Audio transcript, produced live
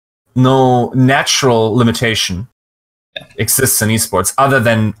no natural limitation exists in esports other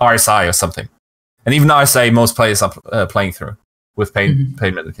than RSI or something. And even RSI, most players are playing through with pain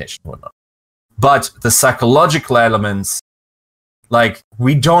medication and whatnot. But the psychological elements, like,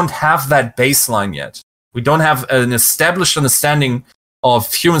 we don't have that baseline yet. We don't have an established understanding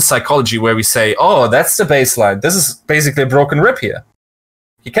of human psychology where we say, oh, that's the baseline. This is basically a broken rib here.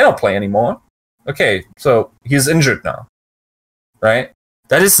 He cannot play anymore. Okay, so he's injured now, right?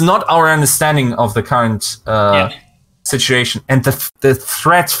 That is not our understanding of the current situation. And the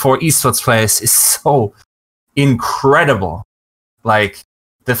threat for esports players is so incredible. Like,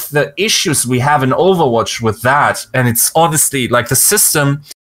 the issues we have in Overwatch with that, and it's honestly, like, the system,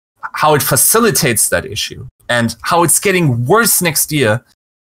 how it facilitates that issue, and how it's getting worse next year,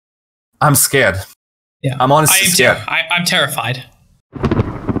 I'm scared. Yeah, I'm honestly scared. I'm terrified.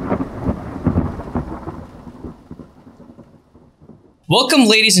 Welcome,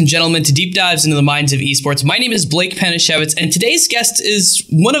 ladies and gentlemen, to Deep Dives into the Minds of Esports. My name is Blake Panashevitz, and today's guest is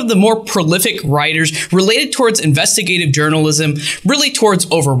one of the more prolific writers related towards investigative journalism, really towards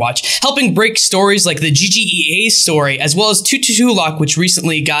Overwatch, helping break stories like the GGEA story, as well as 222 Lock, which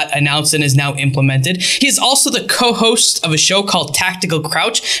recently got announced and is now implemented. He is also the co-host of a show called Tactical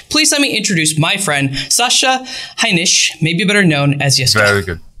Crouch. Please let me introduce my friend, Sascha Heinisch, maybe better known as Yiska. Very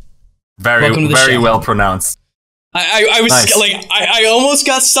good. Very well pronounced. I was nice. I almost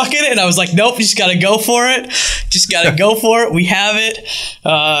got stuck in it, and I was like, nope, just gotta go for it. Just gotta go for it. We have it.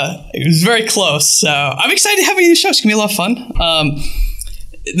 It was very close. So I'm excited to have you on the show. It's gonna be a lot of fun.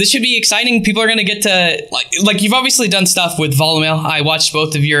 This should be exciting. People are going to get to, like you've obviously done stuff with Volumel. I watched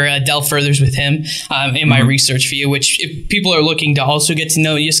both of your Delve Furthers with him in my research for you, which if people are looking to also get to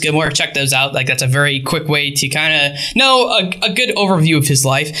know Yiska more, check those out. Like, that's a very quick way to kind of know a good overview of his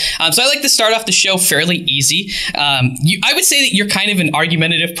life. So I like to start off the show fairly easy. I would say that you're kind of an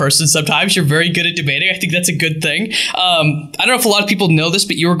argumentative person sometimes. You're very good at debating. I think that's a good thing. I don't know if a lot of people know this,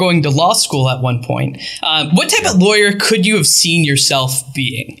 but you were going to law school at one point. What type of lawyer could you have seen yourself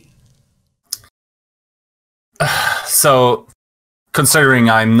being? So, considering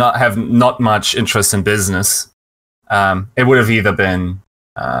I'm have not much interest in business, it would have either been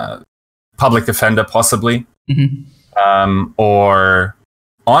public defender, possibly, or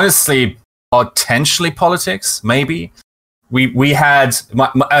honestly, potentially politics. Maybe we had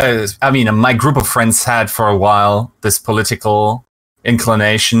my group of friends had for a while this political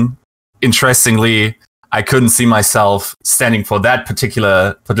inclination. Interestingly, I couldn't see myself standing for that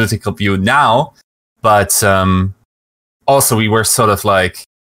particular political view now, but also we were sort of like,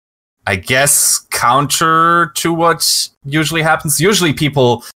 I guess, counter to what usually happens. Usually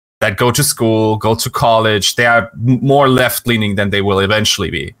people that go to school, go to college, they are more left-leaning than they will eventually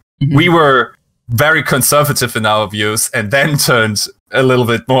be. We were very conservative in our views and then turned a little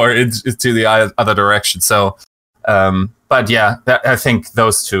bit more into the other direction. So, but yeah, I think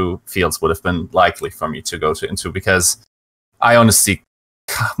those two fields would have been likely for me to go into, because I honestly,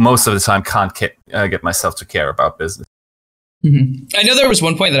 most of the time, can't get myself to care about business. I know there was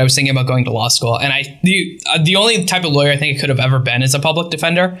one point that I was thinking about going to law school, and the only type of lawyer I think I could have ever been is a public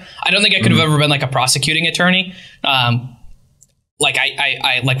defender. I don't think I could have ever been like a prosecuting attorney. Like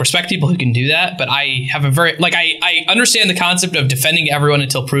I like respect people who can do that, but I have a very I understand the concept of defending everyone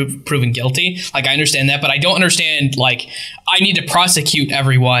until proven guilty. Like, I understand that, but I don't understand, like, I need to prosecute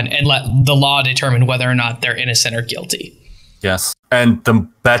everyone and let the law determine whether or not they're innocent or guilty. Yes, and the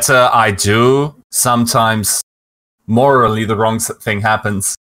better I do, sometimes morally the wrong thing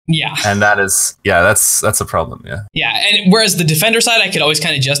happens. Yeah. And that is, that's a problem. Yeah. Yeah. And whereas the defender side, I could always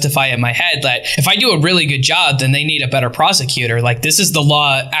kind of justify in my head that if I do a really good job, then they need a better prosecutor. Like, this is the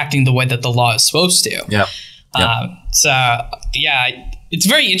law acting the way that the law is supposed to. Yeah. So, yeah, it's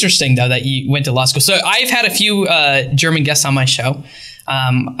very interesting, though, that you went to law school. So I've had a few German guests on my show.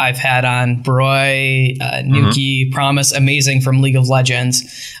 I've had on Broy, Nuki, Promise, Amazing from League of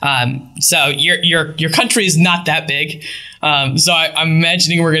Legends. So your country is not that big. So I'm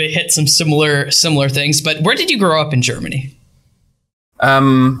imagining we're going to hit some similar things. But where did you grow up in Germany?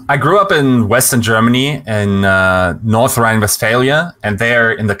 I grew up in Western Germany, in North Rhine-Westphalia, and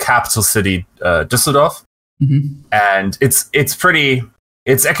there in the capital city, Düsseldorf. And it's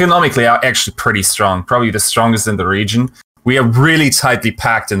economically actually pretty strong, probably the strongest in the region. We are really tightly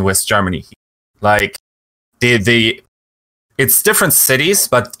packed in West Germany. Like, it's different cities,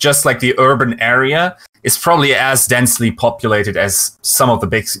 but just like the urban area is probably as densely populated as some of the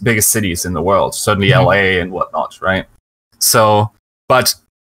biggest cities in the world, certainly LA and whatnot, right? So, but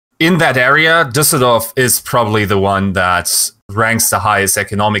in that area, Düsseldorf is probably the one that ranks the highest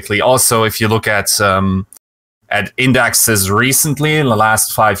economically. Also, if you look at at indexes recently in the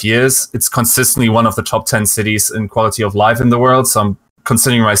last 5 years, it's consistently one of the top 10 cities in quality of life in the world. So I'm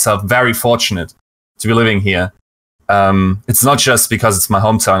considering myself very fortunate to be living here. It's not just because it's my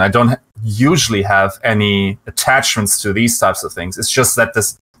hometown. I don't usually have any attachments to these types of things. It's just that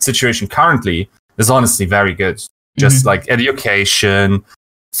this situation currently is honestly very good. Just like education,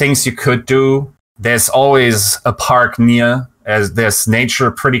 things you could do. There's always a park near, as there's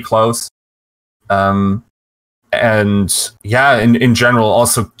nature pretty close. And yeah, in general,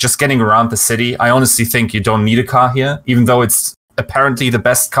 also just getting around the city. I honestly think you don't need a car here, even though it's apparently the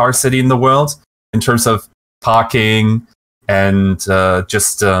best car city in the world in terms of parking and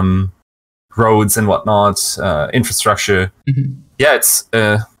just roads and whatnot, infrastructure. Yeah, it's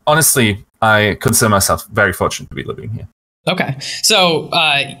honestly, I consider myself very fortunate to be living here. Okay, so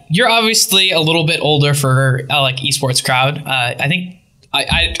you're obviously a little bit older for like esports crowd. I think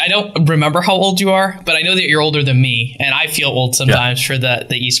I don't remember how old you are, but I know that you're older than me, and I feel old sometimes for the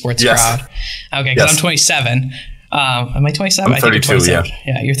esports crowd. Okay, because I'm 27. Am I 27? I'm 32, I think you're 27.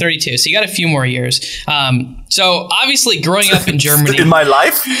 Yeah, you're 32. So you got a few more years. So obviously growing up in Germany. In my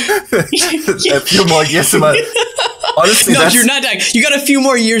life? A few more years in my... Honestly, no, you're not that. You got a few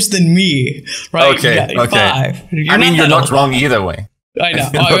more years than me, right? Okay, okay. 5. You're not wrong either way. I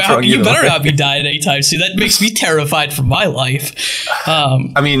know. You better not be dying anytime soon. That makes me terrified for my life.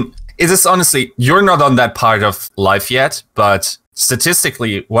 It is honestly, you're not on that part of life yet, but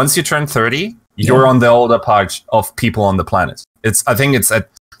statistically, once you turn 30, you're on the older part of people on the planet. I think it's at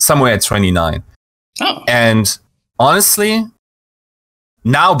somewhere at 29. Oh. And honestly,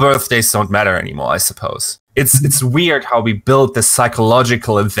 now birthdays don't matter anymore, I suppose. It's weird how we build this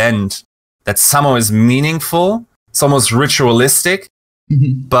psychological event that somehow is meaningful. It's almost ritualistic.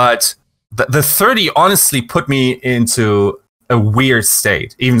 But the 30 honestly put me into a weird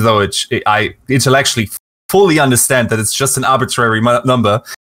state, even though I intellectually fully understand that it's just an arbitrary number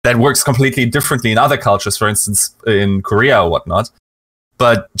that works completely differently in other cultures, for instance, in Korea or whatnot.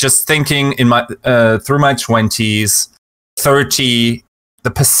 But just thinking in my through my 20s, 30, the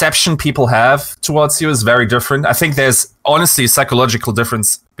perception people have towards you is very different. I think there's honestly a psychological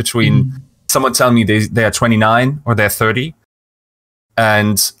difference between someone telling me they are 29 or they're 30.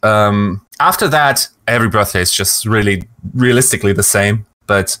 And after that, every birthday is just really realistically the same.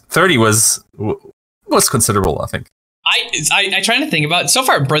 But 30 was considerable, I think. I trying to think about it. So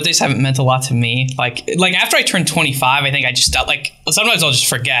far, birthdays haven't meant a lot to me. Like after I turned 25, I think I just felt like sometimes I'll just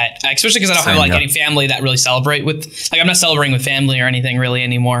forget, especially because I don't have any family that really celebrate with. Like I'm not celebrating with family or anything really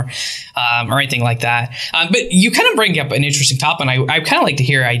anymore, or anything like that. But you kind of bring up an interesting topic, and I kind of like to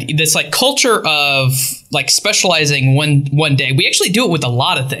hear this like culture of like specializing one day. We actually do it with a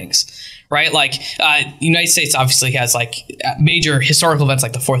lot of things. Right, like United States obviously has like major historical events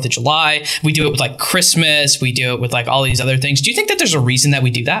like the 4th of July. We do it with like Christmas. We do it with like all these other things. Do you think that there's a reason that we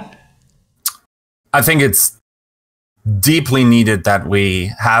do that? I think it's deeply needed that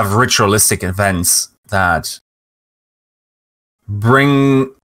we have ritualistic events that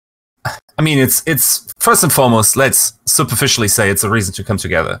bring. I mean, it's first and foremost. Let's superficially say it's a reason to come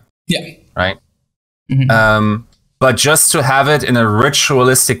together. Yeah. Right. But just to have it in a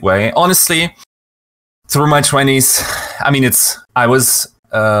ritualistic way, honestly, through my 20s, I mean, I was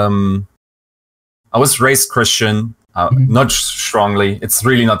raised Christian, not strongly. It's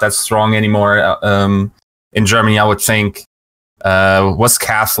really not that strong anymore. In Germany, I would think, was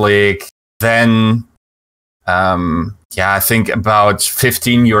Catholic. Then, I think about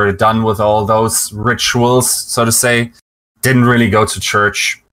 15, you're done with all those rituals, so to say. Didn't really go to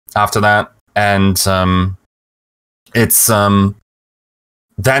church after that. And, it's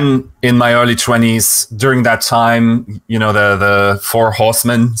then in my early 20s, during that time, the 4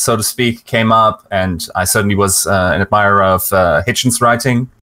 horsemen, so to speak, came up, and I certainly was an admirer of Hitchens' writing.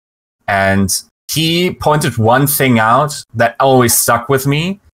 And he pointed one thing out that always stuck with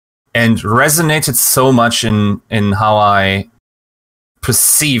me and resonated so much in how I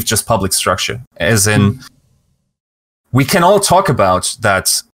perceive just public structure. As in, we can all talk about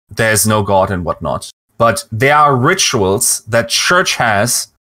that there's no God and whatnot. But there are rituals that church has,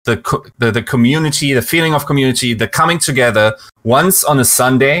 the community, the feeling of community, the coming together once on a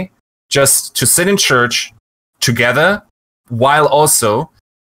Sunday just to sit in church together, while also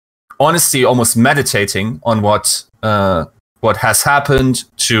honestly almost meditating on what has happened,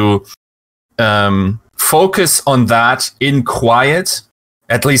 to focus on that in quiet.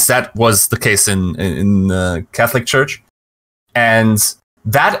 At least that was the case in Catholic Church. And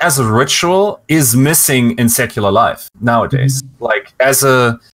that as a ritual is missing in secular life nowadays. Like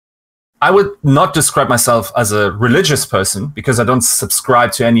I would not describe myself as a religious person because I don't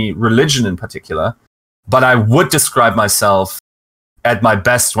subscribe to any religion in particular. but I would describe myself at my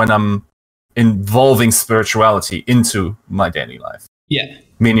best when I'm involving spirituality into my daily life. Yeah.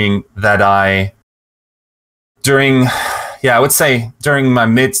 Meaning that I would say during my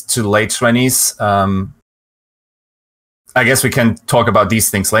mid to late 20s, I guess we can talk about these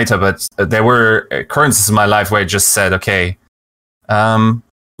things later, but there were occurrences in my life where I just said, okay,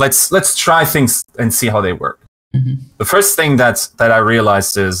 let's try things and see how they work. Mm-hmm. The first thing that I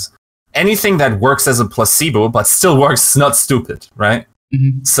realized is anything that works as a placebo but still works is not stupid, right?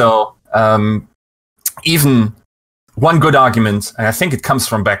 Mm-hmm. So even one good argument, and I think it comes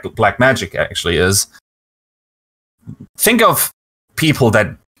from black magic actually, is think of people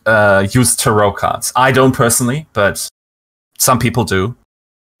that use tarot cards. I don't personally, but some people do.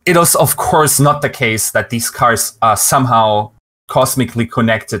 It is, of course, not the case that these cards are somehow cosmically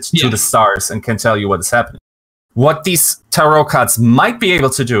connected to the stars and can tell you what is happening. What these tarot cards might be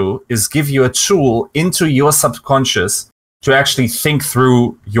able to do is give you a tool into your subconscious to actually think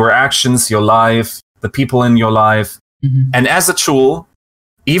through your actions, your life, the people in your life. Mm-hmm. And as a tool,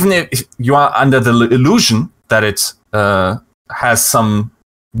 even if you are under the illusion that it has some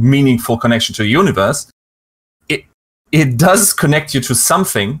meaningful connection to the universe, it does connect you to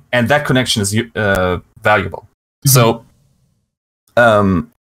something, and that connection is valuable. Mm-hmm. So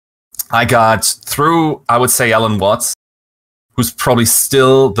I got through, I would say, Alan Watts, who's probably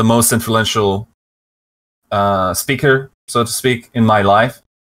still the most influential speaker, so to speak, in my life.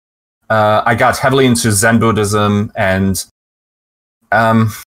 I got heavily into Zen Buddhism, and I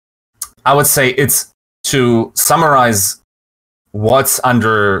would say it's, to summarize what's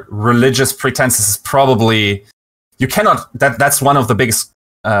under religious pretenses, is probably, you cannot, that's one of the biggest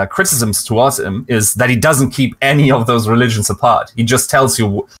criticisms towards him, is that he doesn't keep any of those religions apart. He just tells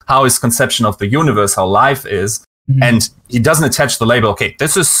you how his conception of the universe, how life is, and he doesn't attach the label, okay,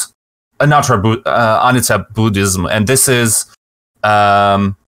 this is Anatta Buddhism, and this is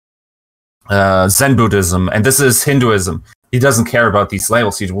Zen Buddhism, and this is Hinduism. He doesn't care about these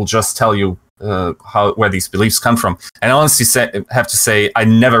labels. He will just tell you where these beliefs come from. And I honestly have to say, I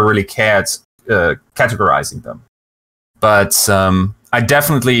never really cared categorizing them. But I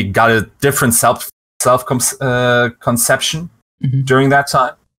definitely got a different conception during that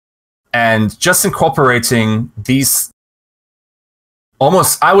time. And just incorporating these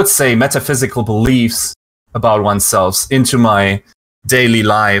almost, I would say, metaphysical beliefs about oneself into my daily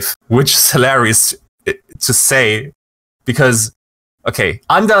life, which is hilarious to say, because, okay,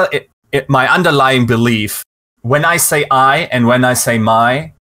 my underlying belief, when I say I and when I say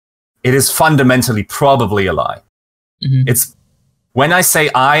my, it is fundamentally probably a lie. Mm-hmm. It's when I say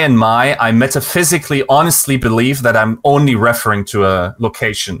I and my, I metaphysically honestly believe that I'm only referring to a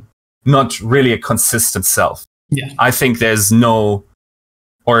location, not really a consistent self. Yeah. I think there's no,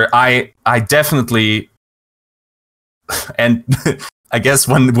 or I definitely, and I guess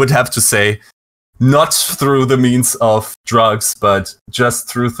one would have to say, not through the means of drugs, but just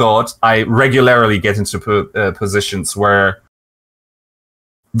through thought, I regularly get into positions where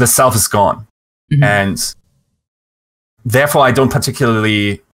the self is gone. Mm-hmm. And therefore, I don't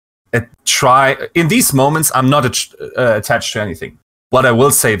particularly try. In these moments, I'm not attached to anything. What I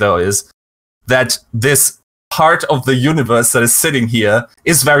will say, though, is that this part of the universe that is sitting here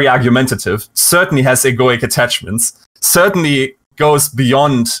is very argumentative, certainly has egoic attachments, certainly goes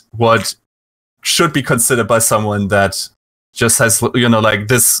beyond what should be considered by someone that just has, like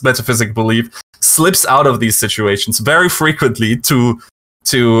this metaphysical belief, slips out of these situations very frequently to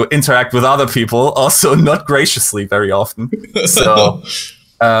interact with other people, also not graciously very often. So,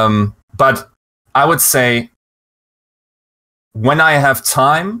 but I would say when I have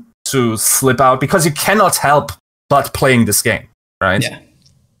time to slip out, because you cannot help but playing this game, right? Yeah.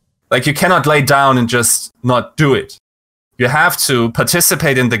 Like you cannot lay down and just not do it. You have to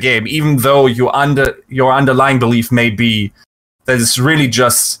participate in the game, even though your underlying belief may be that it's really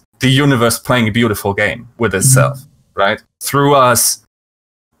just the universe playing a beautiful game with itself, right? Through us,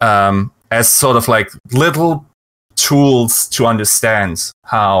 as sort of like little tools to understand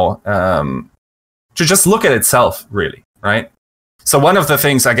how to just look at itself, really, right? So one of the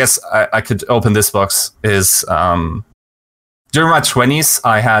things I guess I could open this box is during my 20s,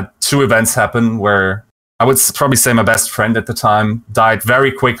 I had two events happen where I would probably say my best friend at the time died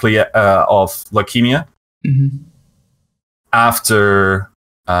very quickly of leukemia after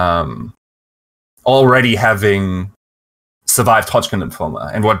already having survived Hodgkin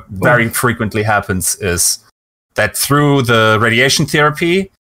lymphoma. And what very frequently happens is that through the radiation therapy,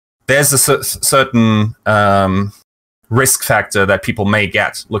 there's a certain risk factor that people may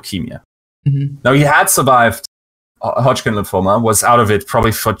get leukemia. Now, he had survived Hodgkin lymphoma, was out of it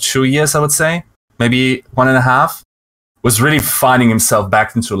probably for 2 years, I would say. maybe 1.5, was really finding himself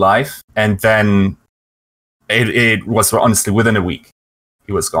back into life. And then it was honestly within a week,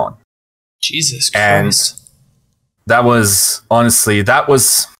 he was gone. Jesus Christ. And that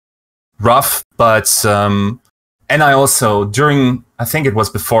was rough. But, and I also, I think it was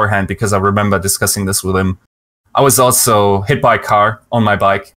beforehand, because I remember discussing this with him, I was also hit by a car on my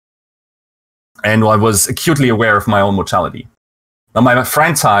bike. And I was acutely aware of my own mortality. Now, my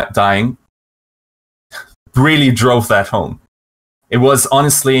friend dying really drove that home. It was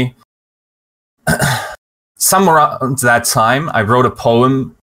honestly, somewhere around that time, I wrote a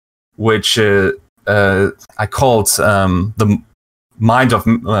poem which I called The Mind of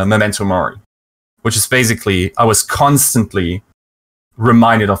Memento Mori, which is basically, I was constantly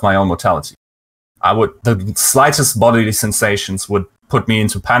reminded of my own mortality. The slightest bodily sensations would put me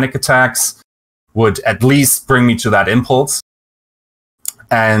into panic attacks, would at least bring me to that impulse.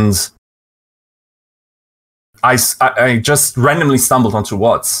 And I just randomly stumbled onto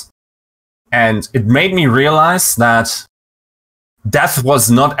Watts. And it made me realize that death was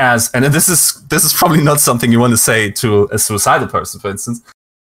not as, and this is probably not something you want to say to a suicidal person, for instance,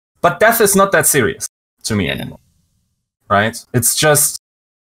 but death is not that serious to me anymore. Right? It's just,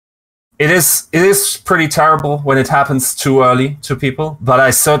 it is pretty terrible when it happens too early to people, but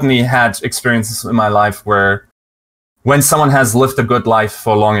I certainly had experiences in my life where when someone has lived a good life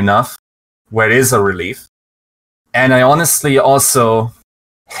for long enough, where it is a relief. And I honestly also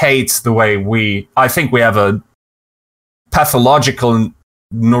hate the way I think we have a pathological,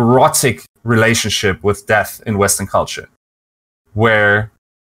 neurotic relationship with death in Western culture, where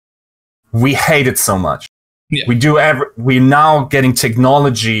we hate it so much. Yeah. We're now getting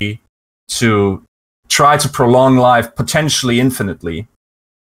technology to try to prolong life potentially infinitely,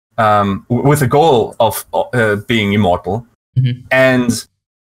 with the goal of being immortal. Mm-hmm. And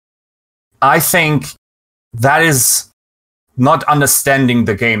I think that is not understanding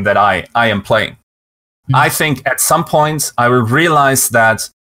the game that I am playing. Mm-hmm. I think at some point I will realize that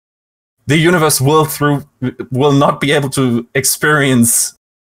the universe will not be able to experience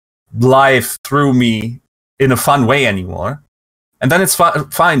life through me in a fun way anymore. And then it's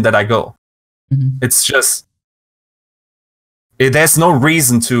fine that I go. Mm-hmm. It's just, there's no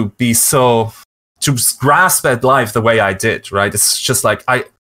reason to grasp at life the way I did, right? It's just like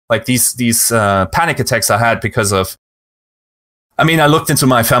these panic attacks I had because of, I looked into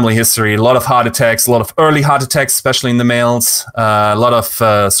my family history, a lot of heart attacks, a lot of early heart attacks, especially in the males, a lot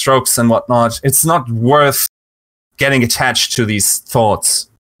of strokes and whatnot. It's not worth getting attached to these thoughts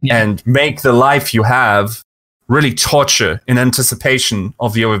and make the life you have really torture in anticipation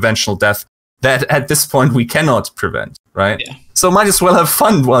of your eventual death that at this point we cannot prevent, right? Yeah. So might as well have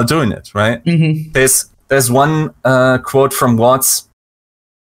fun while doing it, right? Mm-hmm. There's one quote from Watts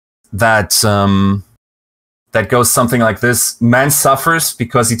that goes something like this: man suffers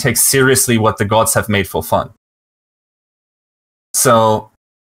because he takes seriously what the gods have made for fun. So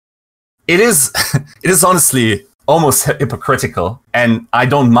it is honestly almost hypocritical, and I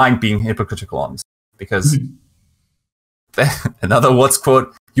don't mind being hypocritical on this, because another Watts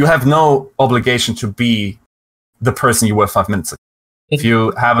quote: you have no obligation to be the person you were 5 minutes ago. If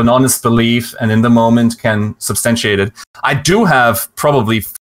you have an honest belief and in the moment can substantiate it. I do have probably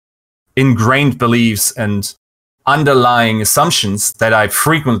ingrained beliefs and underlying assumptions that I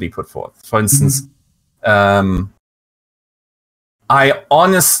frequently put forth. For instance, I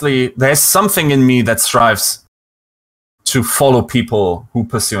honestly, there's something in me that strives to follow people who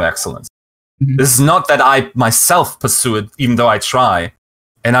pursue excellence. Mm-hmm. This is not that I myself pursue it, even though I try.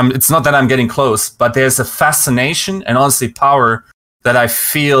 And it's not that I'm getting close, but there's a fascination and honestly power that I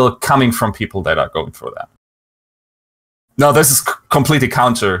feel coming from people that are going for that. Now, this is completely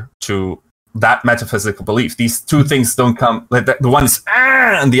counter to that metaphysical belief. These two things don't come. The one is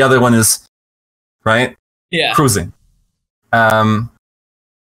and the other one is cruising. I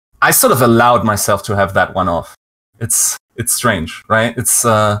sort of allowed myself to have that one off. It's strange, right? It's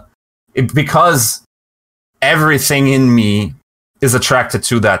because everything in me is attracted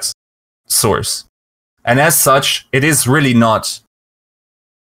to that source, and as such, it is really not.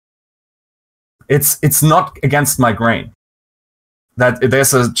 It's not against my grain. That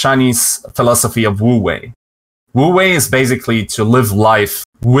there's a Chinese philosophy of Wu Wei. Wu Wei is basically to live life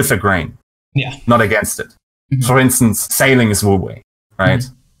with a grain, not against it. Mm-hmm. For instance, sailing is Wu Wei, right?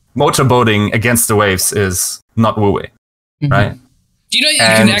 Mm-hmm. Motorboating against the waves is not Wu Wei, right? Do you know you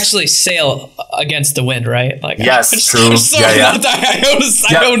can actually sail against the wind, right? Like, yes, true. I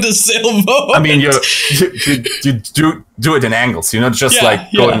owned a sailboat. You do it in angles. You're not just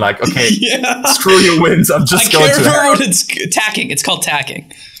going okay, screw your winds. I'm just going to. I can't remember what it's tacking. It's called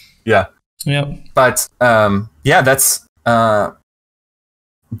tacking. Yeah. Yep. But yeah,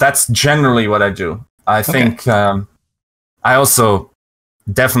 that's generally what I do. I think I also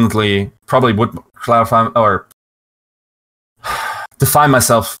definitely probably would clarify or define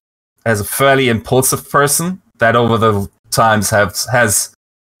myself as a fairly impulsive person that over the times has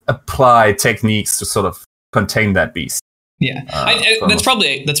applied techniques to sort of contain that beast. Yeah, that's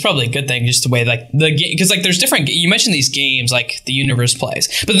probably a good thing. Just the way like the game, because like there's different. You mentioned these games like the universe plays,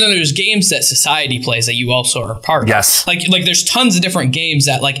 but then there's games that society plays that you also are a part of. Yes, like there's tons of different games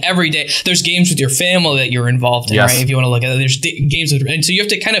that like every day. There's games with your family that you're involved in, right? If you want to look at it, there's games with, and so you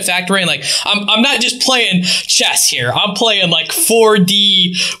have to kind of factor in like I'm not just playing chess here. I'm playing like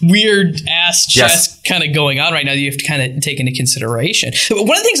 4D weird ass chess kind of going on right now that you have to kind of take into consideration. But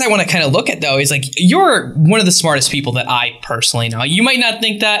one of the things I want to kind of look at though is like you're one of the smartest people that I personally know. You might not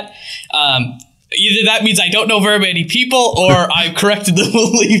think that. Either that means I don't know very many people, or I'm corrected to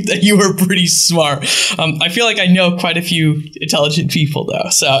believe that you are pretty smart. I feel like I know quite a few intelligent people, though.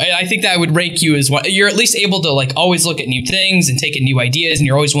 So I think that I would rank you as one. You're at least able to like always look at new things and take in new ideas, and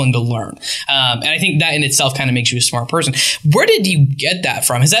you're always willing to learn. And I think that in itself kind of makes you a smart person. Where did you get that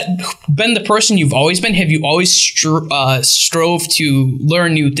from? Has that been the person you've always been? Have you always strove to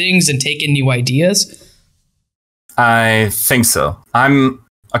learn new things and take in new ideas? I think so.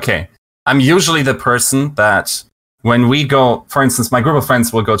 I'm usually the person that when we go, for instance, my group of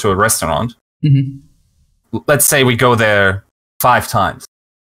friends will go to a restaurant. Mm-hmm. Let's say we go there 5 times.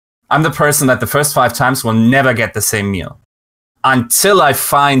 I'm the person that the first 5 times will never get the same meal until I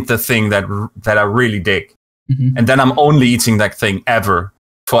find the thing that I really dig. Mm-hmm. And then I'm only eating that thing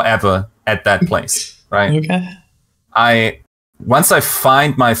forever at that place, right? Okay. Once I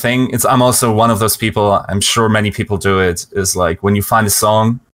find my thing, I'm also one of those people, I'm sure many people do it, is like when you find a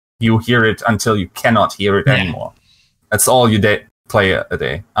song, you hear it until you cannot hear it anymore. That's all you play a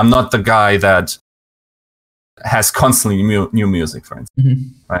day. I'm not the guy that has constantly new music, for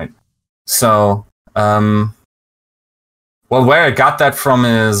instance, right? So, well, where I got that from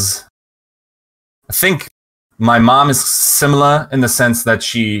is, I think my mom is similar in the sense that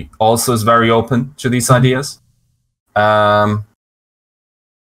she also is very open to these ideas.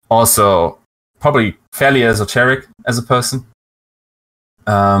 Also, probably fairly esoteric as a person.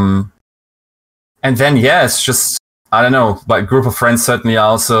 And then, it's just, I don't know, but a group of friends certainly are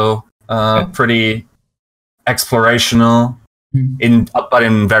also pretty explorational, but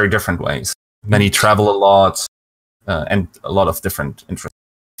in very different ways. Many travel a lot, and a lot of different interests.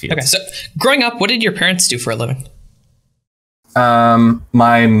 Okay, so growing up, what did your parents do for a living?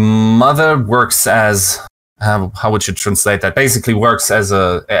 My mother works as, how would you translate that? Basically works as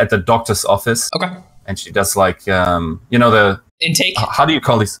at the doctor's office. Okay. And she does like, the intake. How do you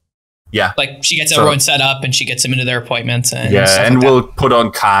call these? Yeah. Like she gets everyone set up and she gets them into their appointments. And we'll put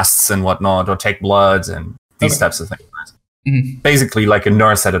on casts and whatnot, or take bloods and these types of things. Mm-hmm. Basically like a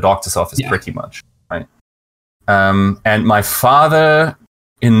nurse at a doctor's office, pretty much. Right. And my father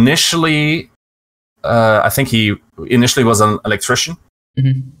initially, I think he initially was an electrician,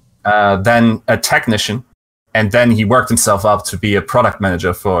 then a technician, and then he worked himself up to be a product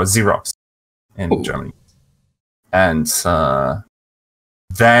manager for Xerox in Germany. And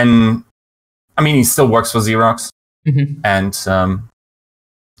then, I mean, he still works for Xerox. And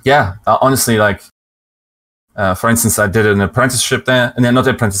honestly, like, for instance, I did an apprenticeship there, and then not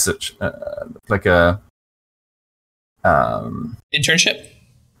apprenticeship, like a internship.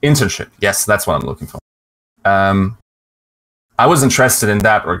 Internship, yes, that's what I'm looking for. I was interested in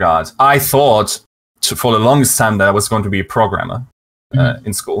that regard. I thought for the longest time that I was going to be a programmer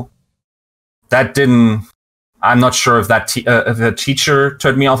in school. That didn't. I'm not sure if if the teacher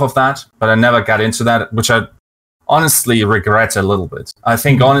turned me off of that, but I never got into that, which I honestly regret a little bit. I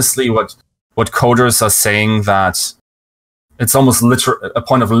think honestly, what coders are saying, that it's almost a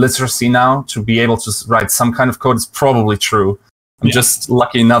point of literacy now to be able to write some kind of code, is probably true. I'm just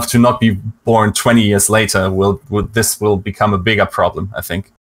lucky enough to not be born 20 years later. This will become a bigger problem, I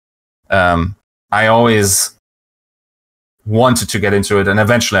think. I always wanted to get into it, and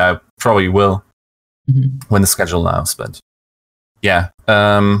eventually I probably will when the schedule allows. But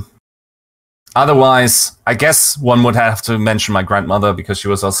otherwise, I guess one would have to mention my grandmother, because she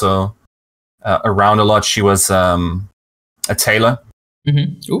was also around a lot. She was a tailor.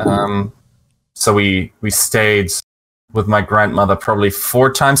 So we stayed with my grandmother probably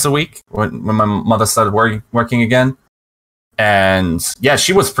 4 times a week when my mother started working again. And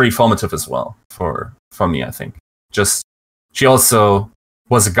she was pretty formative as well for me, I think. Just, she also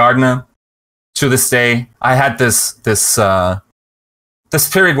was a gardener to this day. I had this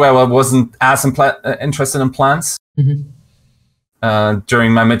period where I wasn't as interested in plants.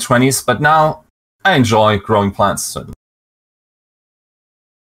 during my mid-20s, but now I enjoy growing plants. So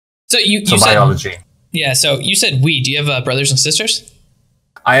you said biology. Yeah, so you said we. Do you have brothers and sisters?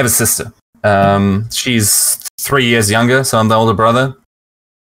 I have a sister. She's 3 years younger, so I'm the older brother.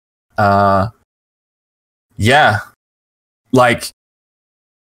 Yeah, like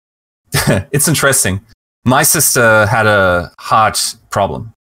it's interesting. My sister had a heart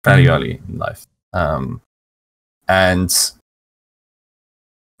problem very early in life, and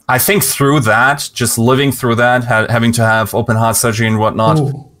I think through that, just living through that, having to have open heart surgery and whatnot,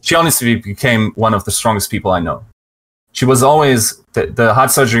 she honestly became one of the strongest people I know. She was always the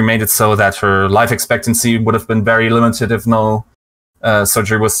heart surgery made it so that her life expectancy would have been very limited if no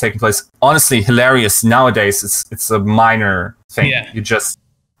surgery was taking place. Honestly, hilarious. Nowadays, it's a minor thing. Yeah. You just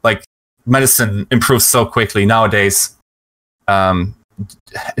like medicine improves so quickly nowadays.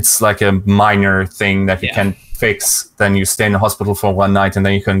 It's like a minor thing that you can fix. Then you stay in the hospital for one night and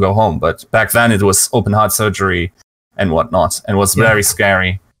then you can go home. But back then, it was open heart surgery and whatnot, and was very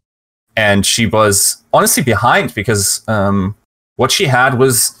scary. And she was honestly behind because what she had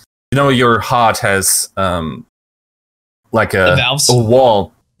was, your heart has like a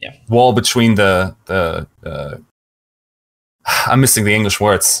wall between the I'm missing the English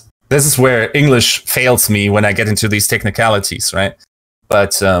words. This is where English fails me when I get into these technicalities, right?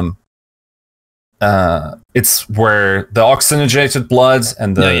 But it's where the oxygenated blood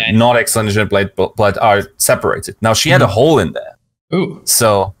and the not oxygenated blood are separated. Now she had a hole in there. Ooh.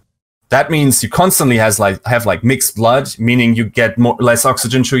 So that means you constantly have mixed blood, meaning you get less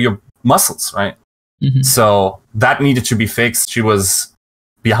oxygen to your muscles, right? So that needed to be fixed. She was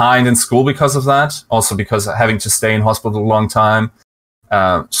behind in school because of that. Also because of having to stay in hospital a long time,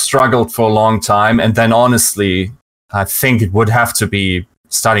 struggled for a long time. And then honestly, I think it would have to be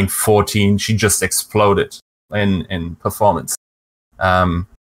starting 14. She just exploded in performance.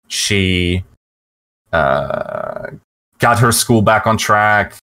 She got her school back on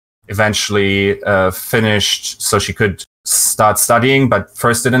track, eventually finished so she could start studying, but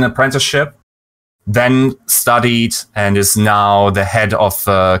first did an apprenticeship, then studied, and is now the head of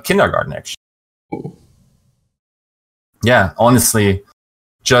kindergarten, actually. Ooh. Yeah, honestly,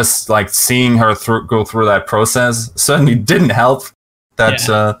 just like seeing her go through that process certainly didn't help that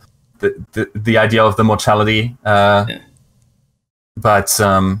the idea of the mortality. But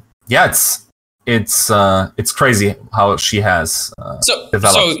it's crazy how she has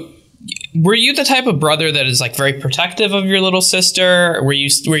developed. So were you the type of brother that is like very protective of your little sister? Were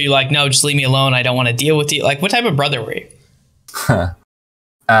you like, no, just leave me alone, I don't want to deal with you? Like, what type of brother were you?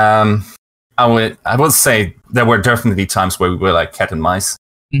 I would say there were definitely times where we were like cat and mice.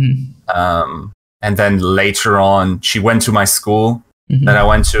 And then later on, she went to my school that I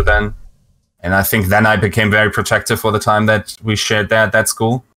went to then, and I think then I became very protective for the time that we shared that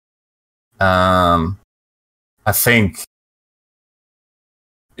school. I think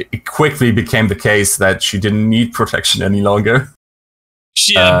it quickly became the case that she didn't need protection any longer.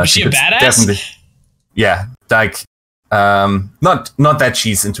 She a badass? Definitely, yeah. Like, not that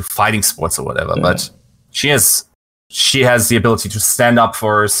she's into fighting sports or whatever, but she has the ability to stand up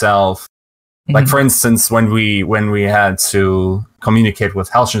for herself. Like, for instance, when we had to communicate with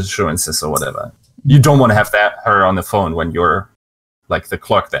health insurances or whatever, you don't want to have her on the phone when you're like the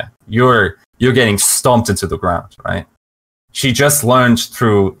clerk there. You're getting stomped into the ground, right? She just learned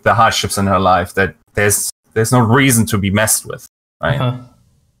through the hardships in her life that there's no reason to be messed with, right?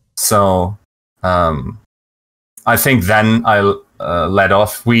 So I think then I let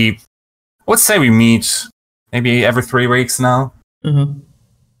off. Let's say we meet maybe every 3 weeks now.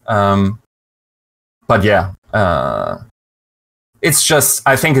 But yeah, it's just,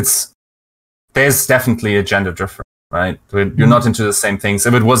 I think there's definitely a gender difference, right? You're not into the same things.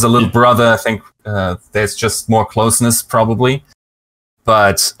 If it was a little brother, I think there's just more closeness probably.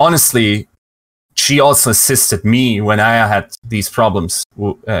 But honestly, she also assisted me when I had these problems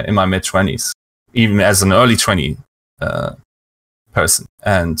in my mid-20s, even as an early 20 person.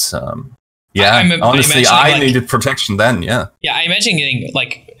 And honestly, I needed protection then, yeah. Yeah, I imagine getting,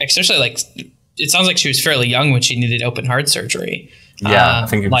 like, especially, like, it sounds like she was fairly young when she needed open heart surgery. Yeah, I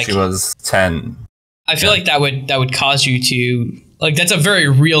think she was 10. I feel like that would cause you to, like, that's a very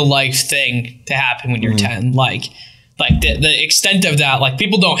real life thing to happen when you're 10. Like the extent of that, like,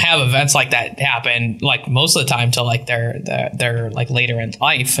 people don't have events like that happen, like, most of the time till like they're like later in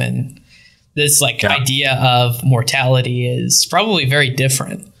life, and this like idea of mortality is probably very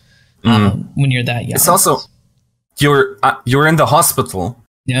different when you're that young. It's also you're in the hospital,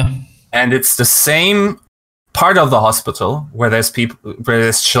 and it's the same part of the hospital where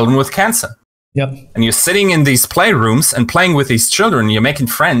there's children with cancer. Yep. And you're sitting in these playrooms and playing with these children. You're making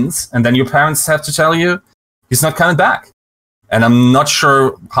friends, and then your parents have to tell you he's not coming back. And I'm not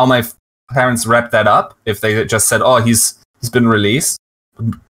sure how my parents wrapped that up. If they just said, "Oh, he's been released."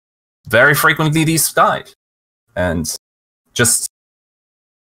 Very frequently, these died, and just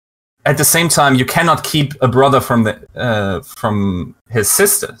at the same time, you cannot keep a brother from his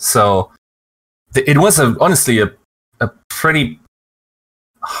sister. So it was honestly a pretty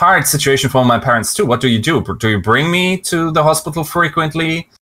hard situation for my parents too. What do you do? Do you bring me to the hospital frequently?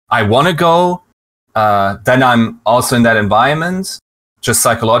 I want to go. Then I'm also in that environment, just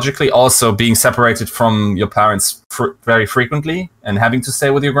psychologically, also being separated from your parents very frequently and having to stay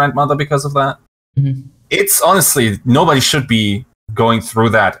with your grandmother because of that. Mm-hmm. It's honestly, nobody should be going through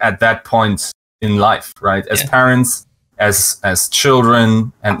that at that point in life, right? As parents, as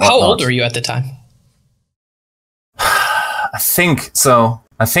children. And how old were you at the time? I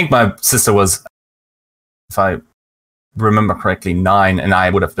think my sister was, if I remember correctly, 9, and I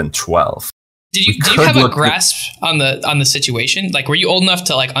would have been 12. Did you have a grasp on the situation? Like, were you old enough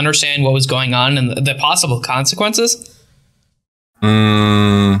to like understand what was going on and the possible consequences?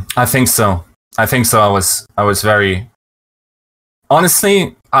 I think so. I was very,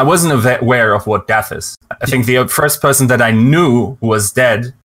 honestly, I wasn't aware of what death is. I think the first person that I knew who was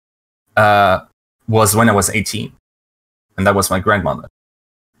dead was when I was 18, and that was my grandmother.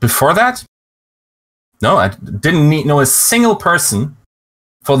 Before that, no, I didn't know a single person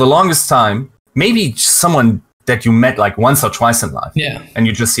for the longest time. Maybe someone that you met like once or twice in life. Yeah. And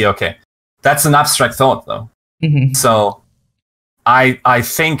you just see, okay, that's an abstract thought though. Mm-hmm. So I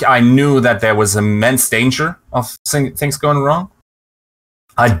think I knew that there was immense danger of things going wrong.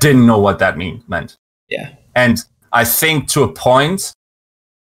 I didn't know what that meant. Yeah. And I think to a point,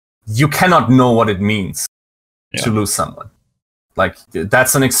 you cannot know what it means to lose someone. Like,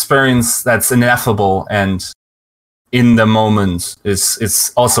 that's an experience that's ineffable, and in the moment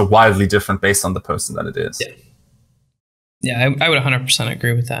it's also wildly different based on the person that it is. Yeah, I would 100%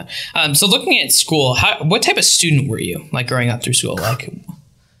 agree with that. So looking at school, what type of student were you, like, growing up through school? Like,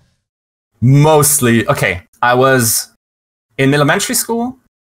 mostly, okay, I was in elementary school.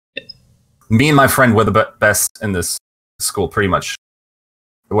 Me and my friend were the best in this school, pretty much,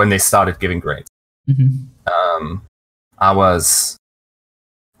 when they started giving grades. Mm-hmm. I was,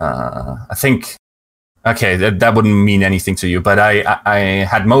 I think, okay, that wouldn't mean anything to you, but I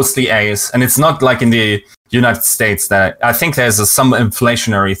had mostly A's, and it's not like in the United States that I think there's some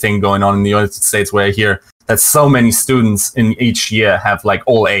inflationary thing going on in the United States where I hear that so many students in each year have like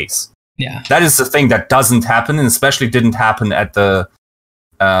all A's. Yeah, that is the thing that doesn't happen, and especially didn't happen at the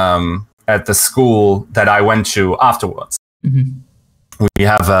school that I went to afterwards. Mm-hmm. We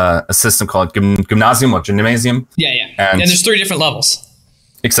have a system called gymnasium or gymnasium. Yeah. And there's 3 different levels.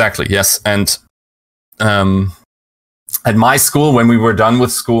 Exactly, yes. And at my school, when we were done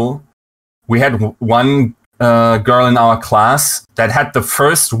with school, we had one girl in our class that had the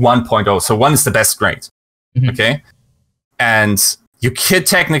first 1.0. So 1 is the best grade. Mm-hmm. Okay? And you could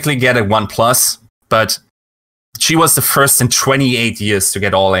technically get a 1+, but she was the first in 28 years to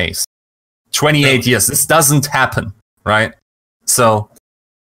get all A's. 28 years. This doesn't happen, right? So,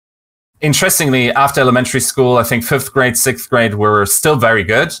 interestingly, after elementary school, I think 5th grade, 6th grade were still very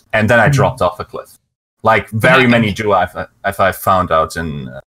good, and then I dropped off a cliff. Like very many do, I've found out. And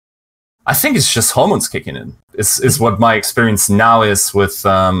I think it's just hormones kicking in. Is what my experience now is with.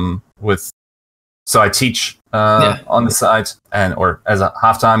 So I teach on the side, or as a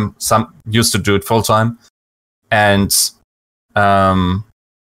half-time. Some used to do it full-time, and I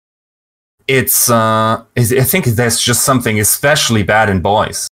think there's just something especially bad in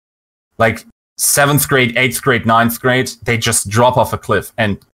boys. Like 7th grade, 8th grade, 9th grade, they just drop off a cliff,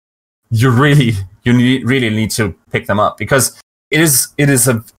 and you really need to pick them up, because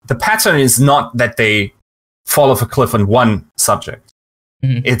the pattern is not that they fall off a cliff on one subject.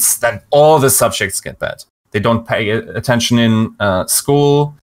 Mm-hmm. It's that all the subjects get bad. They don't pay attention in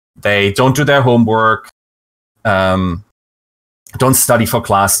school. They don't do their homework. Don't study for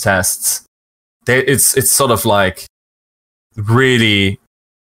class tests. It's sort of like really,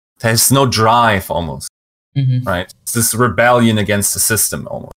 there's no drive almost, right? It's this rebellion against the system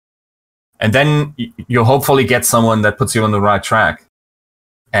almost. And then you hopefully get someone that puts you on the right track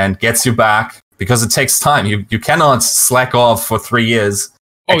and gets you back, because it takes time. You cannot slack off for 3 years,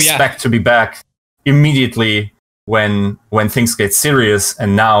 expect to be back immediately when things get serious.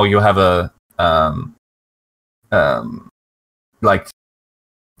 And now you have a like,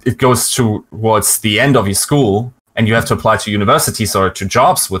 it goes towards the end of your school, and you have to apply to universities or to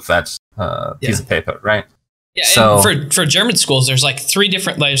jobs with that piece of paper, right? Yeah, so and for German schools, there's like 3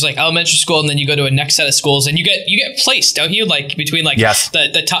 different layers, like elementary school, and then you go to a next set of schools, and you get placed, don't you? Like between like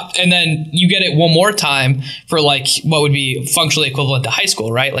the top, and then you get it one more time for like what would be functionally equivalent to high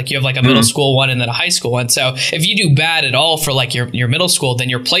school, right? Like you have like a middle school one and then a high school one. So if you do bad at all for like your middle school, then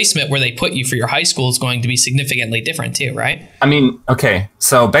your placement where they put you for your high school is going to be significantly different too, right? I mean, okay,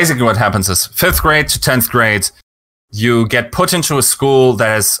 so basically what happens is 5th grade to 10th grade, you get put into a school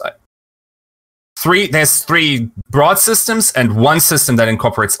that is there's 3 broad systems and 1 system that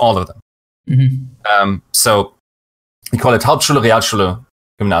incorporates all of them. So we call it Hauptschule, Realschule,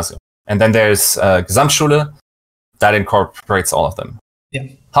 Gymnasium. And then there's Gesamtschule that incorporates all of them. Yeah.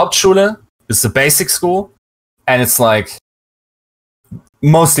 Hauptschule is the basic school, and it's like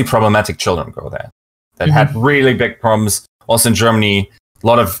mostly problematic children go there that had really big problems. Also in Germany, a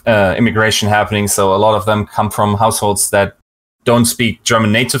lot of immigration happening. So a lot of them come from households that don't speak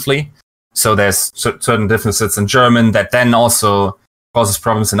German natively. So there's certain deficits in German that then also causes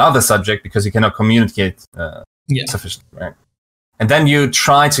problems in other subjects because you cannot communicate sufficiently, right? And then you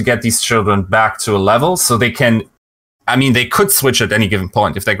try to get these children back to a level so they can, I mean, they could switch at any given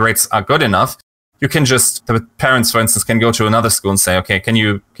point. If their grades are good enough, you can just, the parents, for instance, can go to another school and say, okay, can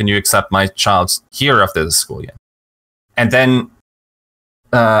you accept my child here after the school year? And then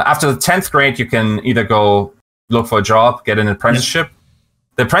after the 10th grade, you can either go look for a job, get an apprenticeship.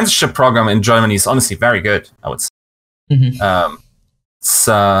 The apprenticeship program in Germany is honestly very good, I would say.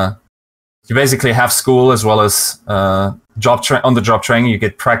 You basically have school as well as on-the-job training. You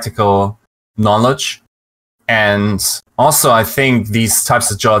get practical knowledge. And also, I think these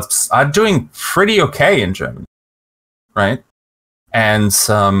types of jobs are doing pretty okay in Germany, right? And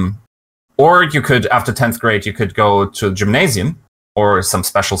or you could, after 10th grade, you could go to the gymnasium or some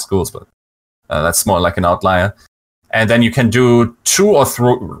special schools, but that's more like an outlier. And then you can do 2 or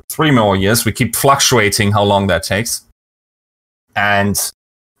 3 more years. We keep fluctuating how long that takes. And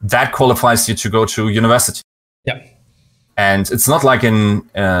that qualifies you to go to university. Yep. And it's not like in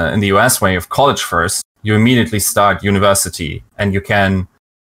the US where you have college first. You immediately start university, and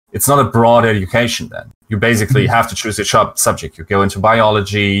it's not a broad education then. You basically have to choose your subject. You go into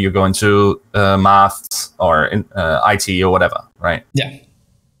biology, you go into maths or IT or whatever, right? Yeah.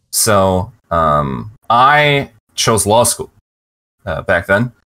 So I chose law school back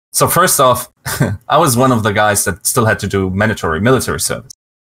then. So first off, I was one of the guys that still had to do mandatory military service.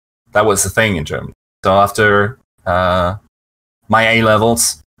 That was the thing in Germany. So after my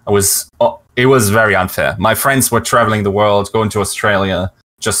A-levels, it was very unfair. My friends were traveling the world, going to Australia,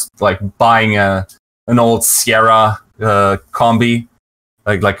 just like buying an old Sierra combi,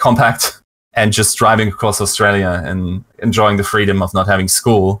 like compact, and just driving across Australia and enjoying the freedom of not having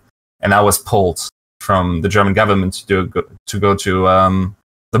school. And I was pulled from the German government to go to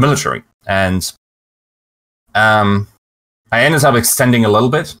the military. And I ended up extending a little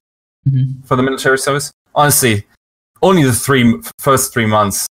bit for the military service. Honestly, only the first 3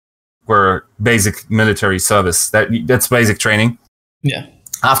 months were basic military service. That's basic training. Yeah.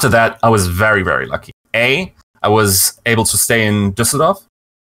 After that, I was very, very lucky. I was able to stay in Düsseldorf,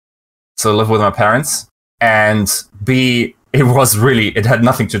 so live with my parents. And B, it had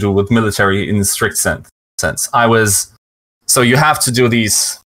nothing to do with military in the strict sense. So you have to do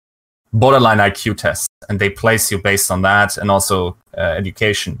these borderline IQ tests, and they place you based on that, and also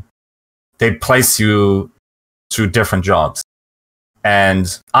education. They place you to different jobs.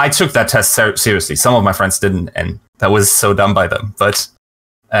 And I took that test seriously. Some of my friends didn't, and that was so dumb by them. But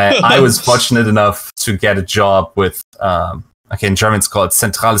I was fortunate enough to get a job with, in German it's called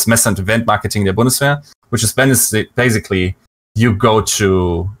Zentrales Messe- und Eventmarketing der Bundeswehr, which is basically you go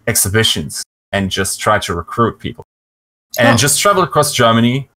to exhibitions and just try to recruit people. And I just traveled across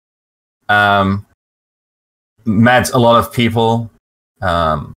Germany, met a lot of people.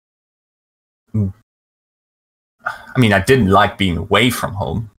 I mean, I didn't like being away from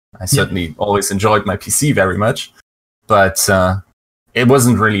home. I certainly always enjoyed my PC very much, but it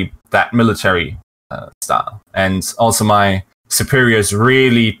wasn't really that military style. And also my superiors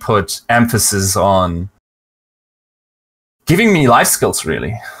really put emphasis on giving me life skills,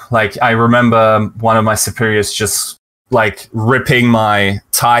 really. Like, I remember one of my superiors just like ripping my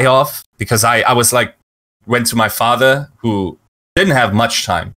tie off because I was like, went to my father, who didn't have much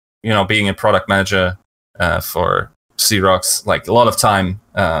time, being a product manager for Xerox, like a lot of time,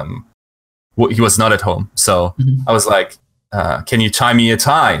 he was not at home. So I was like, can you tie me a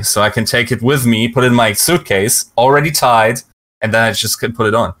tie so I can take it with me, put it in my suitcase, already tied, and then I just could put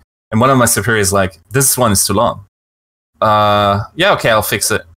it on. And one of my superiors like, this one is too long. Yeah, okay, I'll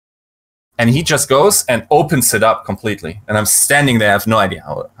fix it. And he just goes and opens it up completely. And I'm standing there, I have no idea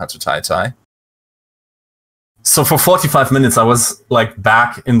how to tie a tie. So for 45 minutes, I was like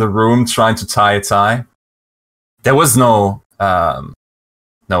back in the room trying to tie a tie. There was no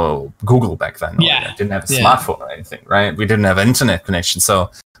Google back then. I didn't have a smartphone or anything, right? We didn't have an internet connection.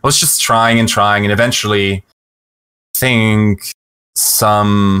 So I was just trying, and eventually I think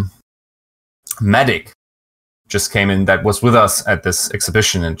some medic just came in that was with us at this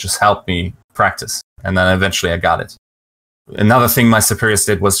exhibition and just helped me practice. And then eventually I got it. Another thing my superiors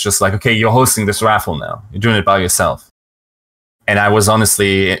did was just like, okay, you're hosting this raffle now. You're doing it by yourself. And I was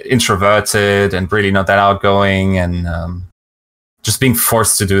honestly introverted and really not that outgoing. And just being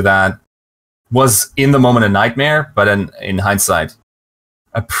forced to do that was in the moment a nightmare, but in hindsight,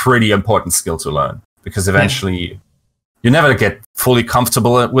 a pretty important skill to learn. Because eventually you never get fully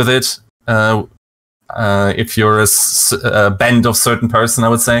comfortable with it if you're a bend of certain person, I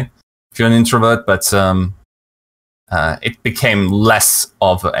would say, if you're an introvert. But it became less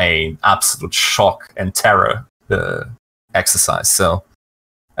of an absolute shock and terror exercise. So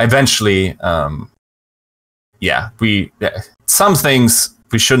eventually, some things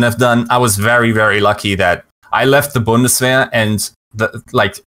we shouldn't have done. I was very, very lucky that I left the Bundeswehr, and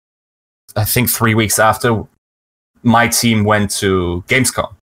I think 3 weeks after, my team went to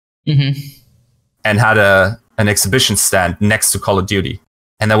Gamescom and had an exhibition stand next to Call of Duty.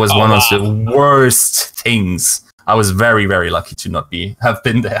 And that was one of the worst things. I was very, very lucky to not have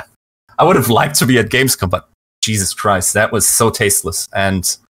been there. I would have liked to be at Gamescom, but Jesus Christ, that was so tasteless.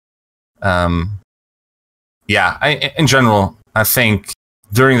 And in general, I think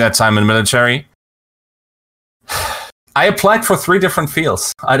during that time in the military, I applied for 3 different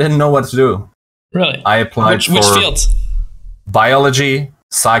fields. I didn't know what to do. Really? I applied for which fields? Biology,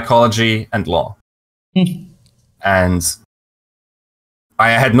 psychology, and law. And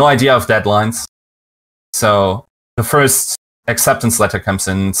I had no idea of deadlines. So the first acceptance letter comes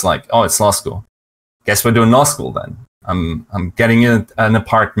in. It's like, oh, it's law school. Guess we're doing law school then. I'm getting an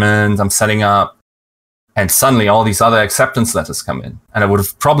apartment. I'm setting up. And suddenly all these other acceptance letters come in. And I would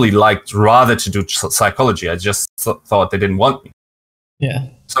have probably liked rather to do psychology. I just thought they didn't want me. Yeah.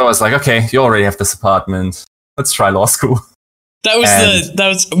 So I was like, okay, you already have this apartment. Let's try law school.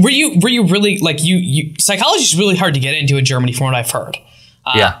 Were you really like psychology is really hard to get into in Germany from what I've heard.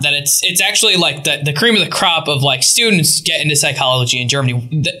 That it's actually like the cream of the crop of like students get into psychology in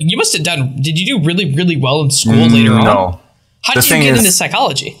Germany. You must have did you do really, really well in school later on? No. How did you get into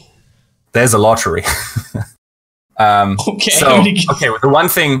psychology? There's a lottery. The one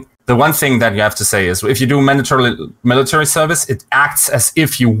thing that you have to say is if you do military service, it acts as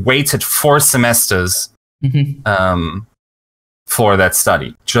if you waited 4 semesters for that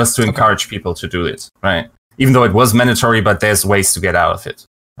study, just to encourage people to do it, right? Even though it was mandatory, but there's ways to get out of it,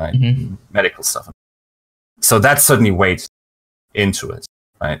 right? Medical stuff. So that certainly weighed into it,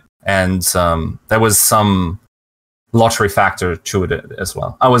 right? And there was some lottery factor to it as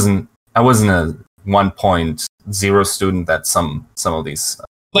well. I wasn't a 1.0 student that some of these.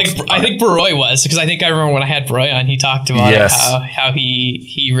 I think Baroy was, because I think I remember when I had Baroy on, he talked about it, how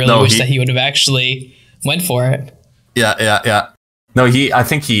he really wished that he would have actually went for it. Yeah. No, I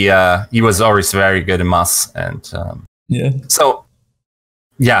think he was always very good in maths, and So,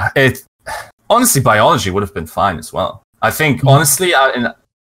 honestly, biology would have been fine as well. I think honestly,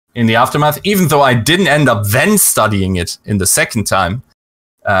 in the aftermath, even though I didn't end up then studying it in the second time,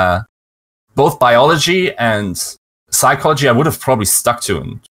 both biology and psychology I would have probably stuck to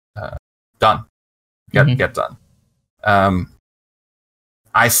and get done.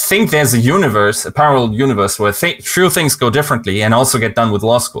 I think there's a parallel universe where few things go differently and also get done with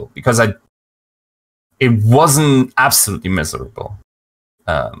law school, because it wasn't absolutely miserable.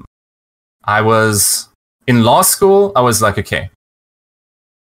 I was in law school. I was like, okay,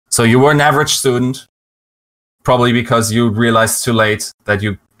 so you were an average student, probably because you realized too late that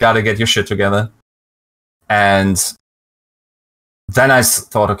you got to get your shit together. And then I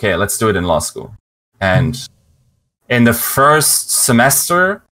thought, okay, let's do it in law school. And in the first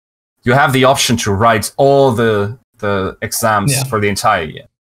semester, you have the option to write all the exams for the entire year,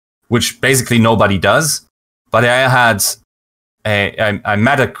 which basically nobody does. But I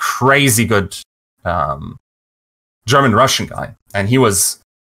met a crazy good German-Russian guy, and he was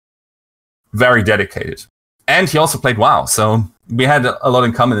very dedicated. And he also played WoW, so we had a lot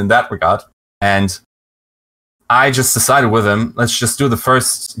in common in that regard. And I just decided with him, let's just do the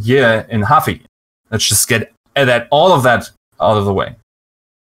first year in half a year. Let's just get all of that out of the way.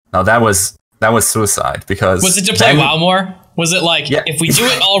 Now that was suicide, because was it to play WoW more? Was it like, if we do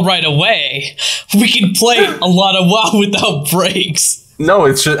it all right away, we can play a lot of WoW without breaks? No,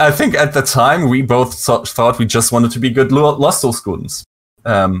 it's just, I think at the time we both thought we just wanted to be good law school students.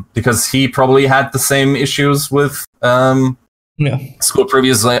 because he probably had the same issues with school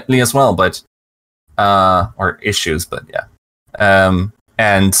previously as well, but or issues, but yeah.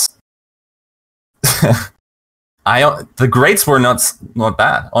 And the grades were not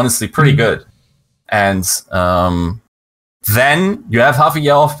bad, honestly, pretty good. And then you have half a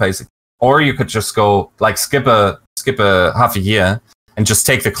year off, basically, or you could just go like skip a half a year and just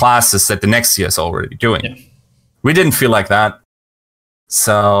take the classes that the next year is already doing. Yeah. We didn't feel like that,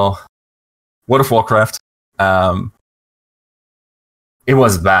 so World of Warcraft, it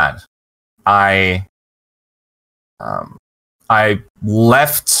was bad. I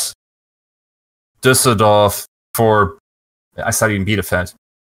left Düsseldorf I studied in Bielefeld,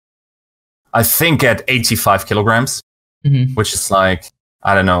 I think at 85 kilograms, which is like,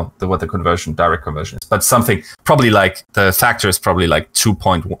 I don't know what the direct conversion is, but something, probably like the factor is probably like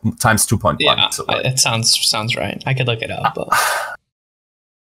 2.1 times 2.1. Yeah, so it sounds right. I could look it up. But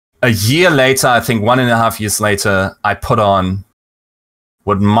a year later, I think 1.5 years later, I put on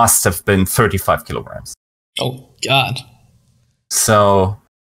what must have been 35 kilograms. Oh God. So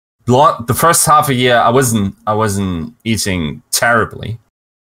the first half a year, I wasn't eating terribly,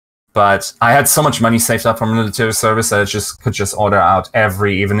 but I had so much money saved up from military service that I could just order out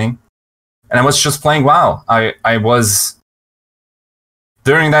every evening, and I was just playing WoW. I was,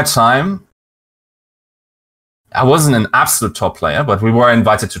 during that time, I wasn't an absolute top player, but we were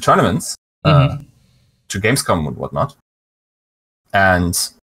invited to tournaments, to Gamescom and whatnot, and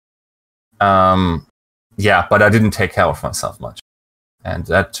but I didn't take care of myself much. And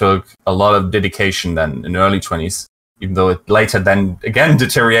that took a lot of dedication then in the early 20s, even though it later then again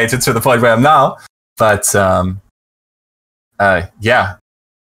deteriorated to the point where I'm now. But So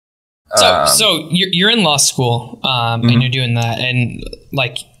you're in law school, and you're doing that, and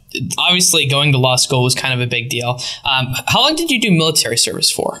like obviously going to law school was kind of a big deal. How long did you do military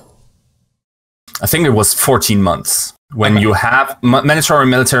service for? I think it was 14 months. When you have mandatory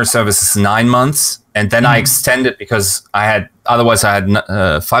military service is 9 months, and then I extended because otherwise I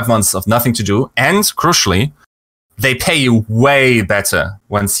had 5 months of nothing to do, and crucially, they pay you way better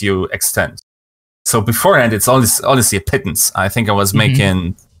once you extend. So beforehand, it's honestly a pittance. I think I was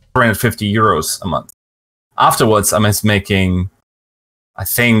making 450 euros a month. Afterwards, I was making, I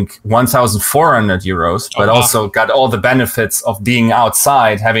think, 1,400 euros, but also got all the benefits of being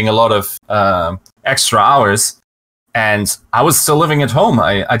outside, having a lot of extra hours. And I was still living at home.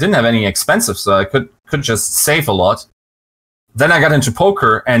 I didn't have any expenses, so I could just save a lot. Then I got into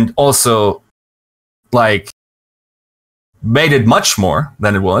poker and also like made it much more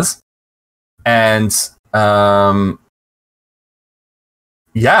than it was. And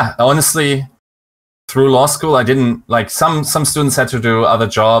honestly, through law school, I didn't like some students had to do other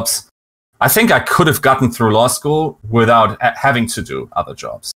jobs. I think I could have gotten through law school without having to do other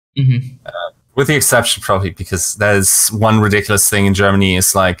jobs. With the exception, probably, because there's one ridiculous thing in Germany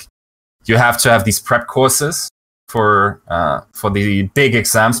is like you have to have these prep courses for the big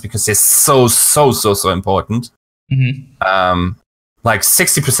exams because they're so important. Like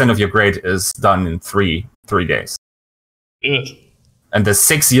 60% of your grade is done in three days. Ugh. And the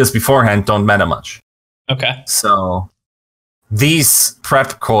 6 years beforehand don't matter much. Okay. So these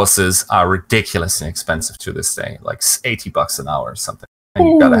prep courses are ridiculously expensive to this day, like $80 an hour or something. And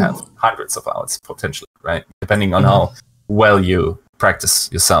you gotta have hundreds of hours potentially, right? Depending on how well you practice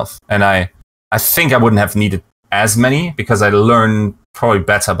yourself. And I think I wouldn't have needed as many because I learn probably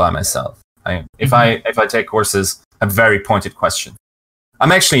better by myself. If I take courses, a very pointed question.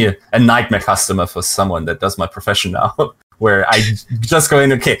 I'm actually a nightmare customer for someone that does my profession now, where I just go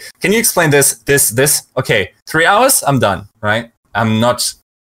in, okay, can you explain this? Okay, 3 hours, I'm done, right? I'm not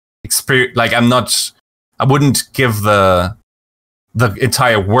I wouldn't give the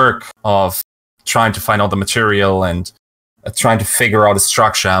entire work of trying to find all the material and trying to figure out a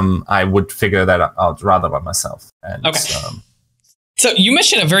structure. I would figure that out rather by myself. And, okay. So you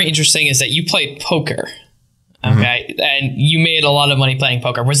mentioned a very interesting is that you played poker. Okay. And you made a lot of money playing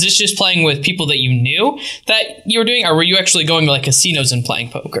poker. Was this just playing with people that you knew that you were doing, or were you actually going to like casinos and playing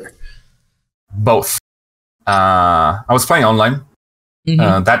poker? Both. I was playing online.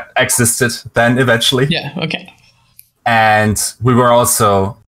 That existed then eventually. Yeah. Okay. And we were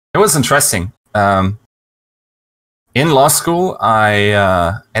also, it was interesting. In law school,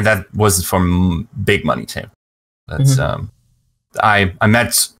 and that wasn't for big money table. That's, I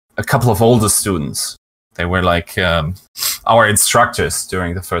met a couple of older students. They were like our instructors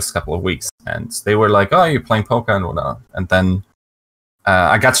during the first couple of weeks. And they were like, oh, you're playing poker and whatnot. And then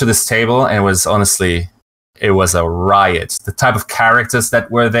I got to this table and it was a riot. The type of characters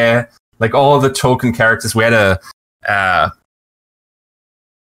that were there, like all the token characters. We had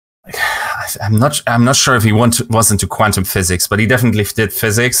I'm not sure if he was into quantum physics, but he definitely did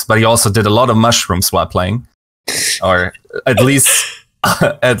physics. But he also did a lot of mushrooms while playing, or at least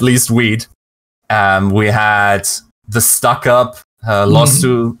weed. We had the stuck-up law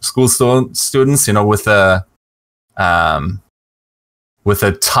school students, with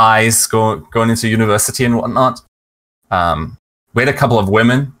the ties going into university and whatnot. We had a couple of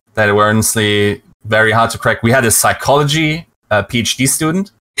women that were honestly very hard to crack. We had a psychology PhD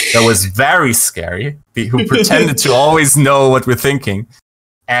student that was very scary, who pretended to always know what we're thinking.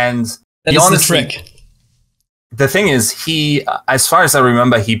 And that is the trick. The thing is, he, as far as I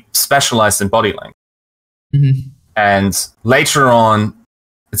remember, he specialized in body language. Mm-hmm. And later on,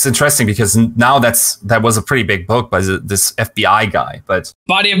 it's interesting because now that was a pretty big book by this FBI guy. But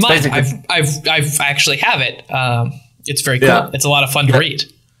Body of Mind, I've actually have it. It's very cool. Yeah. It's a lot of fun to read.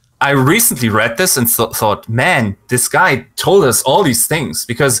 I recently read this and thought, man, this guy told us all these things,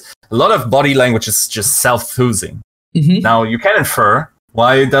 because a lot of body language is just self-soothing. Mm-hmm. Now, you can infer,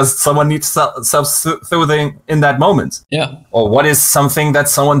 why does someone need self-soothing in that moment? Yeah. Or what is something that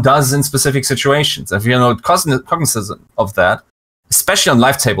someone does in specific situations? If you know cognizance of that, especially on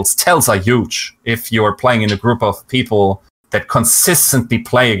live tables, tells are huge if you're playing in a group of people that consistently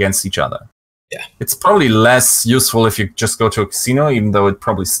play against each other. Yeah. It's probably less useful if you just go to a casino, even though it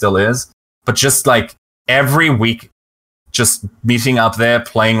probably still is. But just like every week, just meeting up there,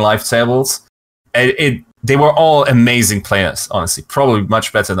 playing live tables, they were all amazing players, honestly. Probably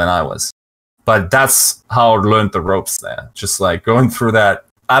much better than I was. But that's how I learned the ropes there. Just like going through that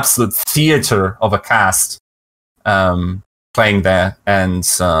absolute theater of a cast, playing there. And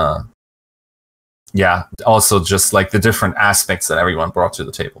also just like the different aspects that everyone brought to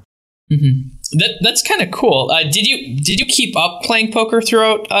the table. Mm-hmm. That's kind of cool. Did you keep up playing poker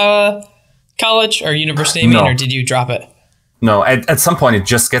throughout college or university? No. Or did you drop it? No, at some point it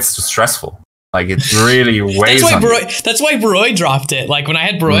just gets too stressful. Like it really weighs on you. That's why Broy dropped it. Like when I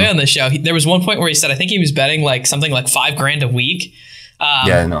had Broy on the show, there was one point where he said, I think he was betting like something like $5,000 a week.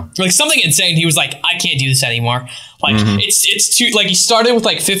 Yeah, no. Like something insane. He was like, I can't do this anymore. Like it's too, like he started with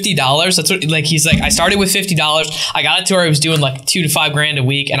like $50. That's what, like, he's like, I started with $50. I got it to where I was doing like $2,000 to $5,000 a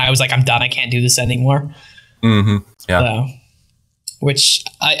week. And I was like, I'm done. I can't do this anymore. Mm-hmm. Yeah. So, which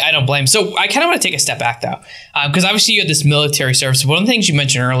I don't blame. So I kind of want to take a step back though. Because obviously you had this military service. One of the things you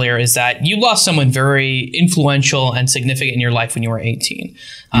mentioned earlier is that you lost someone very influential and significant in your life when you were 18.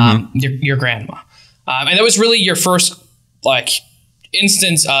 Your grandma. And that was really your first like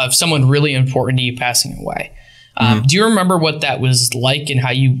instance of someone really important to you passing away. Do you remember what that was like and how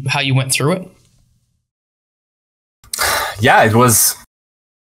you went through it? Yeah, it was.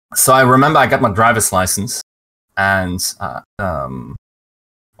 So I remember I got my driver's license, and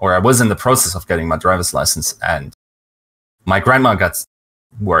or I was in the process of getting my driver's license, and my grandma got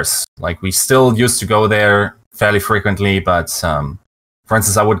worse. Like we still used to go there fairly frequently, but for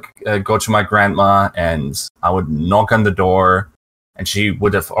instance, I would go to my grandma and I would knock on the door. And she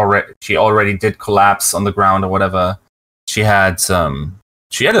already did collapse on the ground or whatever. She had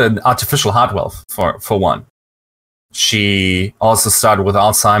an artificial heart valve for one. She also started with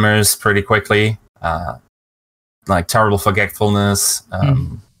Alzheimer's pretty quickly, like terrible forgetfulness.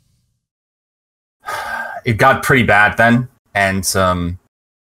 It got pretty bad then, and then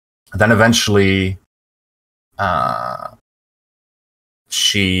eventually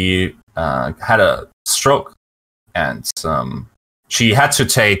she had a stroke, and she had to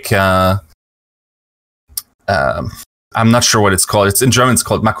take, I'm not sure what it's called. It's in German, it's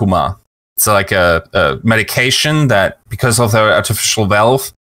called Makuma. It's like a medication that, because of the artificial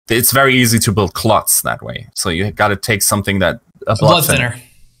valve, it's very easy to build clots that way. So you got to take something that, a blood thinner.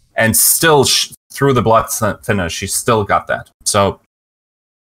 And still, through the blood thinner, she still got that. So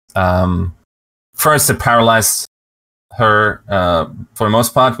first it paralyzed her for the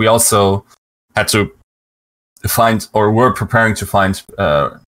most part. We also had to find, or were preparing to find,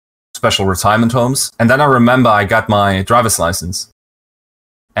 special retirement homes. And then I remember I got my driver's license,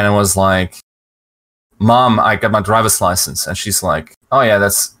 and it was like, Mom, I got my driver's license. And she's like, oh yeah,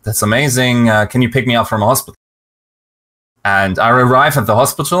 that's amazing. Can you pick me up from a hospital? And I arrive at the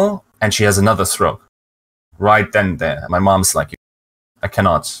hospital, and she has another stroke right then and there. My mom's like, I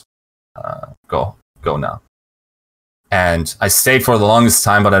cannot go now. And I stayed for the longest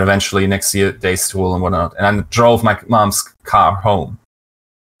time, but then eventually next day school and whatnot. And I drove my mom's car home.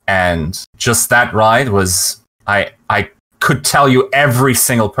 And just that ride was, I could tell you every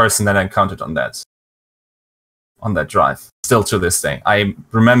single person that I encountered on that drive, still to this day. I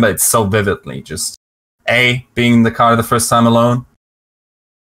remember it so vividly, just being in the car the first time alone,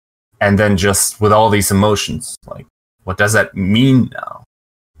 and then just with all these emotions, like, what does that mean now?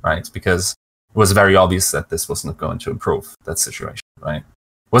 Right? Because it was very obvious that this was not going to improve that situation, right?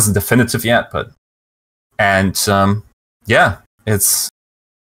 It wasn't definitive yet, but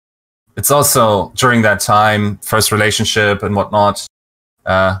it's also during that time, first relationship and whatnot.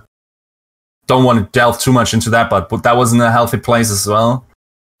 Don't want to delve too much into that, but that wasn't a healthy place as well.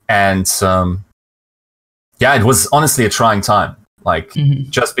 And it was honestly a trying time. Like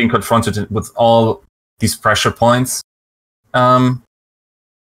just being confronted with all these pressure points.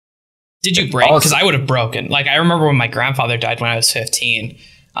 Did you break? Because I would have broken. Like, I remember when my grandfather died when I was 15.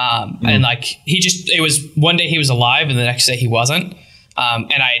 And like, it was one day he was alive and the next day he wasn't.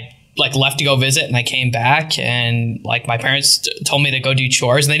 And I like left to go visit and I came back and like my parents told me to go do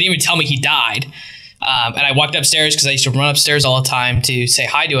chores and they didn't even tell me he died. And I walked upstairs because I used to run upstairs all the time to say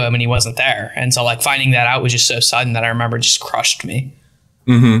hi to him and he wasn't there. And so like finding that out was just so sudden that I remember just crushed me.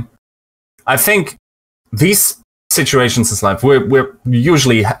 I think these situations in life, we're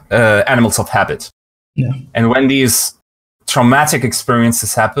usually animals of habit. Yeah. And when these traumatic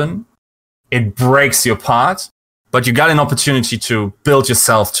experiences happen, it breaks you apart, but you got an opportunity to build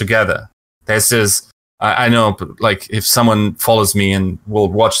yourself together. There's this, I know, like if someone follows me and will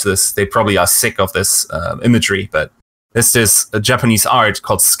watch this, they probably are sick of this imagery, but there's this Japanese art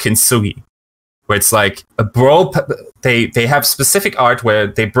called kintsugi, where it's like a they have specific art where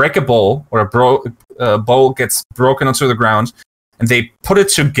they break a bowl or a bowl gets broken onto the ground and they put it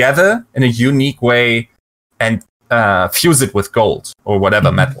together in a unique way and fuse it with gold or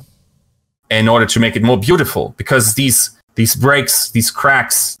whatever metal in order to make it more beautiful, because these breaks, these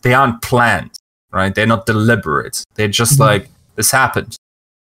cracks, they aren't planned, right? They're not deliberate. They're just like, this happened.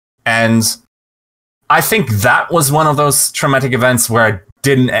 And I think that was one of those traumatic events where I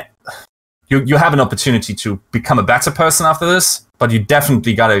didn't... You have an opportunity to become a better person after this, but you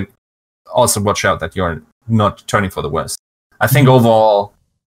definitely got to also watch out that you're not turning for the worst. I think overall,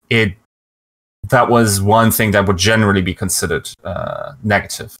 that was one thing that would generally be considered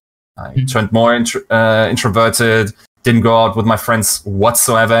negative. I turned more introverted, didn't go out with my friends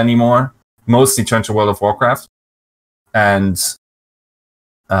whatsoever anymore, mostly turned to World of Warcraft. And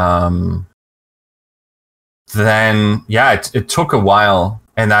then, it took a while.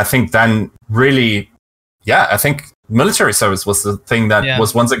 And I think then really, I think military service was the thing that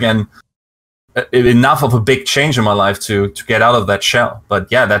was once again enough of a big change in my life to get out of that shell. But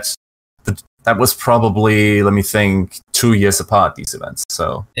that was probably, let me think, 2 years apart, these events.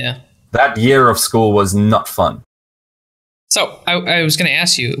 So that year of school was not fun. So I was going to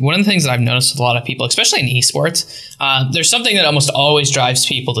ask you, one of the things that I've noticed with a lot of people, especially in esports, there's something that almost always drives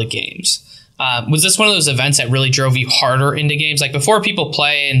people to games. Was this one of those events that really drove you harder into games? Like before people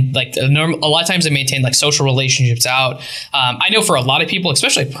play and like a lot of times they maintain like social relationships out. I know for a lot of people,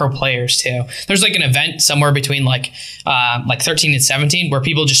 especially pro players too, there's like an event somewhere between like 13 and 17 where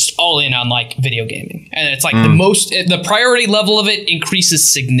people just all in on like video gaming. And it's like the priority level of it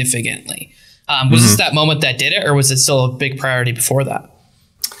increases significantly. Was this that moment that did it, or was it still a big priority before that?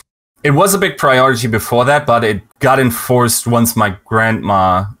 It was a big priority before that, but it got enforced once my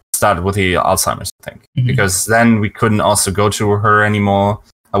grandma started with the Alzheimer's, I think, because then we couldn't also go to her anymore.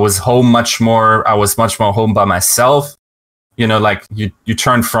 I was much more home by myself. You know, like you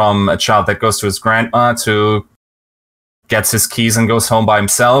turn from a child that goes to his grandma to gets his keys and goes home by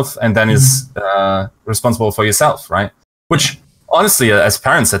himself and then is responsible for yourself, right? Which honestly, as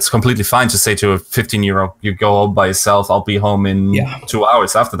parents, that's completely fine to say to a 15-year-old, you go home by yourself, I'll be home in 2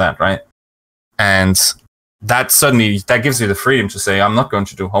 hours after that, right? And that gives you the freedom to say, I'm not going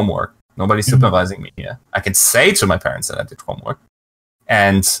to do homework. Nobody's supervising me here. I can say to my parents that I did homework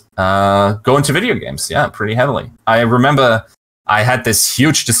and go into video games, pretty heavily. I remember I had this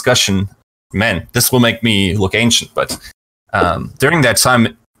huge discussion. Man, this will make me look ancient, but during that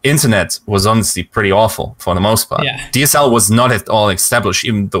time, internet was honestly pretty awful for the most part. DSL was not at all established,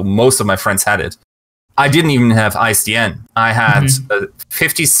 even though most of my friends had it. I didn't even have ISDN. I had a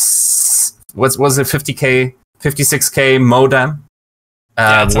 56K modem,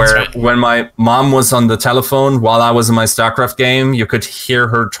 where when my mom was on the telephone while I was in my StarCraft game, you could hear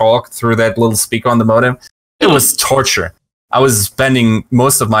her talk through that little speaker on the modem. It was torture. I was spending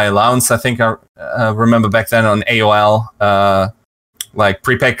most of my allowance, I think I remember back then, on AOL, like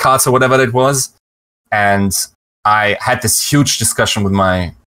prepaid cards or whatever it was. And I had this huge discussion with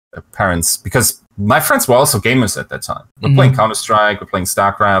my parents because my friends were also gamers at that time. We're playing Counter-Strike, we're playing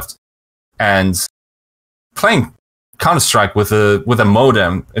StarCraft, and playing Counter-Strike with a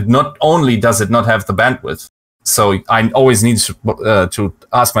modem, it not only does it not have the bandwidth, so I always need to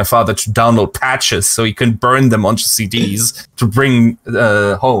ask my father to download patches so he can burn them onto CDs to bring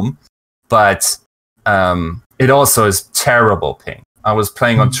home, but it also is terrible ping. I was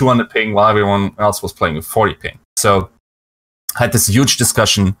playing on 200 ping while everyone else was playing with 40 ping. So I had this huge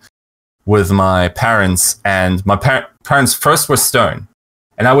discussion with my parents, and my parents first were stern,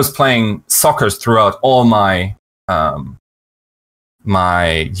 and I was playing soccer throughout all my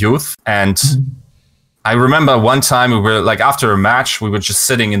my youth. And I remember one time we were like, after a match, we were just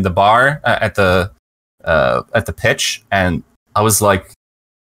sitting in the bar at the pitch, and I was like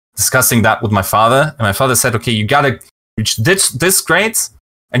discussing that with my father, and my father said, okay, you gotta reach this grades,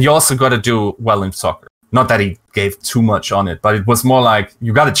 and you also gotta do well in soccer. Not that he gave too much on it, but it was more like,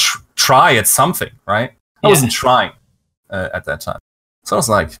 you gotta try at something, right? I wasn't trying at that time. So I was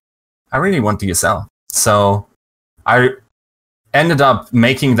like, I really want DSL. So I ended up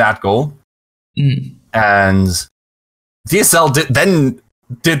making that goal. And DSL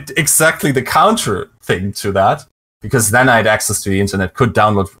did exactly the counter thing to that, because then I had access to the internet, could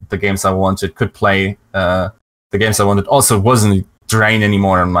download the games I wanted, could play the games I wanted. Also, wasn't drained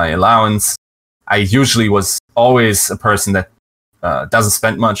anymore on my allowance. I usually was always a person that doesn't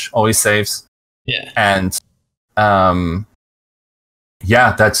spend much, always saves. Yeah. And that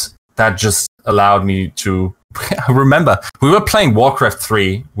just allowed me to. I remember we were playing Warcraft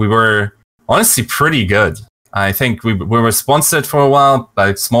 3. We were honestly pretty good. I think we were sponsored for a while by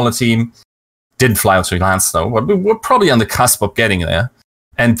a smaller team. Didn't fly out to Lance though, but we were probably on the cusp of getting there.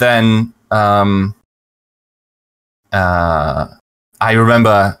 And then I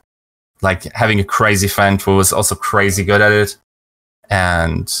remember like having a crazy friend who was also crazy good at it.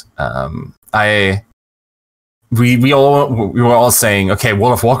 And we were all saying, okay,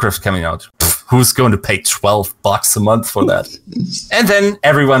 World of Warcraft's coming out. Pfft, who's going to pay $12 a month for that? And then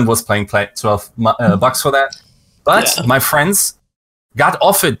everyone was paying $12 bucks for that. But my friends got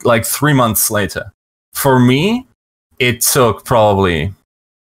offered like 3 months later. For me, it took probably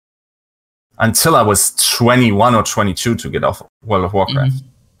until I was 21 or 22 to get off World of Warcraft.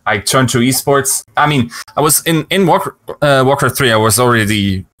 I turned to esports. I mean, I was in Warcraft 3, I was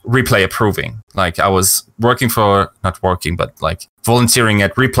already replay approving. Like I was not working, but like volunteering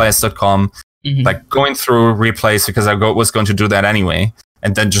at replayers.com, like going through replays because I was going to do that anyway.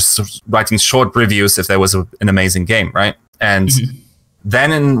 And then just writing short reviews if there was an amazing game, right? And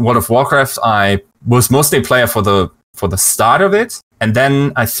then in World of Warcraft, I was mostly a player for the start of it. And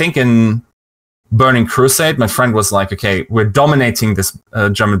then I think in Burning Crusade, my friend was like, okay, we're dominating this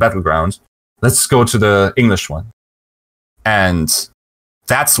German battleground. Let's go to the English one. And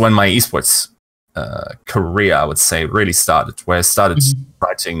that's when my esports career, I would say, really started, where I started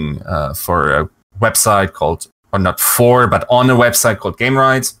writing for a website called, or not for, but on a website called Game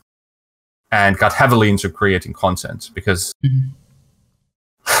Rights, and got heavily into creating content because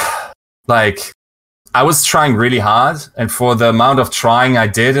like I was trying really hard, and for the amount of trying I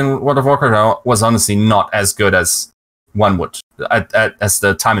did in World of Warcraft, I was honestly not as good as one would, as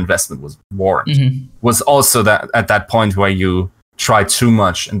the time investment was warranted. Was also that at that point where you try too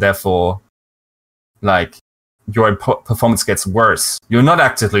much, and therefore, like, your performance gets worse. You're not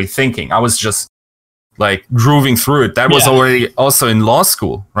actively thinking. I was just like grooving through it. That was already also in law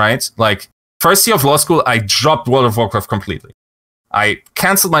school, right? Like first year of law school, I dropped World of Warcraft completely. I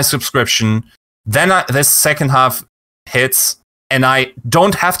canceled my subscription. Then this second half hits, and I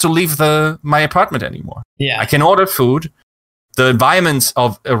don't have to leave my apartment anymore. I can order food. The environment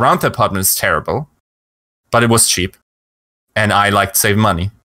around the apartment is terrible, but it was cheap, and I liked save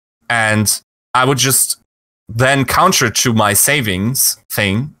money. And I would just then counter to my savings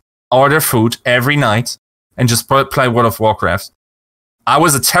thing, order food every night, and just play World of Warcraft. I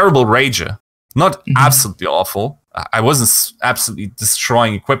was a terrible rager. Not absolutely awful. I wasn't absolutely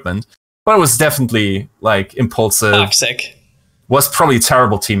destroying equipment, but I was definitely like impulsive. Toxic. Was probably a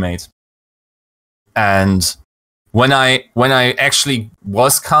terrible teammate. And when I actually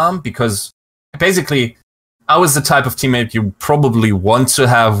was calm, because basically I was the type of teammate you probably want to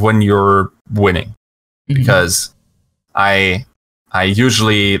have when you're winning, because I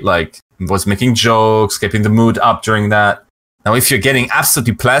usually like was making jokes, keeping the mood up during that. Now, if you're getting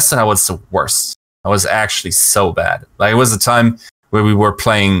absolutely plastered, I was the worst. I was actually so bad. Like it was a time where we were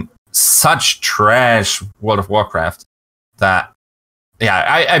playing such trash World of Warcraft that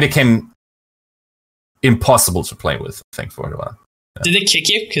I became impossible to play with, I think, for a while. Did they kick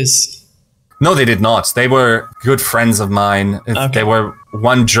you? No, they did not. They were good friends of mine. Okay. They were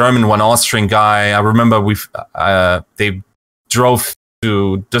one German, one Austrian guy. I remember they drove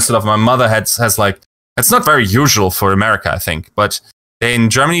to Düsseldorf. My mother has like, it's not very usual for America, I think, but in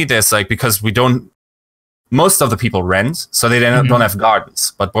Germany, there's like, because most of the people rent, so they don't have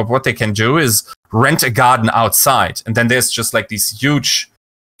gardens. But what they can do is rent a garden outside, and then there's just like these huge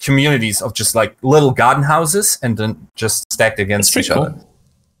communities of just like little garden houses and then just stacked against each other.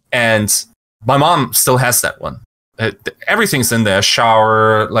 And my mom still has that one. Everything's in there.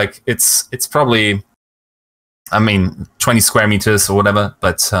 Shower, like it's probably, 20 square meters or whatever,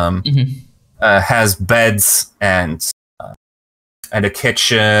 but has beds and a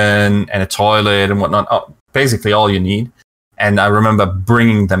kitchen and a toilet and whatnot. Basically all you need. And I remember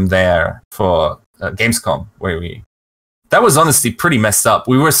bringing them there for Gamescom, that was honestly pretty messed up.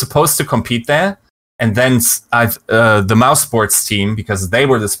 We were supposed to compete there, and then the Mouse Sports team, because they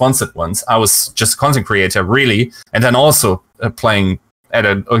were the sponsored ones, I was just content creator, really, and then also playing at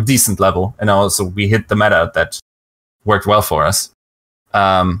a decent level, and also we hit the meta that worked well for us.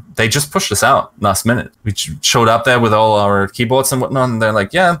 They just pushed us out last minute. We showed up there with all our keyboards and whatnot, and they're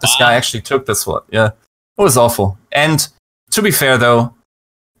like, yeah, this guy actually took this one. Yeah, it was awful. And to be fair, though,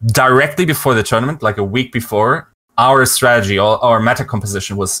 directly before the tournament, like a week before, our strategy, our meta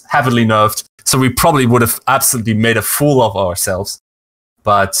composition was heavily nerfed, so we probably would have absolutely made a fool of ourselves.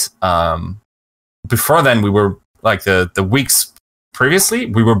 But before then, we were like the weeks previously,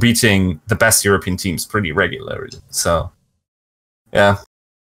 we were beating the best European teams pretty regularly. So, yeah,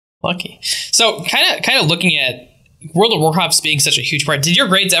 lucky. So, kind of looking at World of Warcraft being such a huge part, did your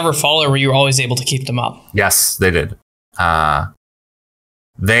grades ever fall, or were you always able to keep them up? Yes, they did.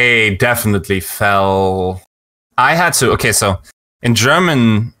 They definitely fell. I had to. Okay, so in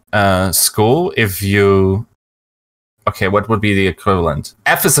German school, what would be the equivalent?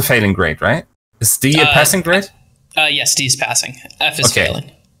 F is a failing grade, right? Is D a passing grade? Yes, D is passing. F is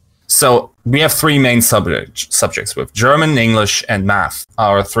failing. So we have three main subjects with German, English, and math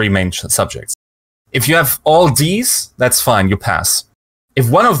are our three main subjects. If you have all Ds, that's fine, you pass. If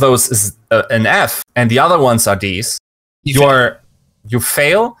one of those is an F and the other ones are Ds, you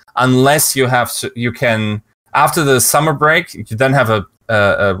fail unless you can. After the summer break, you then have a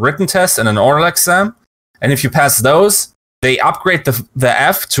written test and an oral exam. And if you pass those, they upgrade the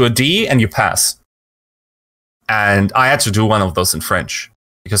F to a D and you pass. And I had to do one of those in French,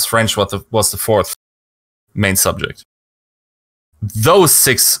 because French was the fourth main subject. Those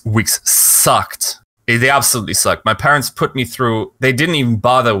 6 weeks sucked. They absolutely sucked. My parents put me through, they didn't even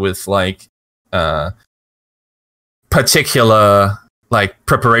bother with like particular like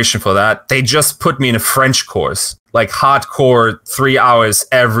preparation for that. They just put me in a French course, like hardcore 3 hours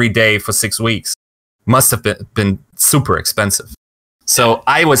every day for 6 weeks. Must have been super expensive. So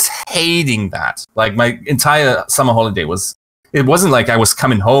I was hating that. Like my entire summer holiday it wasn't like I was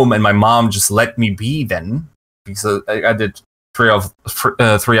coming home and my mom just let me be then, because I did 3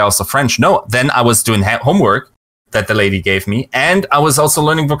 hours of French. No, then I was doing homework that the lady gave me, and I was also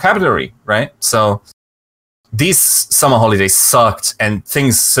learning vocabulary, right? So these summer holidays sucked, and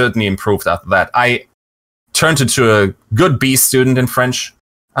things certainly improved after that. I turned into a good B student in French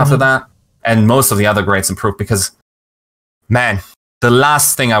after that, and most of the other grades improved because, man, the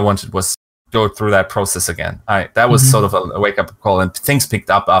last thing I wanted was go through that process again. That was sort of a wake-up call, and things picked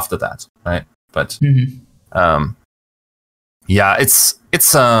up after that, right? But yeah, it's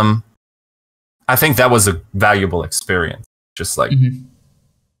I think that was a valuable experience. Just like,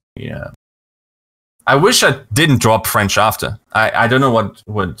 yeah. I wish I didn't drop French after. I don't know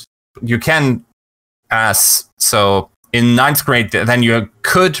what you can ask. So in 9th grade, then you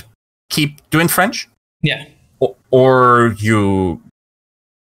could keep doing French. Yeah. Or you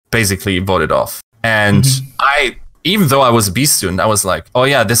basically voted off. And even though I was a B student, I was like, oh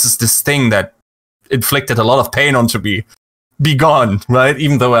yeah, this is this thing that inflicted a lot of pain onto me. Be gone, right?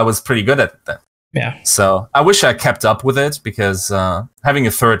 Even though I was pretty good at it then. Yeah. So I wish I kept up with it, because having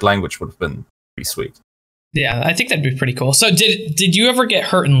a third language would have been pretty sweet. Yeah, I think that'd be pretty cool. So did you ever get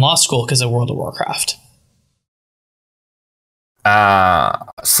hurt in law school because of World of Warcraft?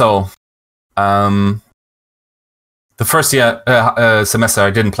 The first semester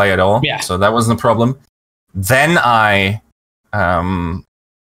I didn't play at all. Yeah. So that wasn't a problem. Then I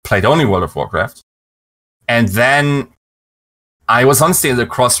played only World of Warcraft. And then I was honestly at the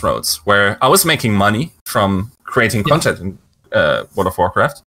crossroads where I was making money from creating content in World of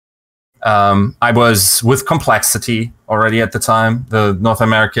Warcraft. I was with Complexity already at the time, the North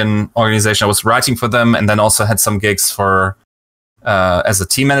American organization. I was writing for them, and then also had some gigs for as a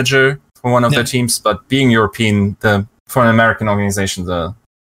team manager for one of their teams. But being European, for an American organization, the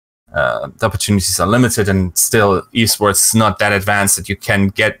opportunities are limited, and still esports is not that advanced that you can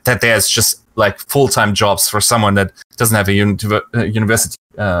get that there's just like full-time jobs for someone that doesn't have a university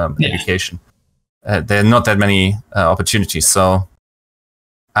education. There are not that many opportunities. So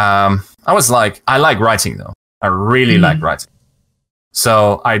I was like, I like writing though. I really like writing.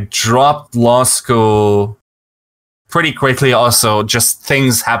 So I dropped law school pretty quickly also just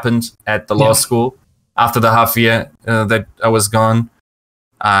things happened at the law school after the half year that I was gone.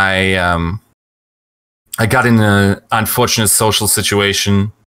 I got in an unfortunate social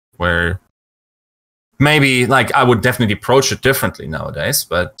situation where maybe like I would definitely approach it differently nowadays,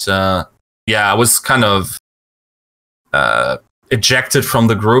 but I was kind of ejected from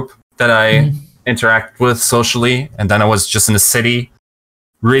the group that I interact with socially, and then I was just in a city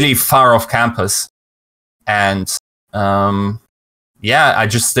really far off campus, and I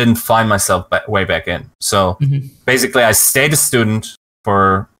just didn't find myself way back in. So basically I stayed a student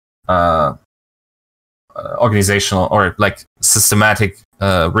for organizational or like systematic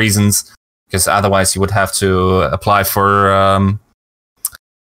reasons, because otherwise you would have to apply for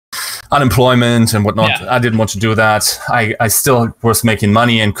unemployment and whatnot. I didn't want to do that. I still was making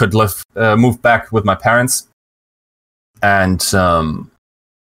money and could move back with my parents, and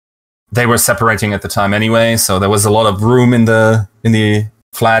they were separating at the time anyway, so there was a lot of room in the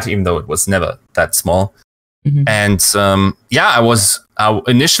flat, even though it was never that small. And I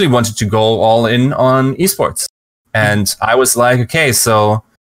initially wanted to go all in on esports, and I was like, okay, so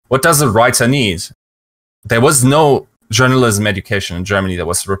what does a writer need? There was no journalism education in Germany that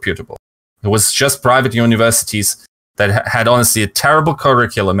was reputable. It was just private universities that had honestly a terrible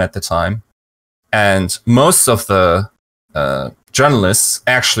curriculum at the time, and most of the journalists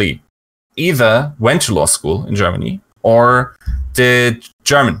actually either went to law school in Germany or did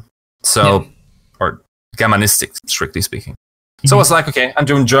German, or Germanistic, strictly speaking. So I was like, okay, I'm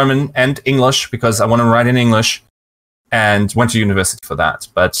doing German and English because I want to write in English, and went to university for that.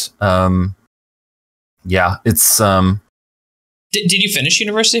 But it's Did you finish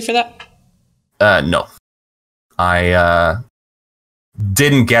university for that? No, I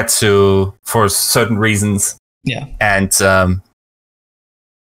didn't get to for certain reasons. Yeah, and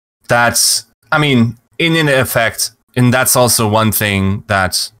that's, I mean, in effect, and that's also one thing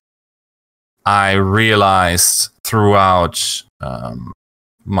that I realized throughout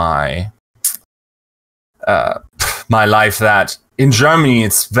my life, that in Germany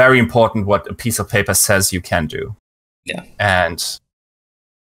it's very important what a piece of paper says you can do. Yeah, and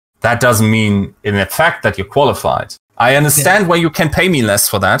that doesn't mean in effect that you're qualified. I understand why you can pay me less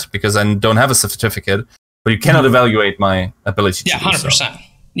for that because I don't have a certificate, but you cannot evaluate my ability to 100%. do so.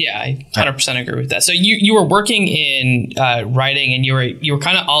 Yeah, I 100% agree with that. So you were working in writing, and you were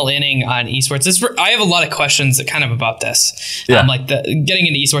kind of all inning on esports. I have a lot of questions that kind of about this, like getting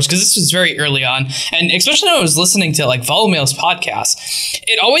into esports, because this was very early on, and especially when I was listening to like Volumail's podcast,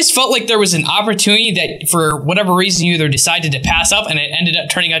 it always felt like there was an opportunity that for whatever reason you either decided to pass up and it ended up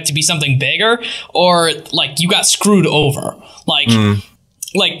turning out to be something bigger, or like you got screwed over. Like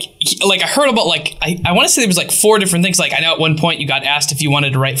I heard about, like, I want to say there was like 4 different things. Like, I know at one point you got asked if you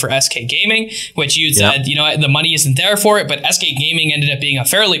wanted to write for SK Gaming, which you said, you know, the money isn't there for it. But SK Gaming ended up being a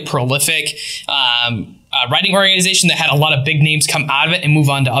fairly prolific writing organization that had a lot of big names come out of it and move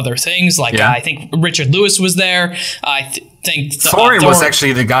on to other things. Like, I think Richard Lewis was there. I think Thorin was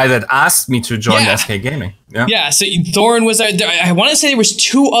actually the guy that asked me to join SK Gaming. Yeah, so Thorin was there. I want to say there was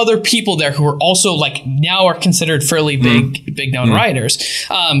 2 other people there who were also like now are considered fairly big known writers.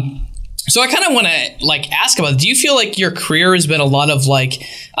 So I kind of want to like ask about, do you feel like your career has been a lot of like,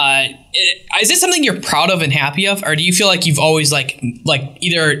 is it something you're proud of and happy of, or do you feel like you've always like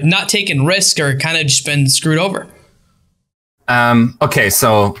either not taken risk or kind of just been screwed over? Okay,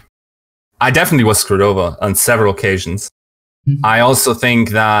 so I definitely was screwed over on several occasions. I also think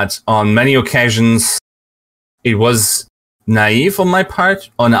that on many occasions it was naive on my part.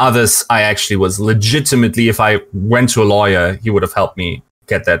 On others, I actually was legitimately, if I went to a lawyer, he would have helped me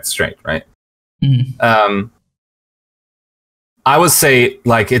get that straight, right? I would say,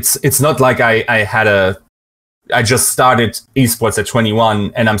 like, it's not like I just started esports at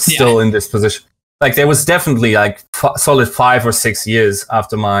 21 and I'm still in this position. Like, there was definitely like solid 5 or 6 years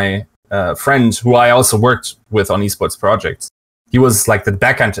after my friend, who I also worked with on esports projects. He was like the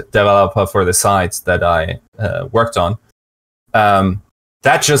backend developer for the sites that I worked on.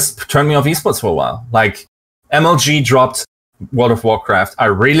 That just turned me off esports for a while. Like, MLG dropped World of Warcraft. I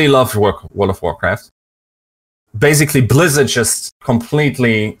really loved World of Warcraft. Basically, Blizzard just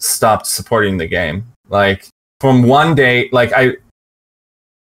completely stopped supporting the game. Like, from one day, like,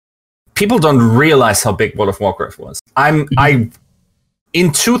 people don't realize how big World of Warcraft was.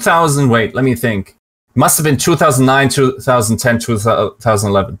 In 2000, wait, let me think. Must have been 2009, 2010,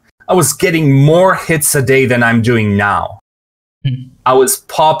 2011. I was getting more hits a day than I'm doing now. I was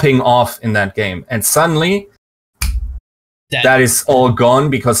popping off in that game. And suddenly, that is all gone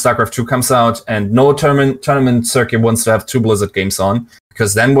because StarCraft 2 comes out and no tournament circuit wants to have 2 Blizzard games on,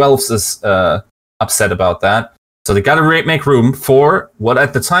 because then Valve is upset about that. So they got to make room for what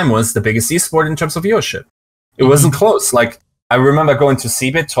at the time was the biggest esport in terms of viewership. It wasn't close. Like, I remember going to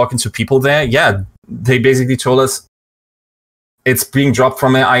CeBIT, talking to people there. Yeah, they basically told us it's being dropped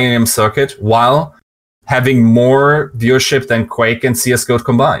from an IAM circuit while having more viewership than Quake and CSGO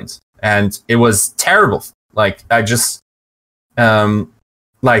combined. And it was terrible. Like, I just,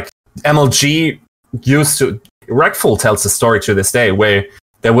 like, MLG used to, Wreckful tells the story to this day, where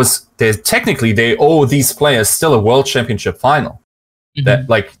technically they owe these players still a world championship final. That,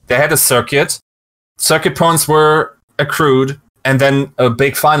 like, they had a circuit points were accrued, and then a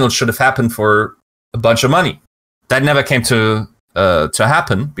big final should have happened for a bunch of money. That never came to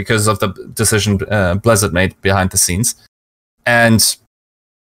happen because of the decision Blizzard made behind the scenes. And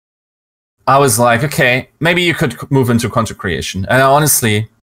I was like, okay, maybe you could move into content creation. And honestly,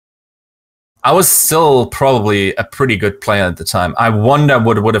 I was still probably a pretty good player at the time. I wonder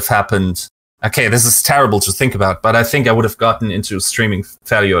what would have happened. Okay, this is terrible to think about, but I think I would have gotten into streaming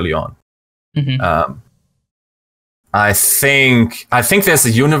fairly early on. I think there's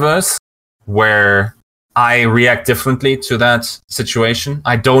a universe where I react differently to that situation.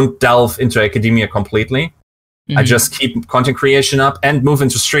 I don't delve into academia completely. I just keep content creation up and move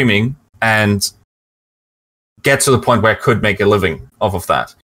into streaming and get to the point where I could make a living off of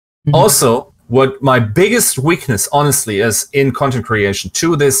that. Also, what my biggest weakness, honestly, is in content creation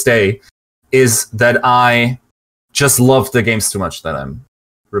to this day is that I just love the games too much that I'm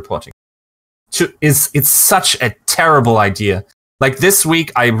reporting. It's such a terrible idea. Like, this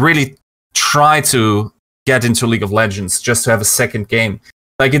week, I really try to get into League of Legends just to have a second game.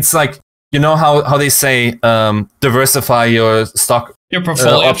 Like, it's like, you know how they say diversify your stock, your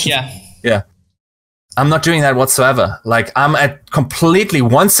portfolio options? Yeah. I'm not doing that whatsoever. Like, I'm completely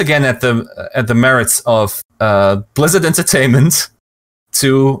once again at the merits of Blizzard Entertainment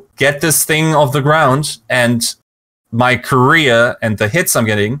to get this thing off the ground, and my career and the hits I'm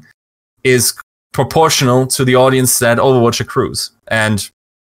getting is proportional to the audience that Overwatch accrues. And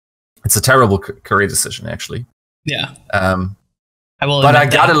it's a terrible career decision, actually. Yeah. But I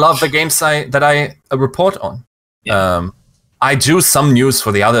gotta love the games that I report on. Yeah. I do some news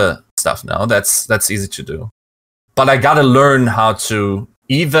for the other stuff now. That's easy to do. But I gotta learn how to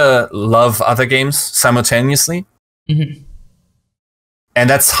either love other games simultaneously. And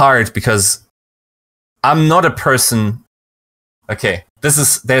that's hard because I'm not a person. Okay,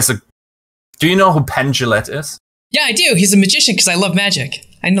 do you know who Penn Jillette is? Yeah, I do. He's a magician because I love magic.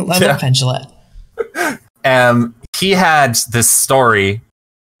 I love Penn Jillette. He had this story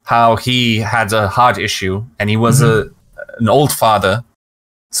how he had a heart issue and he was an old father.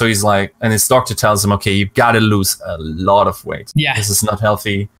 So he's like, and his doctor tells him, okay, you got to lose a lot of weight. Yeah. This is not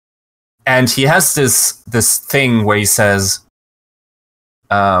healthy. And he has this thing where he says,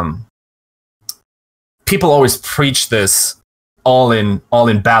 people always preach this all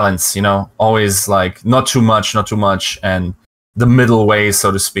in balance, you know, always like not too much, and the middle way,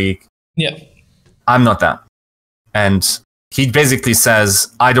 so to speak. Yeah. I'm not that. And he basically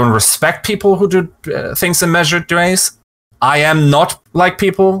says, I don't respect people who do things in measured ways. I am not like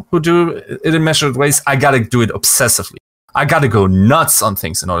people who do it in measured ways. I gotta do it obsessively. I gotta go nuts on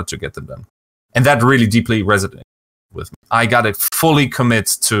things in order to get them done. And that really deeply resonated with me. I gotta fully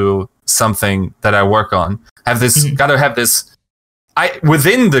commit to something that I work on. Gotta have this.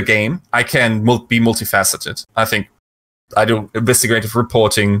 Within the game, I can be multifaceted. I think I do investigative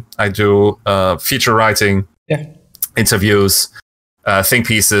reporting. I do feature writing, interviews, think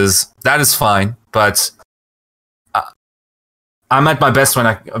pieces. That is fine, but I'm at my best when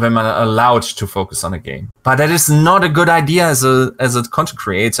I'm allowed to focus on a game. But that is not a good idea as a content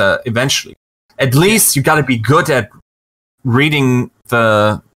creator. Eventually, at least you got to be good at reading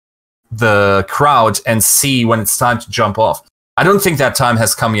the crowd and see when it's time to jump off. I don't think that time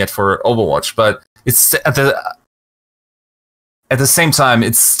has come yet for Overwatch, but it's at the same time,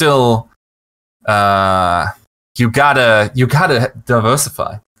 it's still you gotta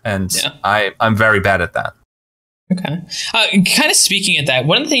diversify, and I'm very bad at that. Okay. Kind of speaking at that,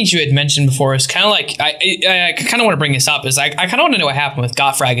 one of the things you had mentioned before is kind of like, I kind of want to bring this up, is I kind of want to know what happened with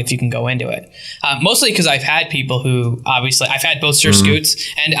Gottfrag, if you can go into it. Mostly because I've had people who, obviously, I've had both Sir Scoots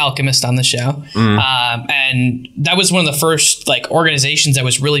and Alchemist on the show. And that was one of the first like organizations that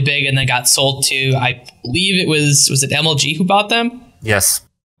was really big and then got sold to, I believe it was it MLG who bought them? Yes.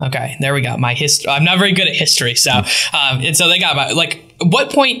 Okay, there we go. My history. I'm not very good at history. So, and so they got about, like, at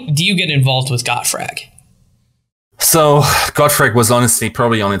what point do you get involved with Gottfrag? So Gottfrag was honestly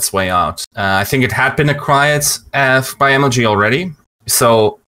probably on its way out. I think it had been acquired by MLG already.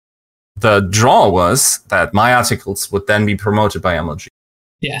 So the draw was that my articles would then be promoted by MLG.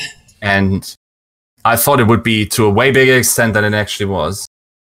 Yeah. And I thought it would be to a way bigger extent than it actually was.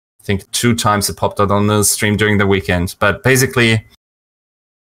 I think 2 times it popped out on the stream during the weekend. But basically,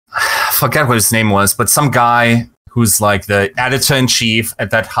 I forget what his name was, but some guy who's like the editor-in-chief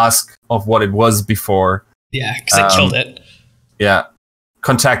at that husk of what it was before. Yeah, because I killed it. Yeah.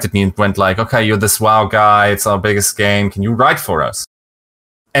 Contacted me and went like, okay, you're this WoW guy. It's our biggest game. Can you write for us?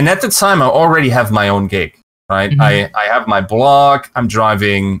 And at the time, I already have my own gig, right? I have my blog. I'm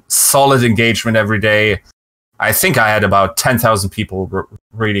driving solid engagement every day. I think I had about 10,000 people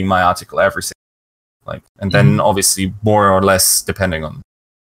reading my article every single day. And then obviously more or less depending on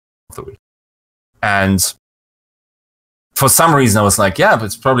the week. And for some reason, I was like, yeah, but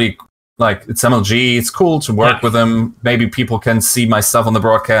it's probably like it's MLG. It's cool to work with them. Maybe people can see my stuff on the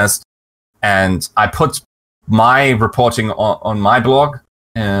broadcast. And I put my reporting on my blog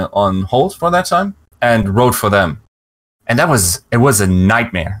on hold for that time and wrote for them. And it was a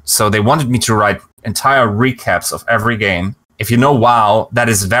nightmare. So they wanted me to write entire recaps of every game. If you know WoW, that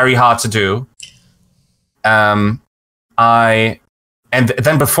is very hard to do. And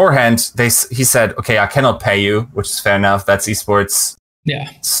then beforehand, he said, okay, I cannot pay you, which is fair enough. That's esports. Yeah.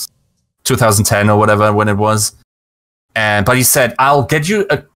 2010 or whatever when it was. But he said, I'll get you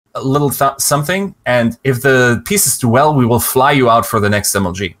a little something. And if the pieces do well, we will fly you out for the next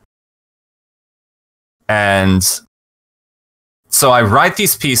MLG. And so I write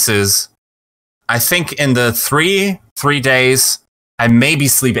these pieces. I think in the three days, I maybe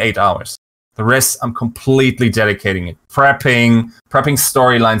sleep 8 hours. The rest, I'm completely dedicating it. Prepping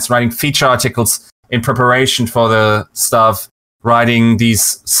storylines, writing feature articles in preparation for the stuff, writing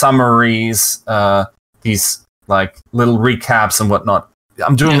these summaries, these like little recaps and whatnot.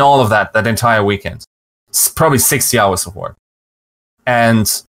 I'm doing all of that entire weekend. It's probably 60 hours of work. And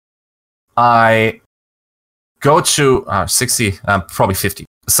I go to 60, probably 50.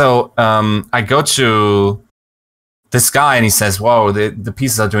 So I go to this guy and he says, whoa, the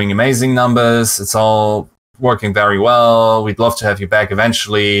pieces are doing amazing numbers. It's all working very well. We'd love to have you back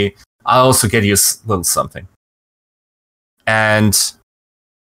eventually. I'll also get you a little something. And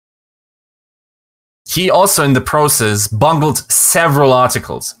he also in the process bungled several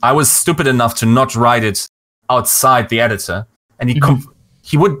articles. I was stupid enough to not write it outside the editor. And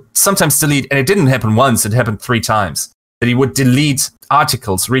he would sometimes delete, and it didn't happen once, it happened 3 times, that he would delete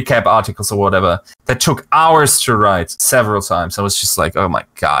articles, recap articles or whatever, that took hours to write several times. I was just like, oh my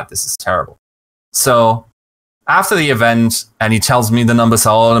God, this is terrible. So after the event, and he tells me the numbers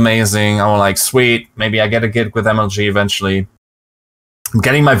are all amazing, I'm like, sweet, maybe I get a gig with MLG eventually. I'm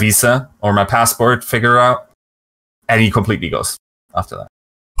getting my visa or my passport figured out, and he completely goes after that.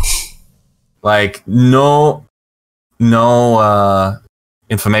 Like, no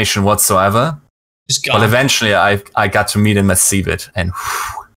information whatsoever. But eventually I got to meet him at CeBIT, and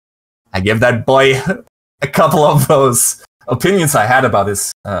I gave that boy a couple of those opinions I had about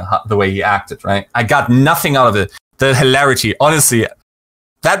his the way he acted, right? I got nothing out of it. The hilarity, honestly,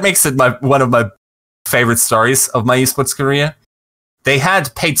 that makes it one of my favorite stories of my esports career. They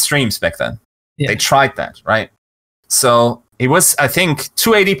had paid streams back then. Yeah. They tried that, right? So it was, I think,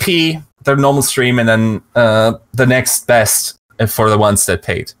 280p, their normal stream, and then the next best for the ones that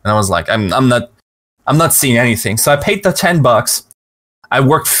paid. And I was like, I'm not seeing anything. So I paid the $10. I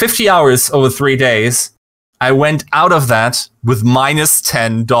worked 50 hours over 3 days. I went out of that with minus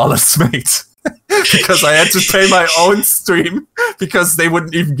 $10, mate. Because I had to pay my own stream because they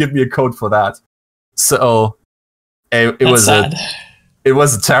wouldn't even give me a code for that. So it was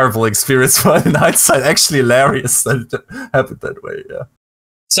a terrible experience, but in hindsight, actually hilarious that it happened that way. Yeah.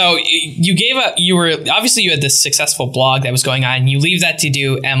 So you had this successful blog that was going on. You leave that to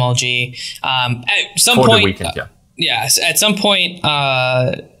do MLG. At some point, the weekend, at some point,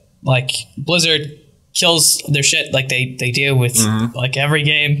 like Blizzard kills their shit like they do with like every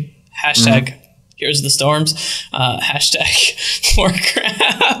game. Hashtag here's the storms. Hashtag more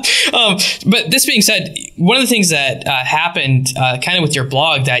crap. But this being said, one of the things that happened kind of with your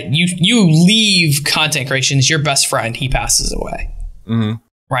blog, that you leave content creation as your best friend. He passes away.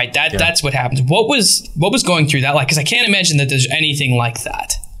 Right. That's what happens. What was going through that like? Because I can't imagine that there's anything like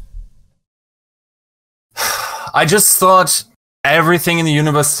that. I just thought everything in the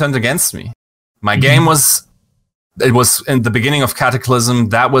universe turned against me. My game was in the beginning of Cataclysm.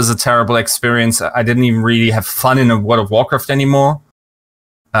 That was a terrible experience. I didn't even really have fun in World of Warcraft anymore.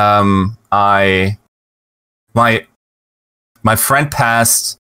 My friend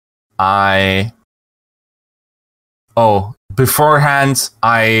passed. Beforehand,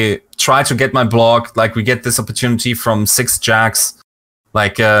 I tried to get my blog. Like, we get this opportunity from 6jacks,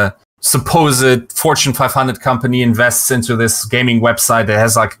 like a supposed Fortune 500 company invests into this gaming website that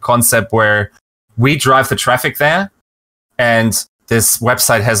has like a concept where we drive the traffic there, and this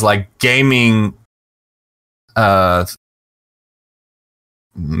website has like gaming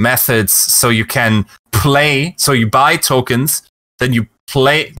methods, so you can play. So you buy tokens, then you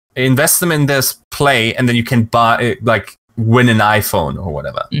play, invest them in this play, and then you can buy like win an iPhone or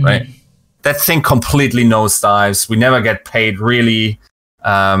whatever, right? That thing completely nosedives. We never get paid really.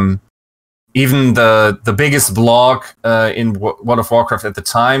 Even the biggest blog in World of Warcraft at the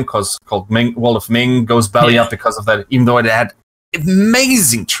time, called World of Ming, goes belly up because of that, even though it had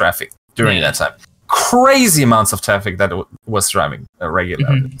amazing traffic during that time. Crazy amounts of traffic that it was driving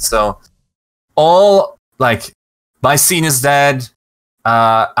regularly. So all, like, my scene is dead.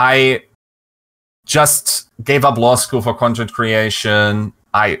 I just gave up law school for content creation.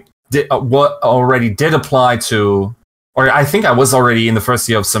 I already did apply to, or I think I was already in the first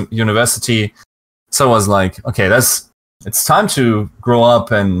year of some university. So I was like, okay, it's time to grow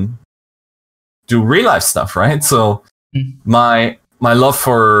up and do real life stuff, right? So my love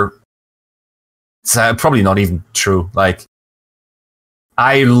for, it's probably not even true. Like,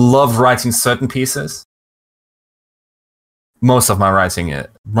 I love writing certain pieces. Most of the writing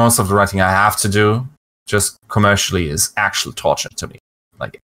I have to do just commercially is actual torture to me.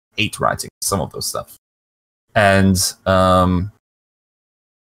 Like, I hate writing some of those stuff. And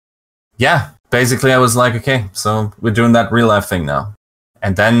yeah, basically I was like, okay, so we're doing that real life thing now.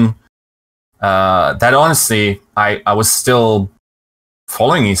 And then that honestly, I was still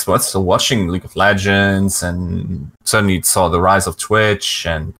following esports, still watching League of Legends, and certainly saw the rise of Twitch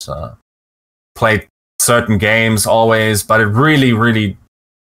and played certain games always, but it really,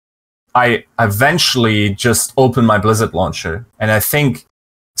 I eventually just opened my Blizzard launcher, and I think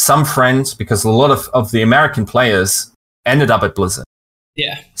some friends, because a lot of the American players ended up at Blizzard.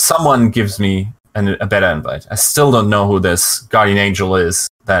 Yeah. Someone gives me a better invite. I still don't know who this Guardian Angel is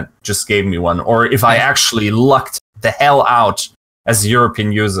that just gave me one, or if I actually lucked the hell out as a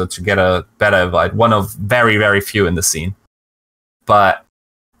European user to get a better invite, one of very, very few in the scene. But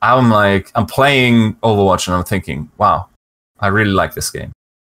I'm playing Overwatch and I'm thinking, wow, I really like this game.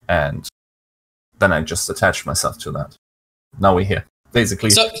 And then I just attached myself to that. Now we're here. Basically,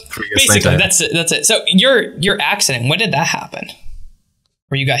 so 3 years later. that's it. So your accident, when did that happen?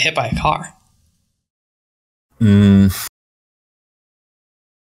 Where you got hit by a car?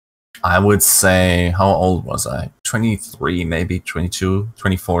 I would say, how old was I? 23, maybe 22,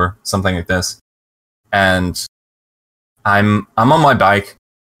 24, something like this. And I'm on my bike,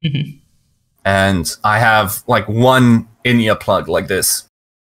 and I have like one in-ear plug like this.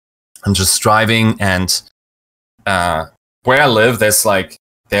 I'm just driving, and where I live, there's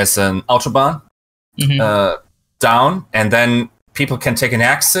an autobahn down, and then people can take an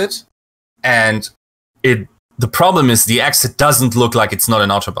exit, and the problem is the exit doesn't look like it's not an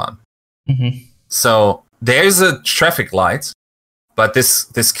autobahn. So there's a traffic light, but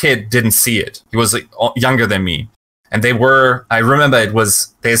this kid didn't see it. He was younger than me, and I remember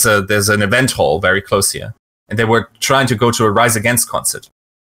there's an event hall very close here, and they were trying to go to a Rise Against concert.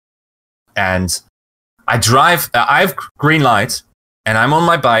 And I have green light, and I'm on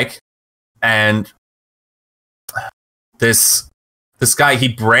my bike, and this guy, he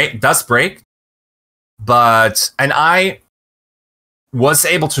does brake, and I was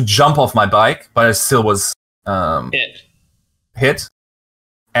able to jump off my bike, but I still was hit.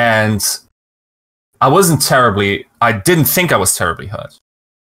 And I didn't think I was terribly hurt.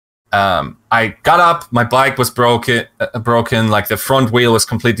 I got up, my bike was broken, like the front wheel was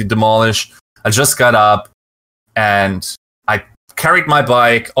completely demolished. I just got up, and I carried my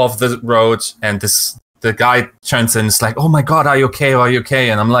bike off the road, and the guy turns in, it's like, oh my God, are you okay? Are you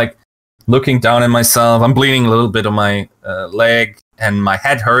okay? And I'm like, looking down at myself, I'm bleeding a little bit on my leg, and my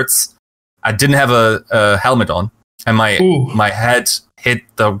head hurts. I didn't have a helmet on, and my head hit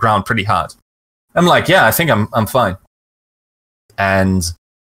the ground pretty hard. I'm like, yeah, I think I'm fine. And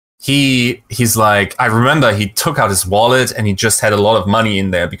he's like, I remember he took out his wallet, and he just had a lot of money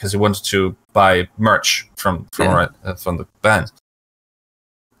in there because he wanted to buy merch from the band.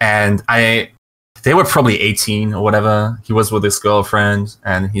 And they were probably 18 or whatever. He was with his girlfriend,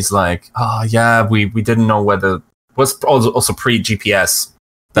 and he's like, oh yeah, we didn't know whether it was also pre-GPS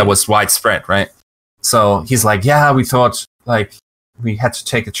that was widespread, right? So he's like, yeah, we thought like we had to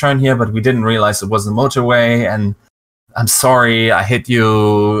take a turn here, but we didn't realize it was the motorway, and I'm sorry, I hit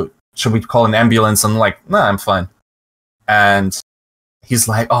you. Should we call an ambulance? I'm like, nah, I'm fine. And he's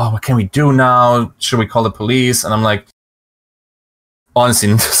like, oh, what can we do now? Should we call the police? And I'm like,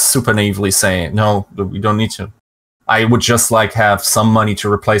 honestly, super naively saying, no, we don't need to. I would just like have some money to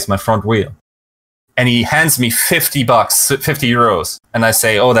replace my front wheel. and he hands me $50, 50 euros. And I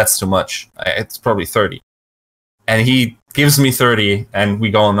say, oh, that's too much. It's probably 30. And he gives me 30 and we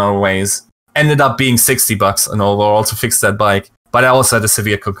go on our ways. Ended up being $60 and overall to fix that bike. But I also had a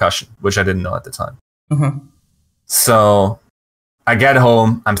severe concussion, which I didn't know at the time. Mm-hmm. So I get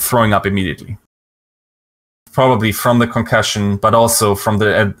home, I'm throwing up immediately. Probably from the concussion, but also from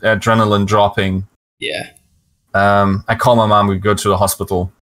the adrenaline dropping. Yeah. I call my mom, we go to the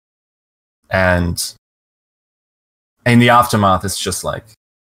hospital. And in the aftermath, it's just like...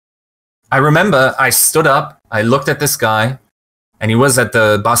 I remember I stood up, I looked at this guy, and he was at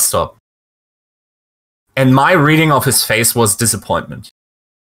the bus stop. And my reading of his face was disappointment.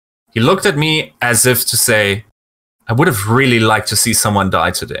 He looked at me as if to say, I would have really liked to see someone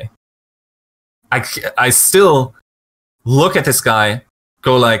die today. I still look at this guy,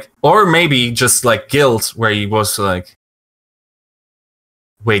 go like, or maybe just like guilt, where he was like,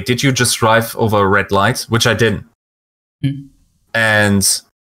 wait, did you just drive over a red light? Which I didn't.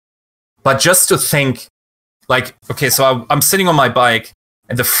 But just to think, like, okay, so I'm sitting on my bike,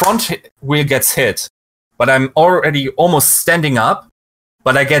 and the front wheel gets hit, but I'm already almost standing up,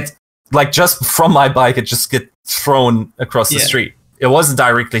 but I get, like, just from my bike, it just gets thrown across the street. It wasn't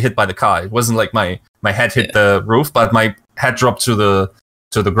directly hit by the car. It wasn't like my head hit the roof, but my head dropped to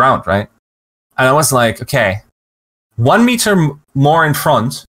the ground, right? And I was like, okay, 1 meter more in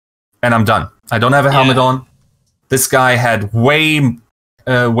front, and I'm done. I don't have a helmet on. This guy had way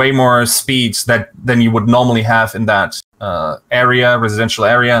more speeds than you would normally have in that residential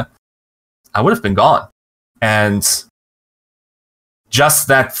area. I would have been gone. And just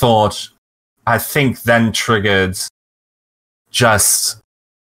that thought, I think, then triggered just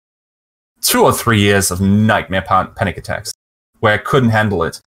 2 or 3 years of nightmare panic attacks where I couldn't handle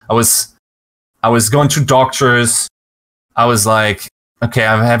it. I was going to doctors. I was like, okay,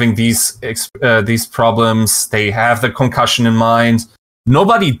 I'm having these problems. They have the concussion in mind.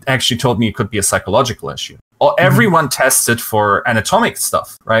 Nobody actually told me it could be a psychological issue. Or everyone tested for anatomic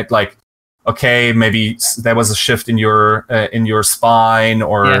stuff, right? Like, okay, maybe there was a shift in your spine,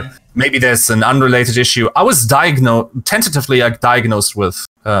 or maybe there's an unrelated issue. I was tentatively diagnosed with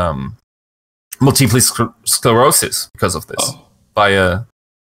multiple sclerosis because of this by a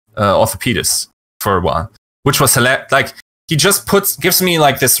orthopedist for a while, which was like, he just gives me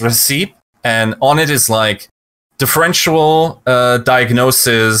like this receipt, and on it is like, differential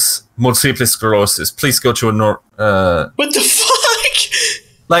diagnosis, multiple sclerosis. Please go to a what the fuck?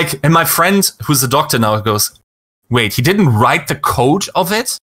 Like, and my friend, who's a doctor now, goes, wait, he didn't write the code of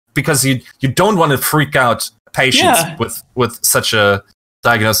it? Because you don't want to freak out patients with such a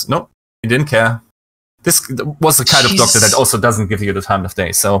diagnosis. Nope, he didn't care. This was the kind of doctor that also doesn't give you the time of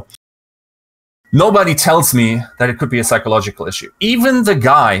day. So nobody tells me that it could be a psychological issue. Even the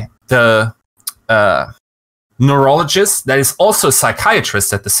guy, the neurologist that is also a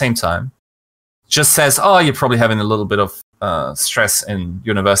psychiatrist at the same time, just says, oh, you're probably having a little bit of stress in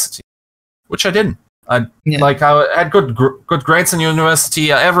university, which I didn't. I had good grades in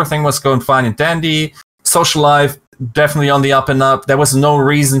university. Everything was going fine and dandy. Social life definitely on the up and up. There was no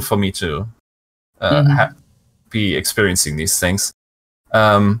reason for me to be experiencing these things.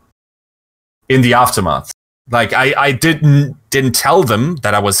 In the aftermath, like I didn't tell them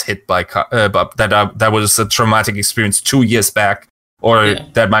that I was hit by that was a traumatic experience 2 years back, or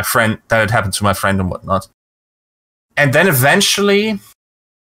that had happened to my friend and whatnot. And then eventually,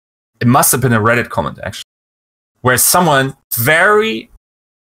 it must have been a Reddit comment actually, where someone very,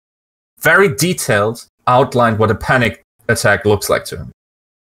 very detailed outlined what a panic attack looks like to him.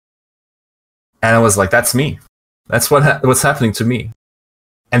 And I was like, that's me. That's what's happening to me.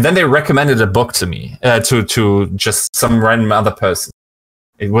 And then they recommended a book to me, to just some random other person.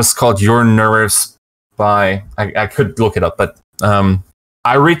 It was called Your Nerves by, I could look it up, but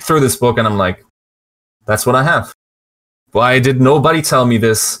I read through this book and I'm like, that's what I have. Why did nobody tell me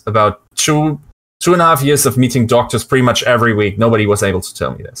this about 2.5 years of meeting doctors pretty much every week? Nobody was able to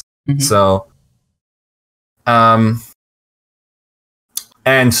tell me this. So, and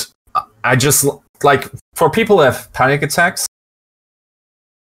I just, like, for people who have panic attacks,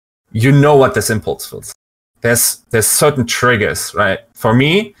 you know what this impulse feels. There's certain triggers, right? For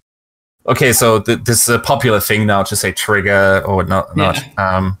me, okay, so this is a popular thing now to say trigger or not.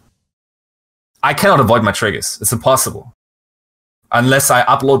 I cannot avoid my triggers. It's impossible. Unless I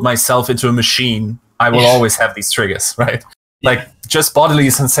upload myself into a machine, I will always have these triggers, right? Like, just bodily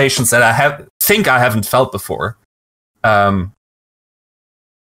sensations that I haven't felt before.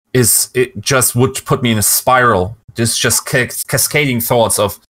 It just would put me in a spiral. Just cascading thoughts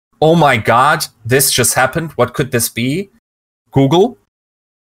of, oh my God, this just happened. What could this be? Google.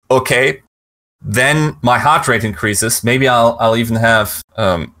 Okay. then my heart rate increases. Maybe I'll even have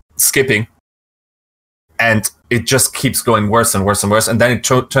skipping, and it just keeps going worse and worse and worse. And then it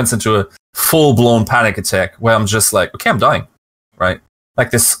turns into a full-blown panic attack where I'm just like, okay, I'm dying, right?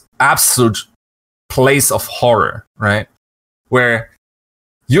 Like this absolute place of horror, right? Where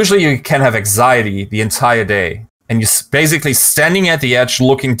usually you can have anxiety the entire day, and you're basically standing at the edge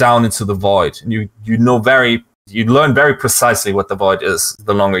looking down into the void, and you learn very precisely what the void is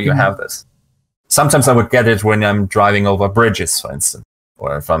the longer you have this. Sometimes I would get it when I'm driving over bridges, for instance,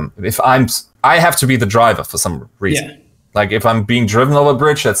 or I have to be the driver for some reason. Yeah. Like if I'm being driven over a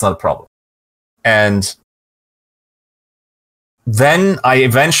bridge, that's not a problem. And then I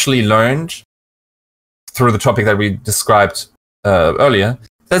eventually learned, through the topic that we described earlier,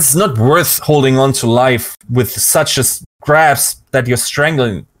 that it's not worth holding on to life with such a grasp that you're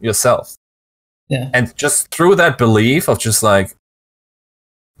strangling yourself. Yeah. And just through that belief of just like,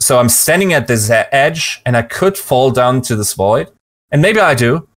 so I'm standing at this edge and I could fall down to this void, and maybe I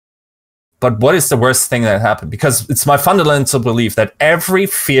do, but what is the worst thing that happened? Because it's my fundamental belief that every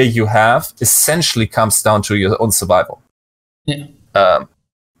fear you have essentially comes down to your own survival. Yeah.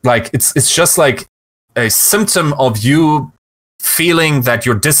 Like it's just like a symptom of you feeling that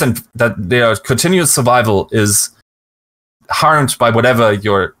that their continuous survival is harmed by whatever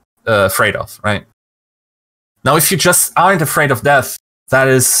you're afraid of, right? Now, if you just aren't afraid of death,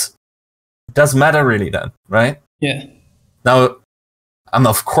 doesn't matter really then, right? Yeah. Now, I'm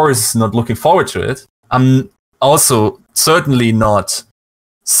of course not looking forward to it. I'm also certainly not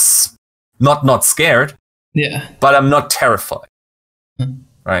scared. Yeah. But I'm not terrified,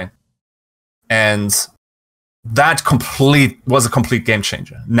 right? And that was a complete game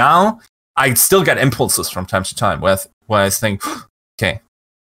changer. Now, I still get impulses from time to time where I think, okay,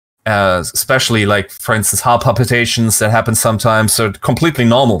 especially like, for instance, heart palpitations that happen sometimes, so completely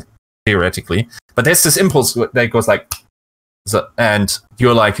normal, theoretically. But there's this impulse that goes like, and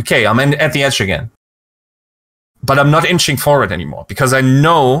you're like, okay, I'm at the edge again. But I'm not inching forward anymore because I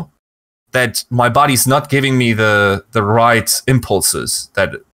know that my body's not giving me the right impulses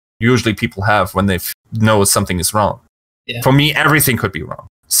that usually people have when they know something is wrong. Yeah. For me, everything could be wrong.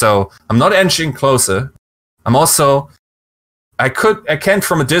 So I'm not inching closer. I'm also, I can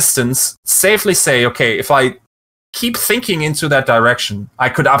from a distance safely say, okay, if I keep thinking into that direction, I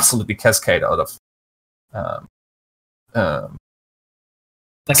could absolutely cascade out of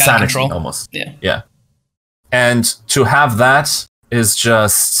like sanity, out of control. Almost. Yeah. Yeah. And to have that is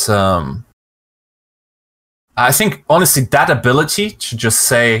just, I think, honestly, that ability to just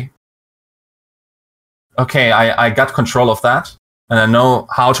say, okay, I got control of that, and I know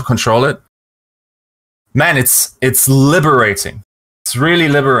how to control it. Man, it's liberating. It's really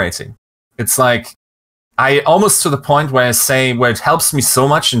liberating. It's like, I almost to the point where it helps me so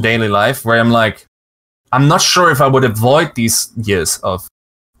much in daily life, where I'm like, I'm not sure if I would avoid these years of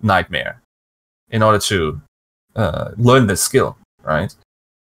nightmare in order to learn this skill, right?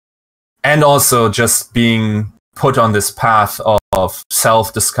 And also just being put on this path of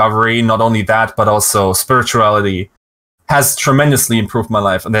self-discovery. Not only that, but also spirituality has tremendously improved my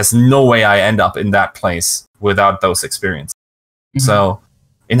life. And there's no way I end up in that place without those experiences. Mm-hmm. So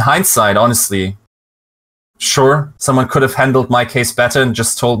in hindsight, honestly, sure, someone could have handled my case better and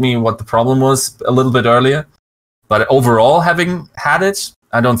just told me what the problem was a little bit earlier. But overall, having had it,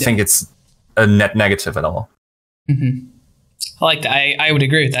 I don't think it's a net negative at all. Mm-hmm. I would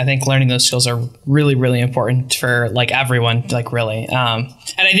agree with that. I think learning those skills are really, really important for like everyone, like really. And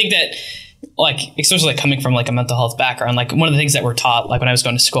I think that like, especially like coming from like a mental health background, like one of the things that we're taught, like when I was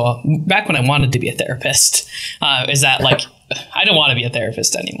going to school back when I wanted to be a therapist, is that like, I don't want to be a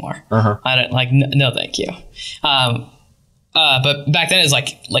therapist anymore. Uh-huh. I don't like, no, thank you. But back then it's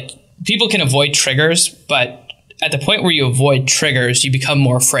like people can avoid triggers, but at the point where you avoid triggers, you become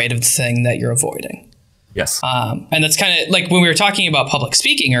more afraid of the thing that you're avoiding. Yes. And that's kind of like when we were talking about public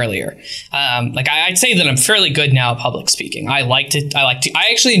speaking earlier. Like I'd say that I'm fairly good now at public speaking. I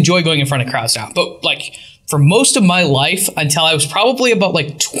actually enjoy going in front of crowds now. But like for most of my life, until I was probably about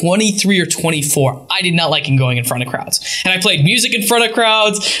like 23 or 24, I did not like going in front of crowds. And I played music in front of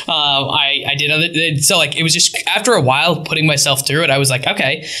crowds. I did other. So like it was just after a while putting myself through it, I was like,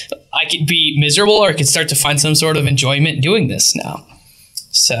 okay, I could be miserable or I could start to find some sort of enjoyment doing this now.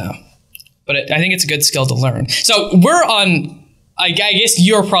 So. But I think it's a good skill to learn. So we're on, I guess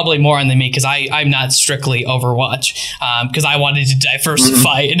you're probably more on than me because I'm not strictly Overwatch because I wanted to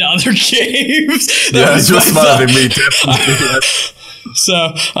diversify into other games. Yeah, it's just smarter than me, definitely. So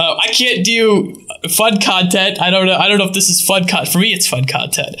I can't do fun content. I don't know if this is fun content. For me, it's fun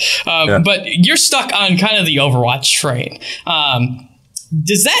content. But you're stuck on kind of the Overwatch train.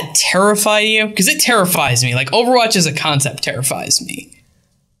 Does that terrify you? Because it terrifies me. Like, Overwatch as a concept terrifies me.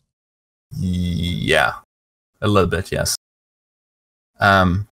 Yeah, a little bit, yes.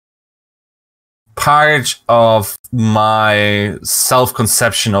 Part of my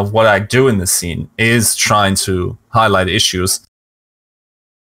self-conception of what I do in the scene is trying to highlight issues.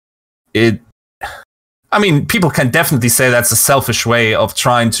 I mean, people can definitely say that's a selfish way of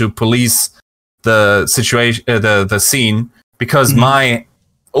trying to police the situation, the scene, because my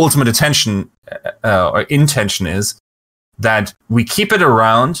ultimate intention is that we keep it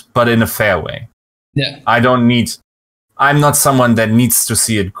around, but in a fair way. Yeah. I'm not someone that needs to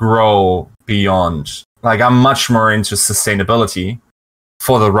see it grow beyond. Like, I'm much more into sustainability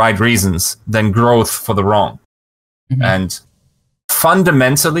for the right reasons than growth for the wrong. And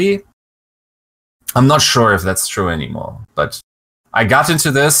fundamentally, I'm not sure if that's true anymore, but I got into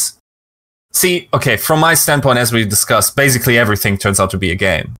this. See, okay, from my standpoint, as we discussed, basically everything turns out to be a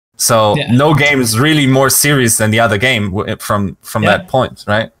game. So no game is really more serious than the other game from that point,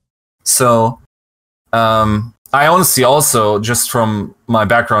 right? So I honestly also, just from my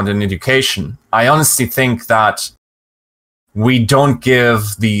background in education, I honestly think that we don't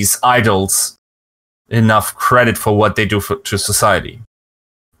give these idols enough credit for what they do to society.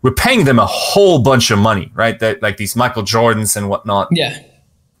 We're paying them a whole bunch of money, right? That, like these Michael Jordans and whatnot. Yeah.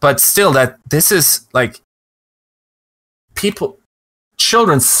 But still, that this is like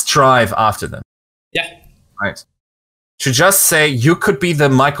children strive after them. Yeah. Right. To just say you could be the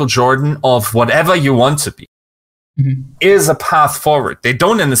Michael Jordan of whatever you want to be is a path forward. They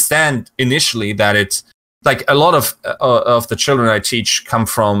don't understand initially that it's like a lot of the children I teach come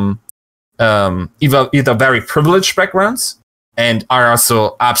from either very privileged backgrounds and are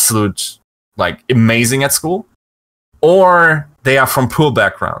also absolute like amazing at school, or they are from poor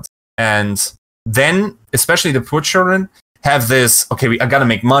backgrounds. And then, especially the poor children, have this, okay, I gotta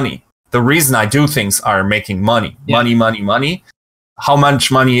make money. The reason I do things are making money. Money. How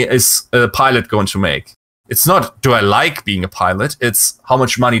much money is a pilot going to make? It's not, do I like being a pilot? It's, how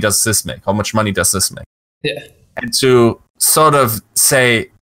much money does this make? How much money does this make? Yeah. And to sort of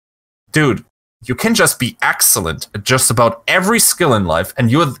say, dude, you can just be excellent at just about every skill in life.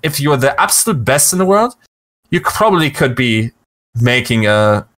 And if you're the absolute best in the world, you probably could be making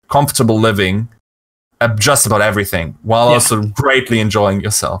a comfortable living at just about everything while also greatly enjoying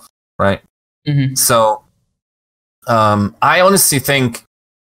yourself, right? So I honestly think,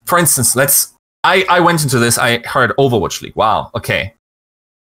 for instance, I went into this, I heard Overwatch League. Wow, okay.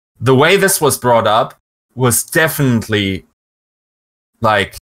 The way this was brought up was definitely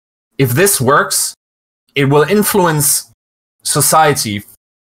like, if this works, it will influence society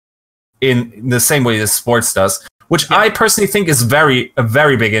in the same way as sports does, which I personally think is a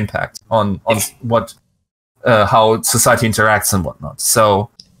very big impact on what how society interacts and whatnot.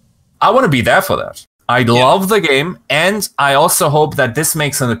 So I want to be there for that. I love the game, and I also hope that this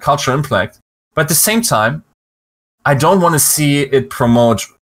makes a cultural impact. But at the same time, I don't want to see it promote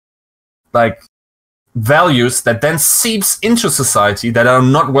like values that then seeps into society that are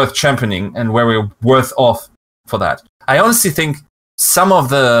not worth championing and where we're worth off for that. I honestly think some of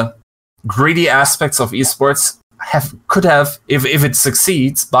the greedy aspects of esports could have, if it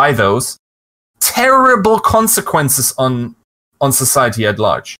succeeds by those, terrible consequences on society at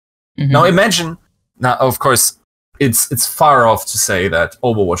large. Now imagine, of course, it's far off to say that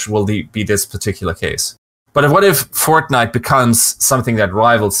Overwatch will be this particular case. But what if Fortnite becomes something that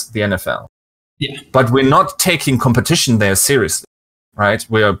rivals the NFL? Yeah. But we're not taking competition there seriously, right?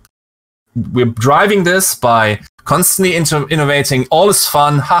 We're driving this by constantly innovating. All is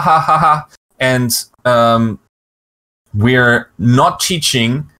fun, ha ha ha ha, and we're not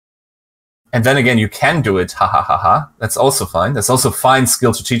teaching. And then again, you can do it, ha ha ha ha. That's also fine. That's also fine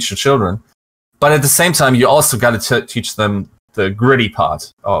skill to teach your children. But at the same time, you also got to teach them the gritty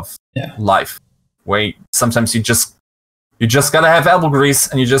part of life, where sometimes you just got to have elbow grease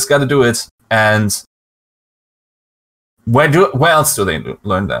and you just got to do it. And where else do they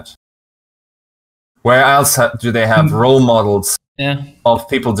learn that? Where else do they have role models of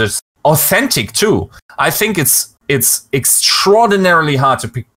people just authentic too? I think it's extraordinarily hard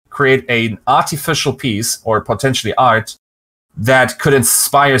to create an artificial piece or potentially art that could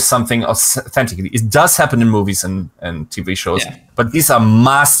inspire something authentically. It does happen in movies and TV shows, but these are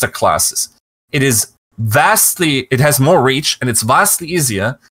master classes. It has more reach, and it's vastly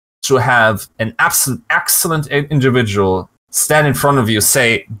easier to have an absolute excellent individual stand in front of you,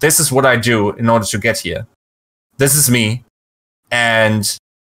 say, this is what I do in order to get here. This is me. And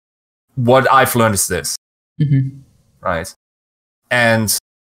what I've learned is this. Right? And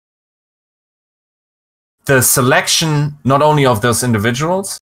the selection not only of those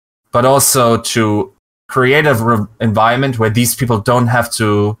individuals, but also to create an environment where these people don't have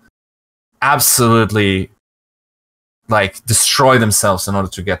to absolutely like destroy themselves in order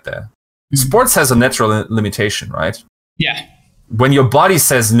to get there. Sports has a natural limitation, right? Yeah. When your body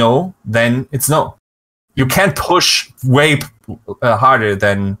says no, then it's no. You can't push way harder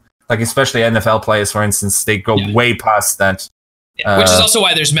than, like, especially NFL players, for instance, they go way past that. Yeah. Which is also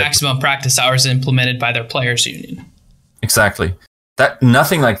why there's maximum practice hours implemented by their players' union. Exactly. That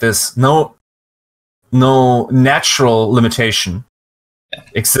nothing like this, no natural limitation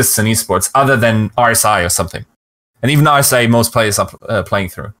exists in esports other than RSI or something. And even RSI, most players are playing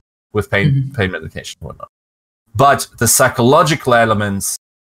through with pain medication and whatnot. But the psychological elements,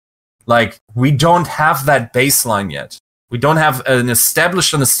 like, we don't have that baseline yet. We don't have an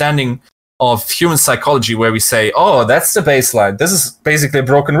established understanding of human psychology where we say, oh, that's the baseline. This is basically a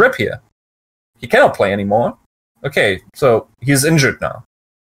broken rib here. He cannot play anymore. Okay, so he's injured now.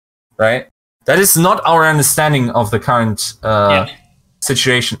 Right? That is not our understanding of the current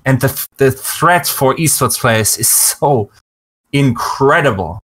situation. And the threat for esports players is so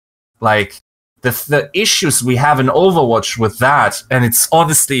incredible. Like, the issues we have in Overwatch with that, and it's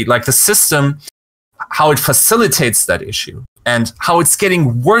honestly like the system, how it facilitates that issue and how it's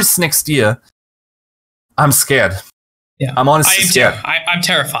getting worse next year. I'm scared. Yeah, I'm honestly scared. I'm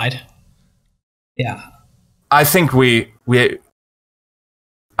terrified. Yeah, I think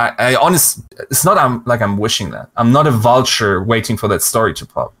I honestly, it's not like I'm wishing that. I'm not a vulture waiting for that story to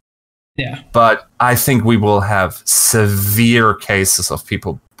pop. Yeah, but I think we will have severe cases of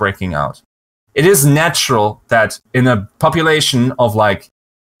people breaking out. It is natural that in a population of like,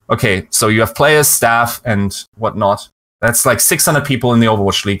 okay, so you have players, staff, and whatnot. That's like 600 people in the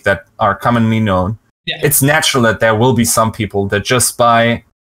Overwatch League that are commonly known. Yeah. It's natural that there will be some people that just by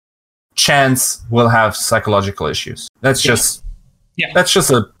chance will have psychological issues. That's just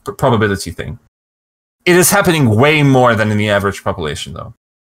a probability thing. It is happening way more than in the average population, though.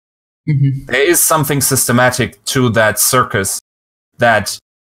 There is something systematic to that circus that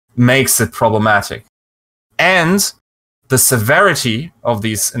makes it problematic. And the severity of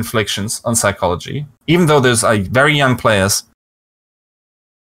these inflictions on psychology, even though there's very young players,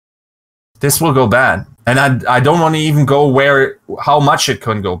 this will go bad. And I don't want to even go how much it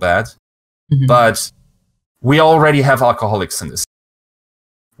can go bad, but we already have alcoholics in this.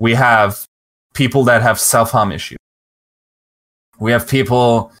 We have people that have self-harm issues. We have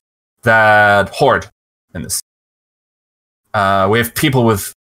people that hoard in this. We have people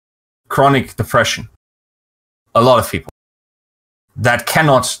with chronic depression. A lot of people that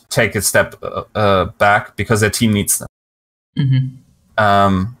cannot take a step back because their team needs them.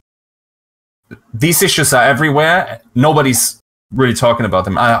 These issues are everywhere. Nobody's really talking about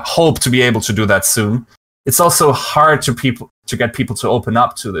them. I hope to be able to do that soon. It's also hard to get people to open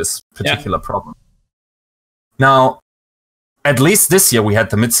up to this particular problem. Now, at least this year we had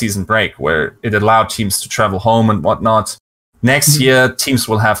the mid-season break where it allowed teams to travel home and whatnot. Next year, teams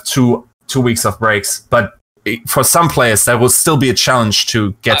will have two weeks of breaks, but for some players, that will still be a challenge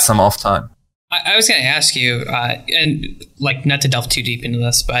to get some off time. I was going to ask you, and like not to delve too deep into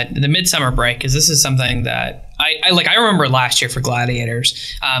this, but the midsummer break, because this is something that I remember last year for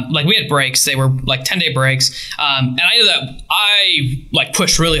Gladiators, like we had breaks, they were like 10-day breaks, and I know that I like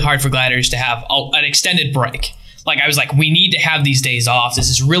pushed really hard for Gladiators to have an extended break. Like I was like, we need to have these days off. This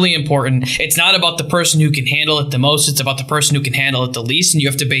is really important. It's not about the person who can handle it the most. It's about the person who can handle it the least. And you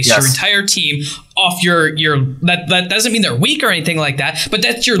have to base your entire team off your that doesn't mean they're weak or anything like that, but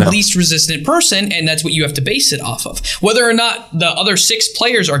that's your least resistant person, and that's what you have to base it off of. Whether or not the other 6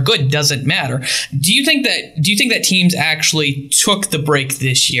 players are good doesn't matter. Do you think that teams actually took the break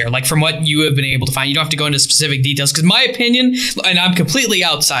this year? Like from what you have been able to find, you don't have to go into specific details, because my opinion, and I'm completely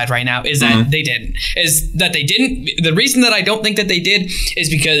outside right now, is that they didn't. The reason that I don't think that they did is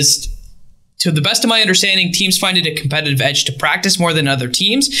because, to the best of my understanding, teams find it a competitive edge to practice more than other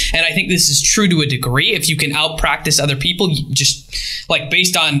teams. And I think this is true to a degree. If you can out-practice other people, just like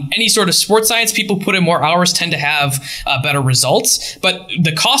based on any sort of sports science, people put in more hours tend to have better results. But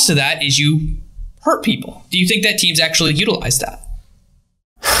the cost of that is you hurt people. Do you think that teams actually utilize that?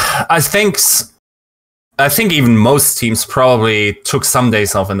 I think even most teams probably took some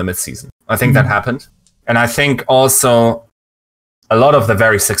days off in the midseason. I think that happened. And I think also a lot of the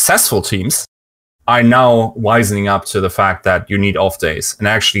very successful teams are now wisening up to the fact that you need off days. And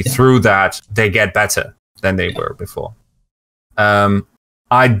actually through that, they get better than they were before.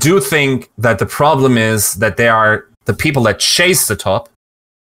 I do think that the problem is that there are the people that chase the top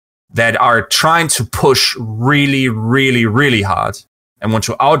that are trying to push really, really, really hard and want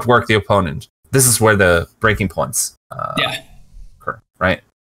to outwork the opponent. this is where the breaking points occur, right?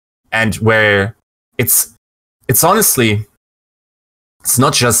 And where it's honestly, it's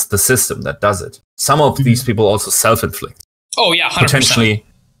not just the system that does it. Some of these people also self-inflict. Oh yeah, 100%.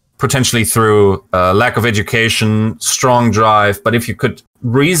 Potentially through lack of education, strong drive. But if you could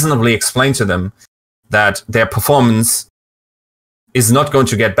reasonably explain to them that their performance is not going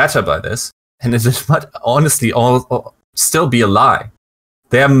to get better by this, and it might honestly all still be a lie.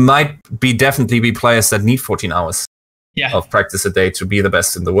 There might definitely be players that need 14 hours of practice a day to be the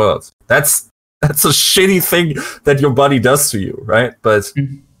best in the world. That's a shitty thing that your body does to you, right? But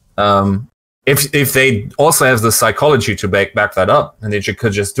if they also have the psychology to back that up, and they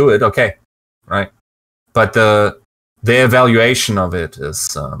could just do it, okay, right? But the evaluation of it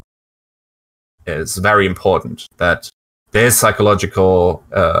is very important. That there's psychological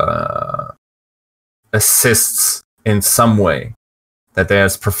assists in some way. That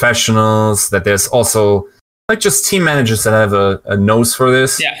there's professionals. That there's also like just team managers that have a nose for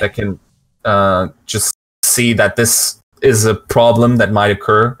this. That can just see that this is a problem that might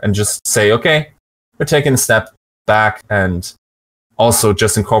occur and just say, okay, we're taking a step back, and also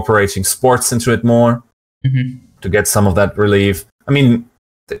just incorporating sports into it more to get some of that relief. I mean,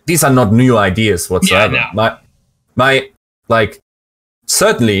 these are not new ideas whatsoever. My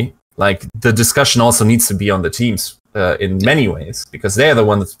certainly, like, the discussion also needs to be on the teams in many ways, because they're the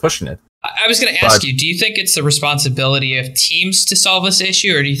one that's pushing it. I was going to ask you, do you think it's the responsibility of teams to solve this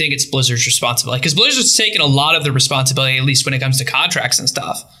issue, or do you think it's Blizzard's responsibility? Because Blizzard's taken a lot of the responsibility, at least when it comes to contracts and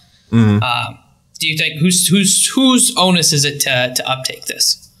stuff. Do you think whose onus is it to uptake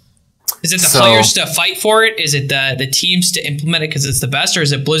this? Is it the players to fight for it? Is it the teams to implement it because it's the best, or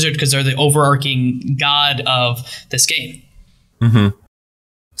is it Blizzard because they're the overarching god of this game?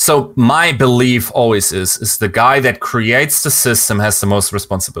 So my belief always is the guy that creates the system has the most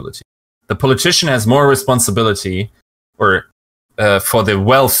responsibility. The politician has more responsibility for the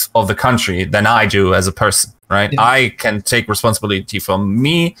wealth of the country than I do as a person, right? Yeah. I can take responsibility for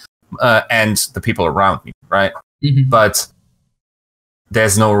me and the people around me, right? But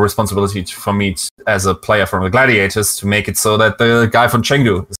there's no responsibility for me as a player from the Gladiators to make it so that the guy from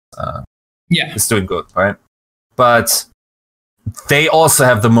Chengdu is doing good, right? But they also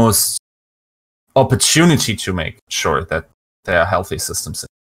have the most opportunity to make sure that there are healthy systems.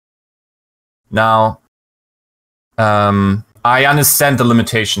 Now, I understand the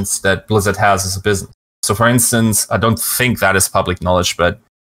limitations that Blizzard has as a business. So, for instance, I don't think that is public knowledge, but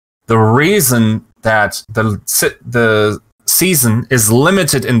the reason that the season is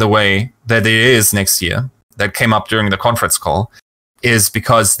limited in the way that it is next year, that came up during the conference call, is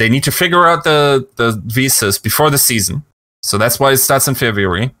because they need to figure out the visas before the season. So that's why it starts in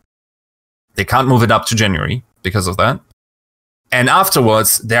February. They can't move it up to January because of that. And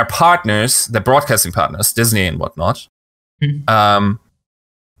afterwards, their partners, their broadcasting partners, Disney and whatnot, didn't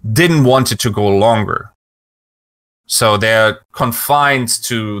want it to go longer. So they're confined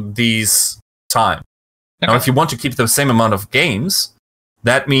to these time. Now, if you want to keep the same amount of games,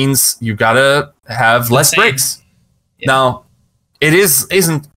 that means you gotta have less breaks. Now,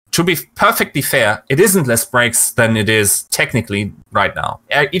 isn't to be perfectly fair, it isn't less breaks than it is technically right now.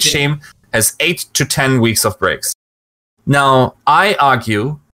 Each team has 8 to 10 weeks of breaks. Now, I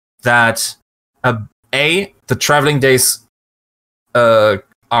argue that the traveling days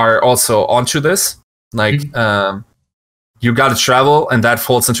are also onto this. Like, you got to travel, and that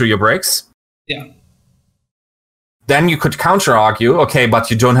falls into your breaks. Yeah. Then you could counter argue, okay, but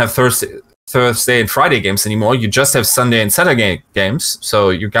you don't have Thursday and Friday games anymore. You just have Sunday and Saturday games. So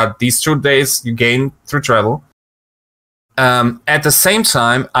you got these 2 days you gain through travel. At the same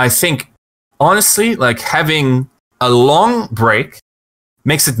time, I think, honestly, like, having a long break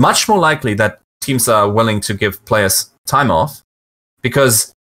makes it much more likely that teams are willing to give players time off.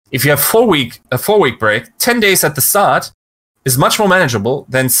 Because if you have a 4-week break, 10 days at the start is much more manageable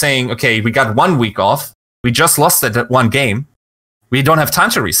than saying, okay, we got 1 week off. We just lost that one game. We don't have time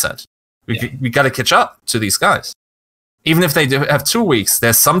to reset. We got to catch up to these guys. Even if they do have 2 weeks,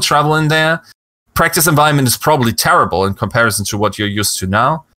 there's some travel in there. Practice environment is probably terrible in comparison to what you're used to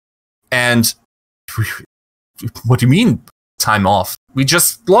now. And what do you mean time off? We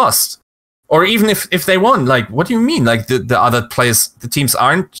just lost. Or even if they won, like, what do you mean? Like, the other players, the teams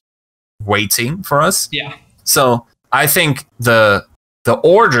aren't waiting for us. Yeah. So I think the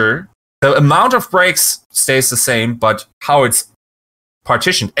order, the amount of breaks stays the same, but how it's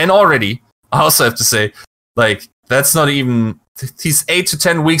partitioned. And already, I also have to say, like, that's not even, these 8 to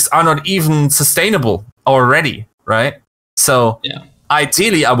 10 weeks are not even sustainable already, right? So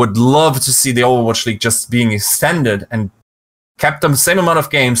ideally, I would love to see the Overwatch League just being extended and kept the same amount of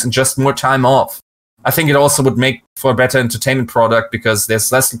games and just more time off. I think it also would make for a better entertainment product because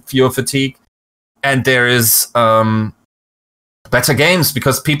there's less viewer fatigue and there is better games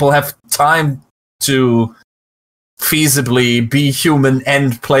because people have time to feasibly be human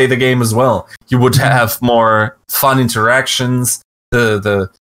and play the game as well. You would have more fun interactions.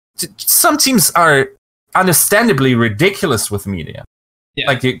 Some teams are understandably ridiculous with media. Yeah.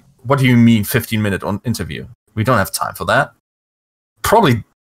 Like, what do you mean 15-minute interview? We don't have time for that. Probably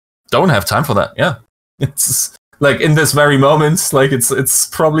don't have time for that. Yeah. It's like in this very moment, like it's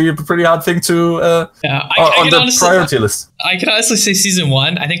probably a pretty hard thing to on the priority list. I can honestly say season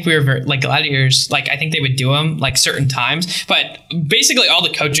 1, I think we were very, like Gladiators, like I think they would do them like certain times, but basically all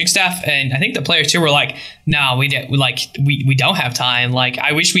the coaching staff and I think the players too were like, no, we don't have time. Like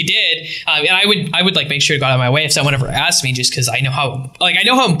I wish we did, and I would like make sure to go out of my way if someone ever asked me, just because I know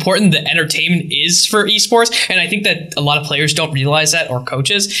how important the entertainment is for esports, and I think that a lot of players don't realize that, or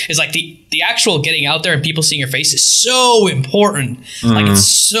coaches, is like the actual getting out there and people seeing your face is so important. Like it's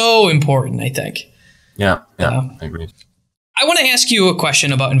so important, I think. Yeah, I agree. I want to ask you a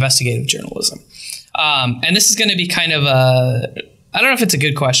question about investigative journalism. And this is going to be kind of a, I don't know if it's a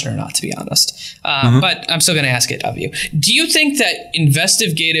good question or not, to be honest. But I'm still going to ask it of you. Do you think that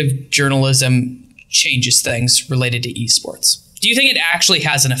investigative journalism changes things related to esports? Do you think it actually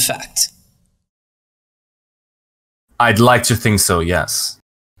has an effect? I'd like to think so, yes.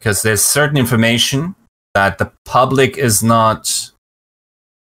 Because there's certain information that the public is not,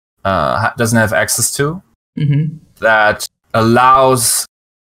 doesn't have access to, that allows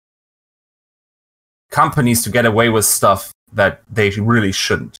companies to get away with stuff that they really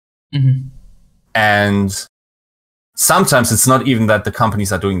shouldn't. And sometimes it's not even that the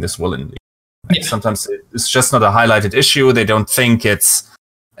companies are doing this willingly. Right? Sometimes it's just not a highlighted issue. They don't think it's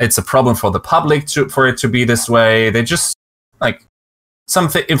a problem for the public for it to be this way. They just like some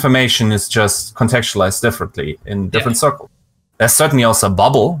information is just contextualized differently in different circles. There's certainly also a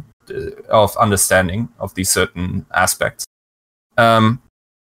bubble of understanding of these certain aspects.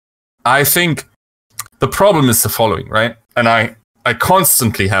 I think the problem is the following, right? And I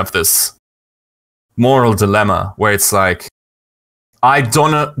constantly have this moral dilemma where it's like, I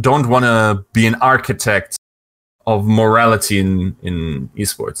don't want to be an architect of morality in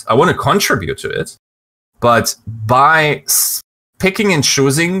esports. I want to contribute to it, but by picking and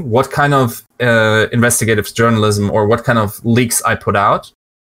choosing what kind of investigative journalism or what kind of leaks I put out,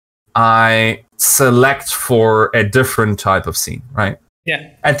 I select for a different type of scene, right?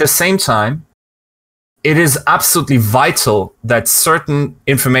 Yeah. At the same time, it is absolutely vital that certain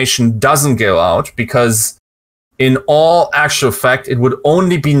information doesn't go out, because in all actual fact, it would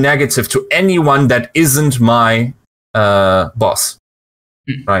only be negative to anyone that isn't my boss,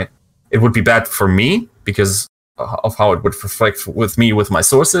 right? It would be bad for me because of how it would reflect with me with my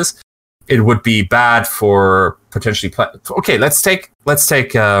sources. It would be bad for potentially. Okay, let's take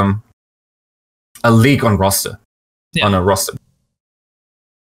a leak on roster, on a roster.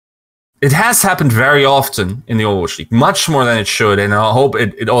 It has happened very often in the Overwatch League, much more than it should, and I hope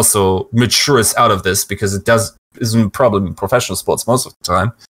it also matures out of this, because it isn't a problem in professional sports most of the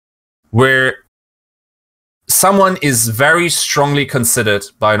time, where someone is very strongly considered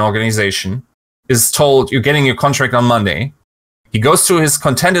by an organization, is told, you're getting your contract on Monday. He goes to his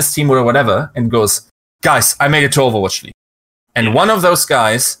contenders team or whatever and goes, guys, I made it to Overwatch League. And one of those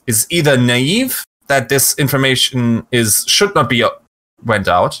guys is either naive that this information should not be went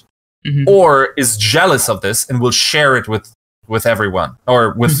out, or is jealous of this and will share it with everyone,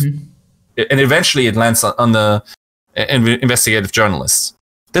 or with, and eventually it lands on the investigative journalists.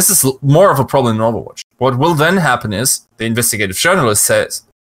 This is more of a problem in Overwatch. What will then happen is the investigative journalist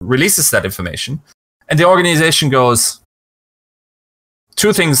releases that information, and the organization goes,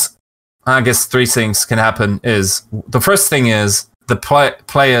 two things, I guess 3 things can happen. Is the first thing is the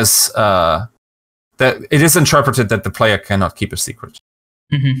players that it is interpreted that the player cannot keep a secret.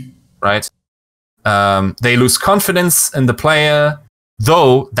 Right? They lose confidence in the player,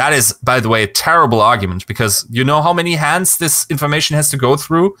 though that is, by the way, a terrible argument, because you know how many hands this information has to go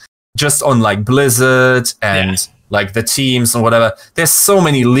through just on like Blizzard and like the teams and whatever. There's so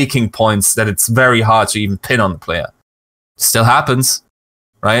many leaking points that it's very hard to even pin on the player. Still happens,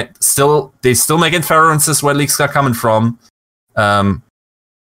 right? They still make inferences where leaks are coming from, and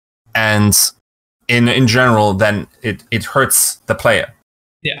in general, then it hurts the player.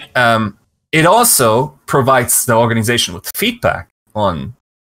 Yeah. It also provides the organization with feedback on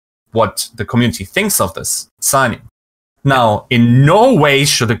what the community thinks of this signing. Now, in no way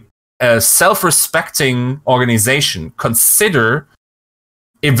should a self-respecting organization consider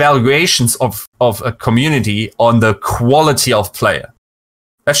evaluations of a community on the quality of player.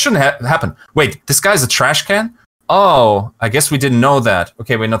 That shouldn't happen. Wait, this guy's a trash can? Oh, I guess we didn't know that.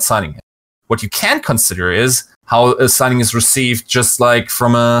 Okay, we're not signing him. What you can consider is how a signing is received, just like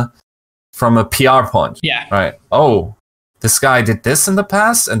from a PR point. Yeah. Right. Oh, this guy did this in the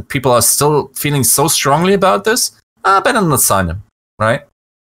past, and people are still feeling so strongly about this. Better not sign him. Right.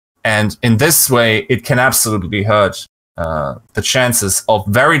 And in this way, it can absolutely hurt the chances of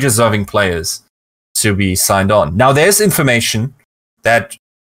very deserving players to be signed on. Now, there's information that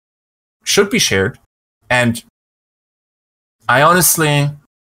should be shared, and I honestly,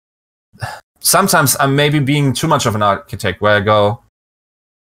 sometimes I'm maybe being too much of an architect, where I go,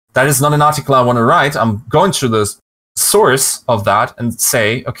 that is not an article I want to write. I'm going to the source of that and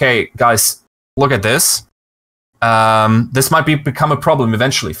say, okay, guys, look at this. This might become a problem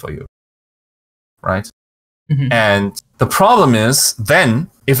eventually for you, right? Mm-hmm. And the problem is, then,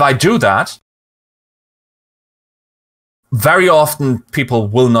 if I do that, very often people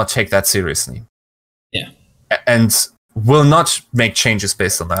will not take that seriously. Yeah. And will not make changes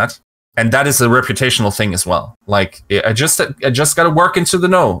based on that. And that is a reputational thing as well. Like, I just got to work into the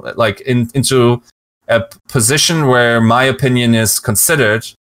know, like into a position where my opinion is considered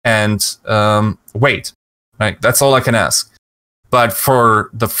and wait. Right? That's all I can ask. But for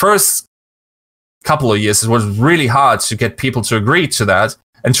the first couple of years, it was really hard to get people to agree to that,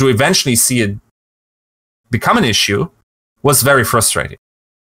 and to eventually see it become an issue was very frustrating.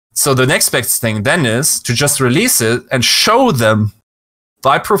 So the next best thing then is to just release it and show them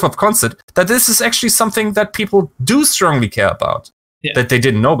by proof of concept that this is actually something that people do strongly care about, that they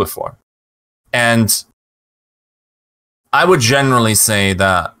didn't know before. And I would generally say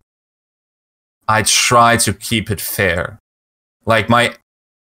that I try to keep it fair. Like I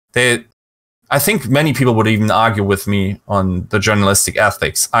think many people would even argue with me on the journalistic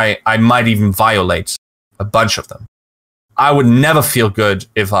ethics. I might even violate a bunch of them. I would never feel good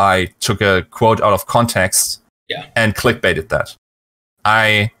if I took a quote out of context and clickbaited that.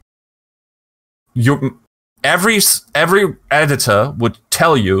 Every editor would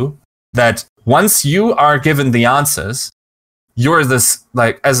tell you that once you are given the answers, you're this,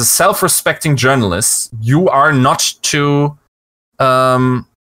 like, as a self-respecting journalist, you are not to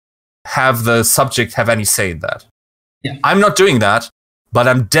have the subject have any say in that. Yeah. I'm not doing that, but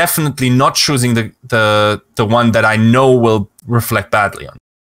I'm definitely not choosing the one that I know will reflect badly on.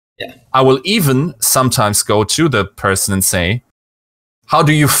 Yeah. I will even sometimes go to the person and say, how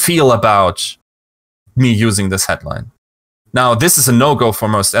do you feel about me using this headline? Now, this is a no-go for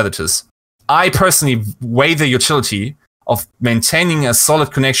most editors. I personally weigh the utility of maintaining a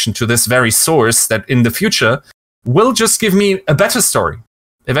solid connection to this very source that in the future will just give me a better story.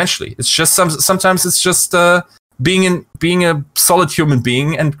 Eventually, it's just sometimes it's just being a solid human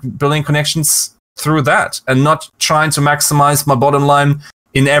being and building connections through that, and not trying to maximize my bottom line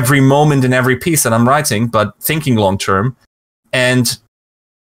in every moment, in every piece that I'm writing, but thinking long term and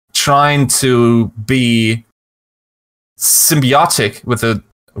trying to be symbiotic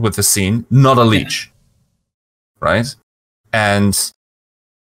with the scene, not a leech, right? And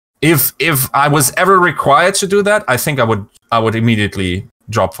if I was ever required to do that, I think I would immediately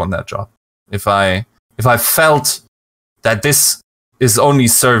drop from that job. If I felt that this is only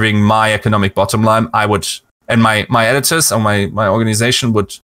serving my economic bottom line, I would, and my editors or my organization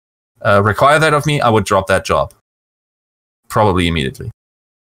would require that of me, I would drop that job. Probably immediately.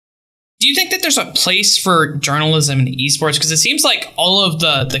 Do you think that there's a place for journalism in esports? Because it seems like all of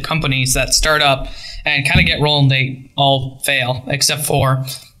the companies that start up and kind of get rolling, they all fail, except for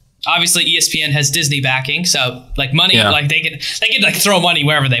obviously ESPN has Disney backing, so like money, like they can like throw money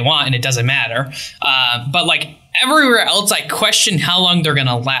wherever they want and it doesn't matter. But like everywhere else, I question how long they're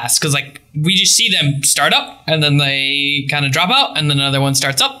gonna last, because like we just see them start up and then they kind of drop out, and then another one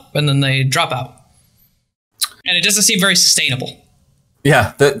starts up and then they drop out, and it doesn't seem very sustainable.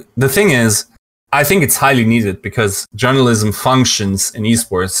 Yeah, the thing is, I think it's highly needed because journalism functions in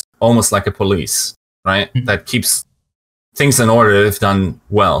esports almost like a police, right? Mm-hmm. That keeps things in order if done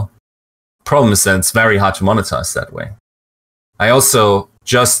well. Problem is that it's very hard to monetize that way. I also,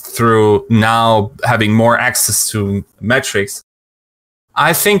 just through now having more access to metrics,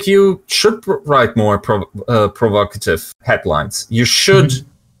 I think you should write more provocative headlines. You should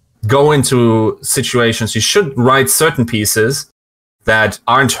go into situations, you should write certain pieces that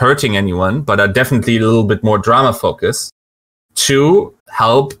aren't hurting anyone, but are definitely a little bit more drama focused to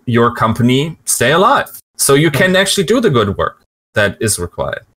help your company stay alive. So you can actually do the good work that is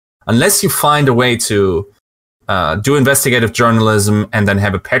required. Unless you find a way to do investigative journalism and then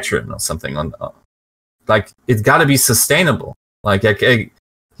have a Patreon or something on, like, it's got to be sustainable. Like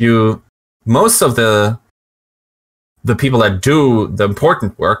most of the people that do the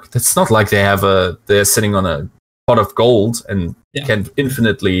important work, it's not like they're sitting on a pot of gold and can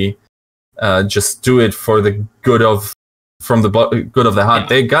infinitely just do it for the good of the heart.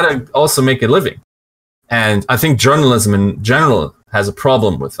 They gotta also make a living, and I think journalism in general has a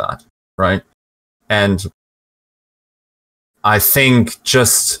problem with that, right? And I think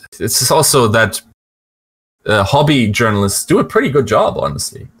it's also that hobby journalists do a pretty good job.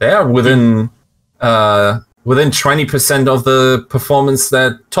 Honestly, they are within 20% of the performance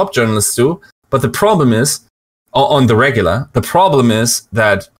that top journalists do. But the problem is, on the regular, the problem is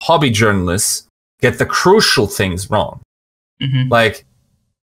that hobby journalists get the crucial things wrong. Like,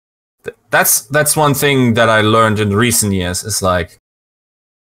 that's one thing that I learned in recent years, is like,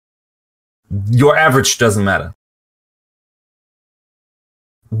 your average doesn't matter.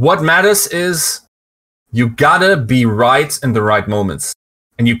 What matters is you gotta be right in the right moments,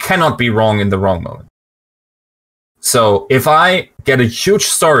 and you cannot be wrong in the wrong moment. So if I get a huge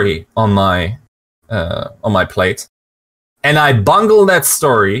story on my plate, and I bungle that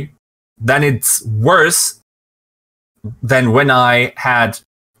story, then it's worse than when I had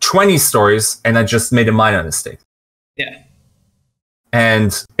 20 stories and I just made a minor mistake. Yeah.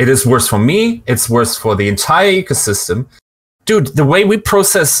 And it is worse for me. It's worse for the entire ecosystem. Dude, the way we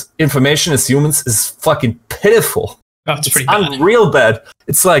process information as humans is fucking pitiful. Oh, it's pretty bad. Unreal bad.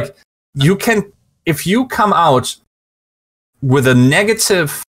 It's like, if you come out with a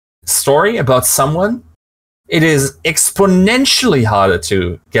negative story about someone, it is exponentially harder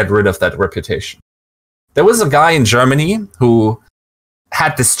to get rid of that reputation. There was a guy in Germany who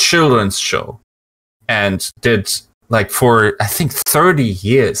had this children's show and did like for, I think, 30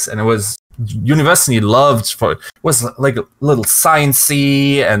 years. And it was universally loved for, it was like a little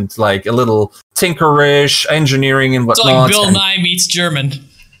sciencey and like a little tinkerish, engineering and whatnot. It's like Bill Nye meets German.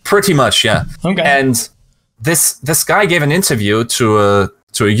 Pretty much, yeah. Okay. And this guy gave an interview to a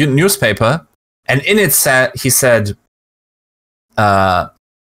newspaper, and in it he said,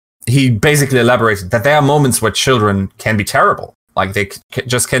 he basically elaborated that there are moments where children can be terrible. Like they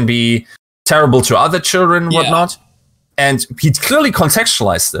just can be terrible to other children and whatnot. And he clearly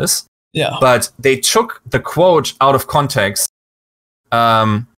contextualized this. Yeah. But they took the quote out of context.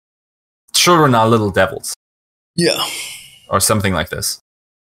 Children are little devils. Yeah. Or something like this.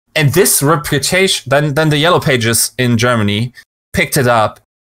 And this reputation, then the Yellow Pages in Germany picked it up.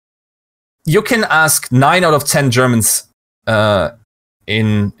 You can ask 9 out of 10 Germans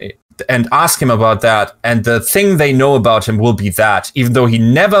and ask him about that, and the thing they know about him will be that, even though he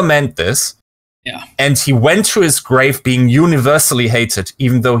never meant this. Yeah. And he went to his grave being universally hated,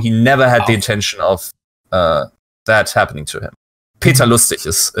 even though he never had the intention of that happening to him. Peter Lustig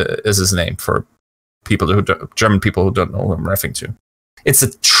is his name for German people who don't know who I'm referring to. It's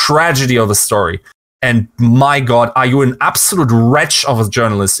a tragedy of a story. And my God, are you an absolute wretch of a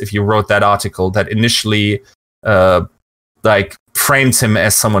journalist if you wrote that article that initially framed him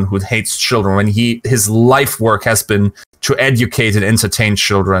as someone who hates children, when his life work has been to educate and entertain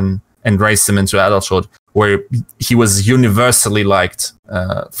children and raise them into adulthood, where he was universally liked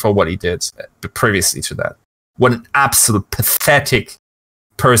for what he did previously to that. What an absolute pathetic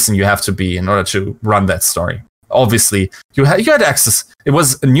person you have to be in order to run that story. Obviously, you had access. It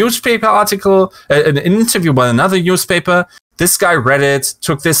was a newspaper article, an interview by another newspaper. This guy read it,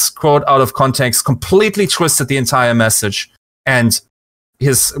 took this quote out of context, completely twisted the entire message, and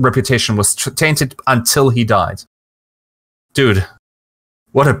his reputation was tainted until he died. Dude,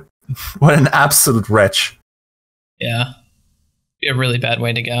 what an absolute wretch. Yeah. Be a really bad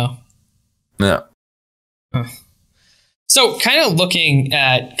way to go. Yeah. Huh. So kind of looking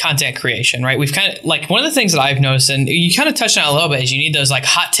at content creation, right? We've kind of like one of the things that I've noticed, and you kind of touched on it a little bit, is you need those like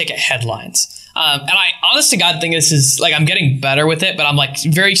hot ticket headlines. And I honest to God think this is like, I'm getting better with it, but I'm like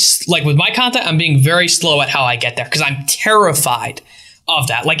with my content, I'm being very slow at how I get there because I'm terrified of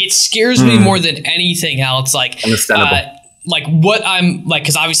that. Like it scares me more than anything else. Like, understandable. Like what I'm like,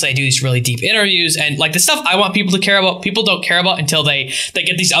 because obviously I do these really deep interviews and like the stuff I want people to care about, people don't care about until they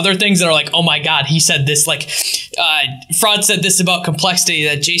get these other things that are like, oh my God, he said this, like Fraud said this about complexity,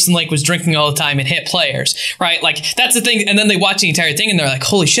 that Jason Lake was drinking all the time and hit players, right? Like that's the thing. And then they watch the entire thing and they're like,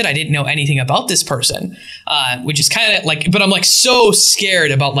 holy shit, I didn't know anything about this person, which is kind of like, but I'm like so scared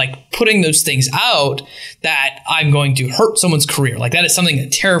about like putting those things out that I'm going to hurt someone's career. Like that is something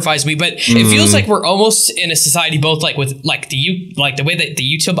that terrifies me. But it feels like we're almost in a society, both like with like the way that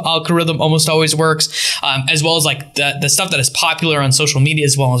the YouTube algorithm almost always works, as well as like the stuff that is popular on social media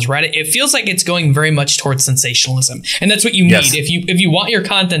as well as Reddit. It feels like it's going very much towards sensationalism, and that's what you need. If you want your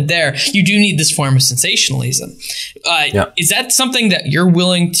content there, you do need this form of sensationalism. Is that something that you're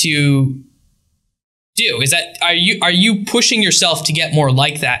willing to do? Is that are you pushing yourself to get more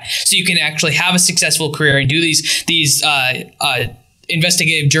like that so you can actually have a successful career and do these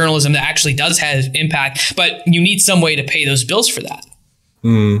investigative journalism that actually does have impact, but you need some way to pay those bills for that?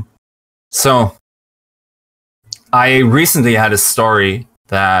 So I recently had a story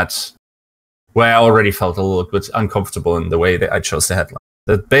where I already felt a little bit uncomfortable in the way that I chose the headline.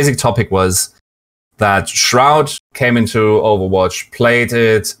 The basic topic was that Shroud came into Overwatch, played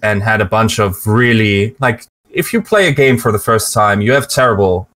it, and had a bunch of really, like, if you play a game for the first time, you have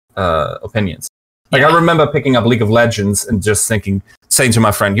terrible opinions. Like, I remember picking up League of Legends and just saying to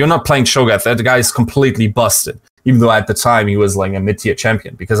my friend, "You're not playing Shogat, that guy is completely busted." Even though at the time he was like a mid-tier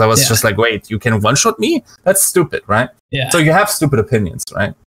champion, because I was just like, wait, you can one-shot me? That's stupid, right? So you have stupid opinions,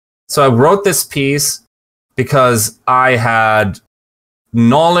 right? So I wrote this piece because I had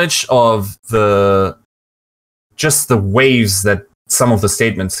knowledge of the waves that some of the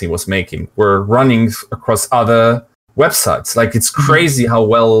statements he was making were running across other websites. Like, it's crazy how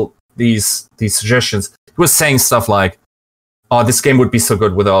well these suggestions. He was saying stuff like, "Oh, this game would be so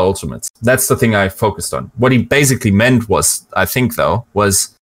good without ultimates." That's the thing I focused on. What he basically meant was, I think though,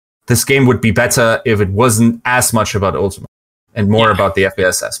 was this game would be better if it wasn't as much about ultimate and more about the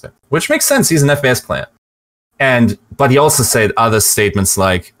FPS aspect, which makes sense. He's an FPS player. But he also said other statements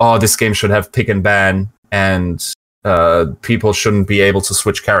like, "Oh, this game should have pick and ban, and people shouldn't be able to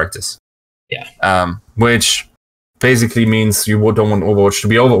switch characters." Which basically means you don't want Overwatch to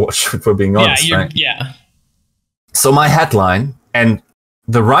be Overwatch, if we're being honest, right? So my headline, and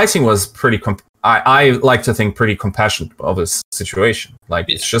the writing was pretty, I like to think pretty compassionate of his situation. Like,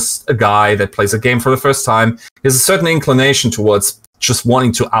 it's just a guy that plays a game for the first time. He has a certain inclination towards just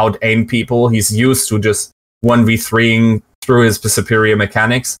wanting to out-aim people. He's used to just 1v3ing through his superior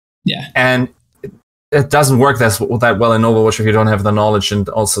mechanics. And it doesn't work that well in Overwatch if you don't have the knowledge and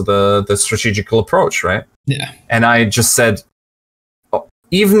also the strategical approach, right? And I just said,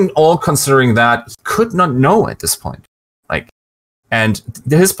 even all considering that, he could not know at this point. Like, and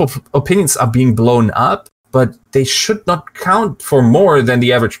his opinions are being blown up, but they should not count for more than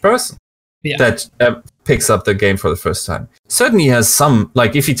the average person that picks up the game for the first time. Certainly has some,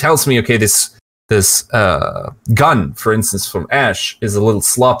 like, if he tells me, okay, this gun, for instance, from Ash is a little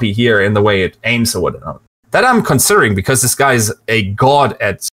sloppy here in the way it aims or whatnot, that I'm considering, because this guy is a god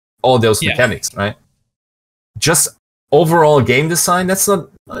at all those mechanics, right? Just overall game design, that's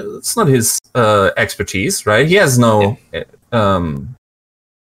not his expertise, right? He has no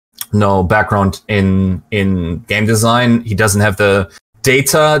background in game design. He doesn't have the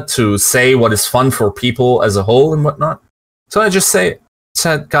data to say what is fun for people as a whole and whatnot. So I just said,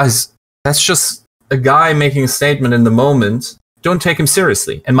 guys, that's just a guy making a statement in the moment. Don't take him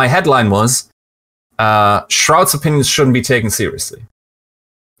seriously. And my headline was, Shroud's opinions shouldn't be taken seriously.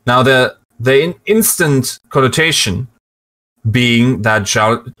 Now, the instant connotation being that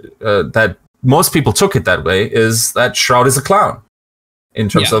that most people took it that way is that Shroud is a clown in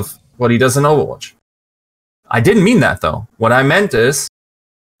terms of what he does in Overwatch. I didn't mean that, though. What I meant is,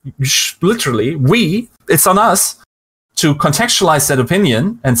 literally, it's on us to contextualize that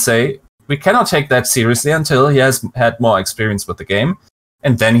opinion and say, we cannot take that seriously until he has had more experience with the game,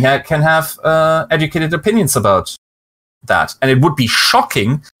 and then he can have educated opinions about that. And it would be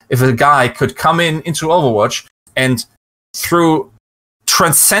shocking if a guy could come into Overwatch and through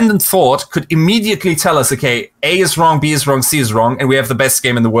transcendent thought could immediately tell us, okay, A is wrong, B is wrong, C is wrong, and we have the best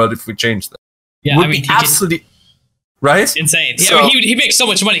game in the world if we change that. I mean, absolutely right? Insane. So, I mean, he makes so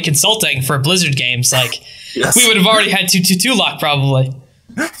much money consulting for Blizzard games. Like, we would have already had 2-2-2 lock probably.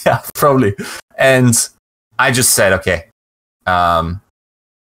 Yeah, probably. And I just said, okay,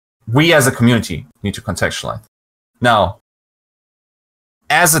 we as a community need to contextualize. Now,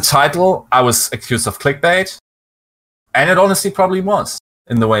 as a title, I was accused of clickbait, and it honestly probably was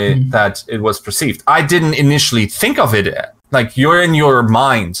in the way that it was perceived. I didn't initially think of it like you're in your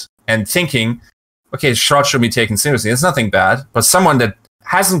mind and thinking, okay, Shroud should be taken seriously. It's nothing bad. But someone that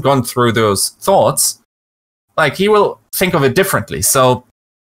hasn't gone through those thoughts, like, he will think of it differently. So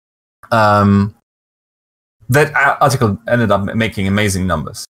that article ended up making amazing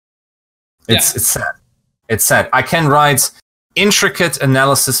numbers. It's sad. It's sad. I can write intricate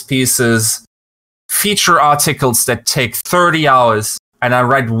analysis pieces, feature articles that take 30 hours and I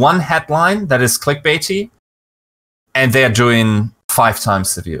write one headline that is clickbaity, and they are doing 5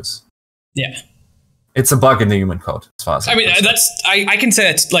 times the views. Yeah. It's a bug in the human code, as far as I mean, I can say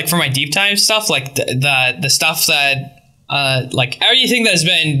that's like for my deep dive stuff, like the stuff that like everything that has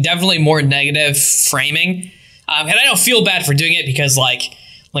been definitely more negative framing, and I don't feel bad for doing it because like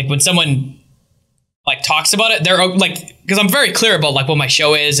when someone like talks about it, they're like, because I'm very clear about like what my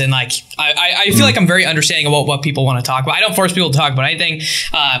show is, and like I feel like I'm very understanding about what people want to talk about. I don't force people to talk about anything.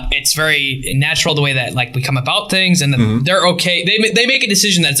 It's very natural the way that like we come about things, and they're okay. They make a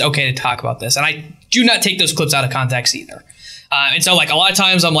decision that it's okay to talk about this, and I do not take those clips out of context either. And so like a lot of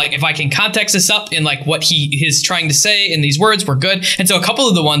times I'm like, if I can context this up in like what he is trying to say in these words, we're good. And so a couple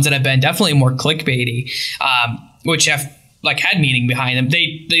of the ones that have been definitely more clickbaity, which have like had meaning behind them,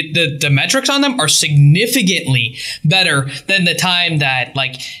 the metrics on them are significantly better than the time that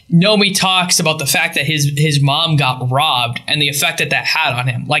like Nomi talks about the fact that his mom got robbed and the effect that had on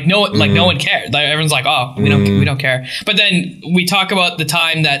him. Like no one cared. Like everyone's like, oh, we don't care. But then we talk about the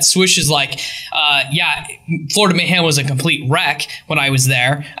time that Swish is like, yeah, Florida Mayhem was a complete wreck when I was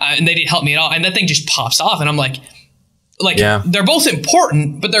there, and they didn't help me at all. And that thing just pops off, and I'm like, yeah. They're both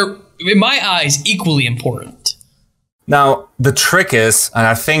important, but they're in my eyes equally important. Now, the trick is, and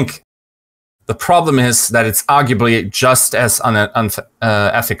I think the problem is that it's arguably just as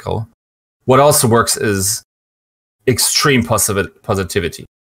unethical. What also works is extreme positivity.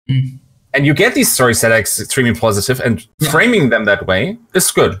 And you get these stories that are extremely positive, and framing them that way is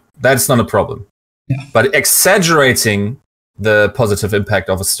good. That's not a problem. Yeah. But exaggerating the positive impact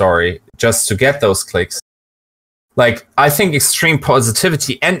of a story just to get those clicks, like, I think extreme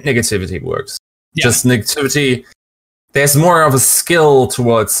positivity and negativity works. Yeah. Just negativity... There's more of a skill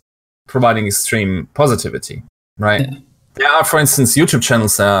towards providing extreme positivity, right? Yeah. There are, for instance, YouTube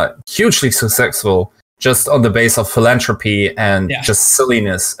channels that are hugely successful just on the base of philanthropy and just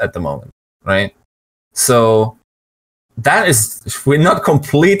silliness at the moment, right? So that is, we're not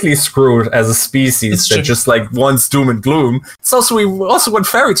completely screwed as a species that just like wants doom and gloom. It's also, we also want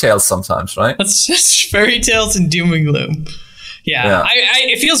fairy tales sometimes, right? That's just fairy tales and doom and gloom. Yeah.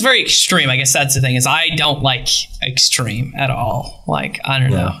 It feels very extreme. I guess that's the thing, is I don't like extreme at all. Like, I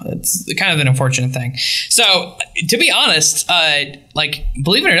don't know. It's kind of an unfortunate thing. So to be honest, like,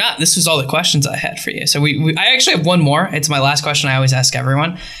 believe it or not, this was all the questions I had for you. So I actually have one more. It's my last question I always ask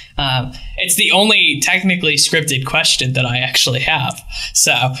everyone. It's the only technically scripted question that I actually have.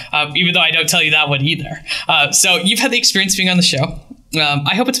 So even though I don't tell you that one either. So you've had the experience being on the show.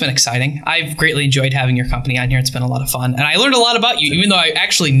 I hope it's been exciting. I've greatly enjoyed having your company on here. It's been a lot of fun. And I learned a lot about you, even though I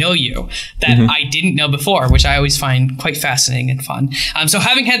actually know you, that I didn't know before, which I always find quite fascinating and fun. So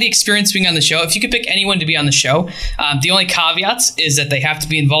having had the experience being on the show, if you could pick anyone to be on the show, the only caveats is that they have to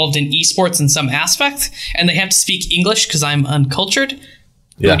be involved in esports in some aspect, and they have to speak English because I'm uncultured.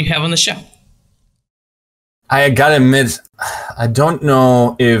 Who do you have on the show? I gotta admit, I don't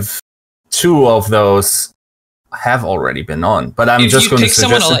know if 2 of those have already been on, but I'm just going to suggest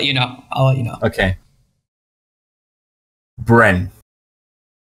someone. I'll let you know. I'll let you know. Okay. Bren.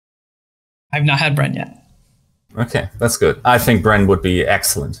 I've not had Bren yet. Okay, that's good. I think Bren would be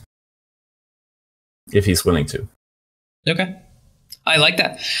excellent if he's willing to. Okay, I like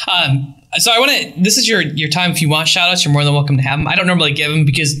that. So I want to. This is your time. If you want shout outs, you're more than welcome to have them. I don't normally give them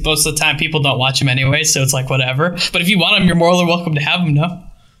because most of the time people don't watch them anyway, so it's like whatever. But if you want them, you're more than welcome to have them. No.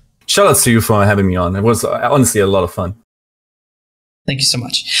 Shout outs to you for having me on. It was honestly a lot of fun. Thank you so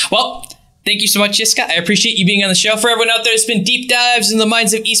much. Well, thank you so much, Yiska. I appreciate you being on the show. For everyone out there, it's been Deep Dives in the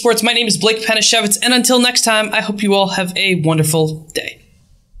Minds of Esports. My name is Blake Penishevitz, and until next time, I hope you all have a wonderful day.